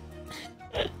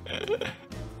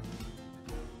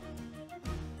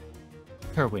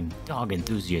 Kerwin, Dog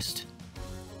Enthusiast.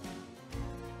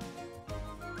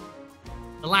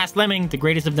 The Last Lemming, the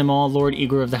greatest of them all, Lord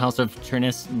Igor of the House of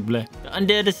Chernus. The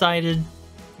Undead Decided.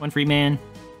 One Free Man.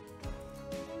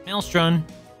 Maelstrom.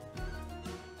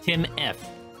 Tim F.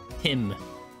 Tim.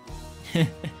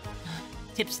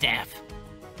 Tipstaff.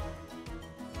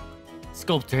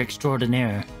 Sculptor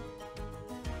Extraordinaire.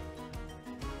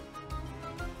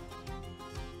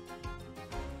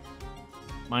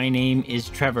 My name is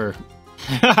Trevor.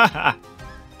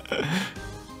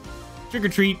 Trick or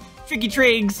Treat. Tricky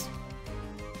Triggs.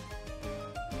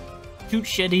 Toot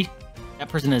Shetty. That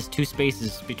person has 2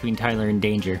 spaces between Tyler and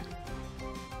Danger.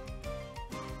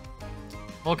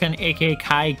 Vulcan, aka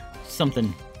Kai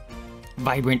something.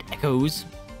 Vibrant Echoes.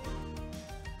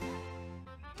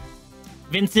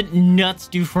 Vincent Nuts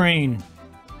Dufresne.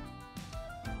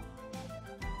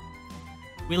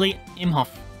 Willie Imhoff.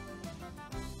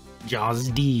 Jaws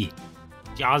D.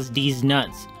 Jaws D's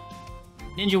Nuts.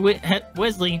 Ninja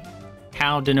Wesley.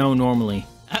 How to know normally.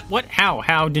 What? How?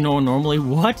 How to know normally?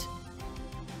 What?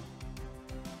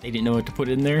 They didn't know what to put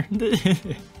in there.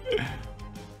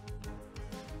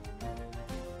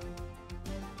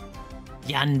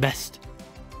 Jan Best.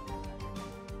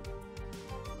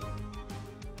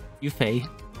 Yufei.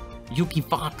 Yuki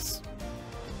Fox.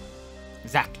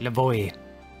 Zach Lavoie.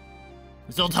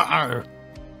 Zoltar.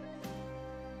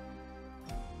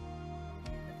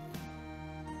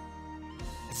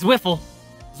 Zwiffle.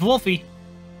 Zwolfie.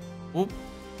 Oh,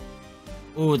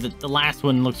 oh, the last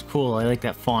one looks cool. I like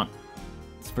that font.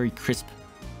 It's very crisp.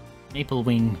 Maple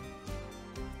Wing.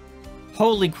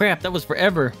 Holy crap, that was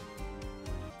forever.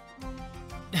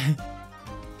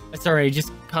 That's alright, I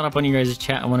just caught up on you guys'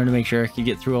 chat. I wanted to make sure I could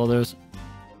get through all those.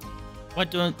 What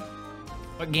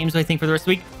games do I think for the rest of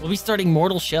the week? We'll be starting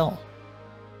Mortal Shell.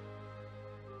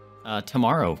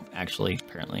 Tomorrow, actually,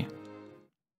 apparently.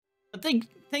 But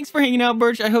thanks for hanging out,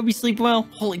 Birch. I hope you sleep well.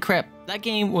 Holy crap, that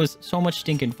game was so much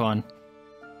stinking fun.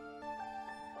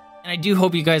 And I do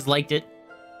hope you guys liked it.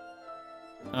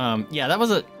 Yeah, that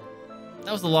was a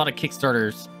lot of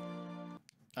Kickstarters,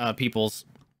 peoples.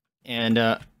 And,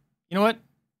 you know what?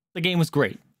 The game was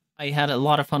great. I had a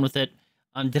lot of fun with it.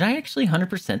 Did I actually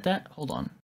 100% that? Hold on.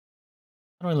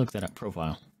 How do I look that up?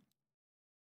 Profile.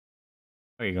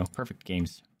 There you go. Perfect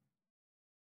games.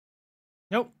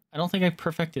 Nope. I don't think I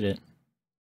perfected it.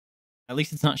 At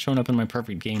least it's not showing up in my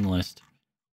perfect game list.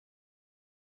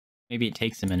 Maybe it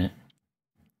takes a minute.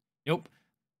 Nope.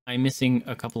 I'm missing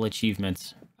a couple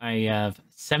achievements. I have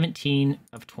 17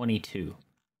 of 22.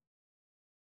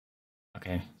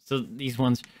 Okay. So these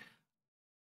ones...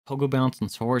 Pogo bounce on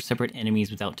 4 separate enemies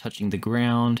without touching the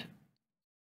ground.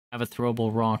 Have a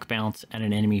throwable rock bounce at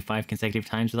an enemy 5 consecutive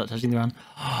times without touching the ground.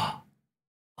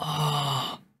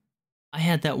 Oh, I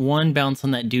had that one bounce on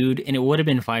that dude, and it would have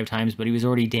been 5 times, but he was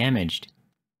already damaged.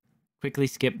 Quickly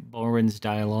skip Boren's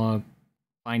dialogue.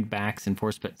 Find Bax in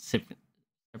 4 separate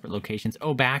locations.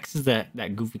 Oh, Bax is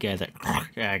that goofy guy that...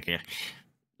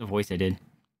 the voice I did.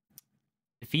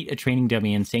 Defeat a training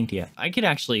dummy in Sanctia. I could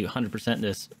actually 100%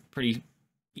 this pretty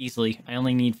easily. I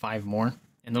only need 5 more,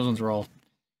 and those ones are all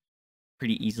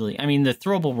pretty easily. I mean, the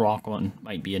throwable rock one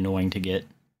might be annoying to get,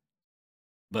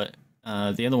 but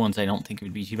the other ones I don't think it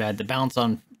would be too bad. The bounce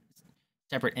on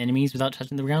separate enemies without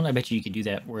touching the ground, I bet you could do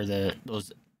that where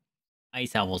those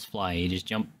ice owls fly. You just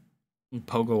jump and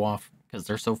pogo off because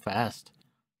they're so fast.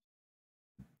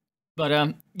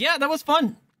 But yeah, that was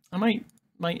fun. I might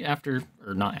after,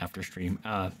 or not after stream,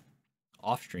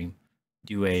 off stream,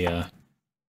 do a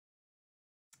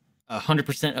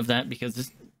 100% of that,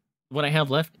 because what I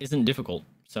have left isn't difficult,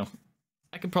 so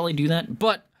I could probably do that.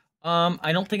 But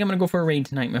I don't think I'm gonna go for a raid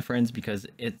tonight, my friends, because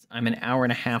I'm an hour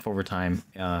and a half over time.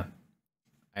 I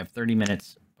have 30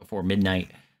 minutes before midnight.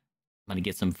 I'm gonna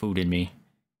get some food in me.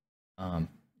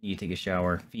 Need to take a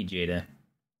shower, feed Jada,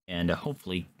 and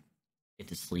hopefully get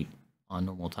to sleep on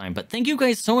normal time. But thank you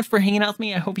guys so much for hanging out with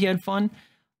me. I hope you had fun.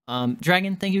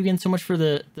 Dragon, thank you again so much for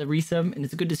the resub, and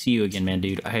it's good to see you again, man,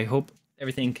 dude. I hope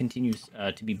everything continues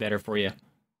to be better for you.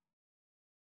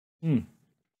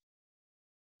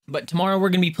 But tomorrow we're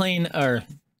going to be playing, or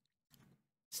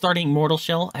starting Mortal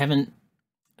Shell. I haven't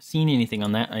seen anything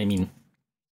on that. I mean,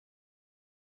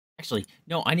 actually,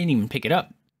 no, I didn't even pick it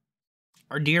up.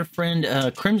 our dear friend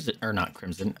Crimson, or not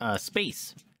Crimson,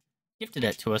 Space, gifted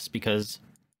it to us because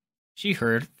she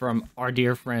heard from our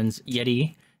dear friends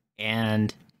Yeti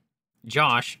and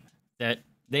Josh that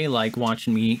they like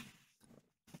watching me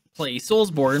play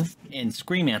Soulsborne and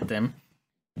scream at them.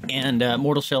 And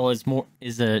Mortal Shell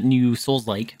is a new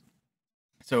Souls-like.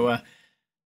 So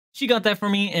she got that for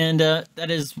me, and that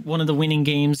is one of the winning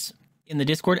games in the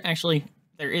Discord. Actually,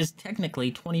 there is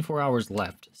technically 24 hours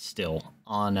left still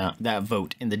on that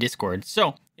vote in the Discord.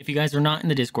 So if you guys are not in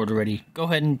the Discord already, go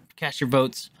ahead and cast your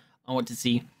votes on what to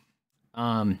see.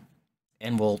 And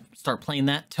we'll start playing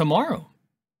that tomorrow.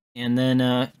 And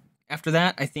then after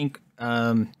that, I think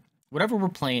whatever we're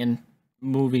playing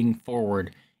moving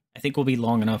forward, I think will be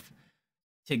long enough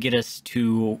to get us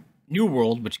to New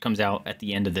World, which comes out at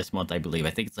the end of this month, I believe. I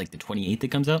think it's like the 28th it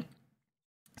comes out.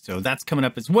 So that's coming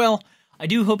up as well. I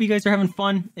do hope you guys are having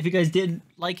fun. If you guys did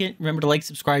like it, remember to like,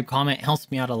 subscribe, comment. It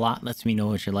helps me out a lot. Lets me know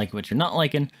what you're liking, what you're not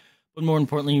liking. But more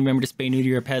importantly, remember to spay neuter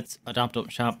your pets, adopt,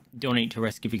 don't shop, donate to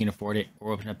rescue if you can afford it,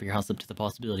 or open up your house up to the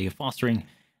possibility of fostering.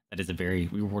 That is a very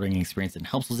rewarding experience and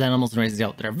helps those animals and raises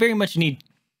out that are very much in need.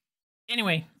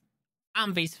 Anyway,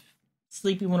 I'm Vaesive.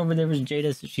 Sleepy one over there was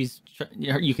Jada, so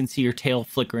you can see her tail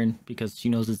flickering because she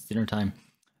knows it's dinner time.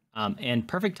 And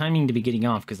perfect timing to be getting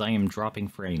off because I am dropping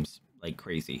frames like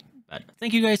crazy. But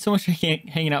thank you guys so much for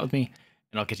hanging out with me,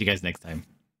 and I'll catch you guys next time.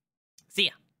 See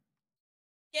ya.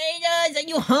 Jada, are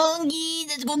you hungry?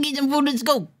 Let's go get some food. Let's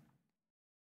go.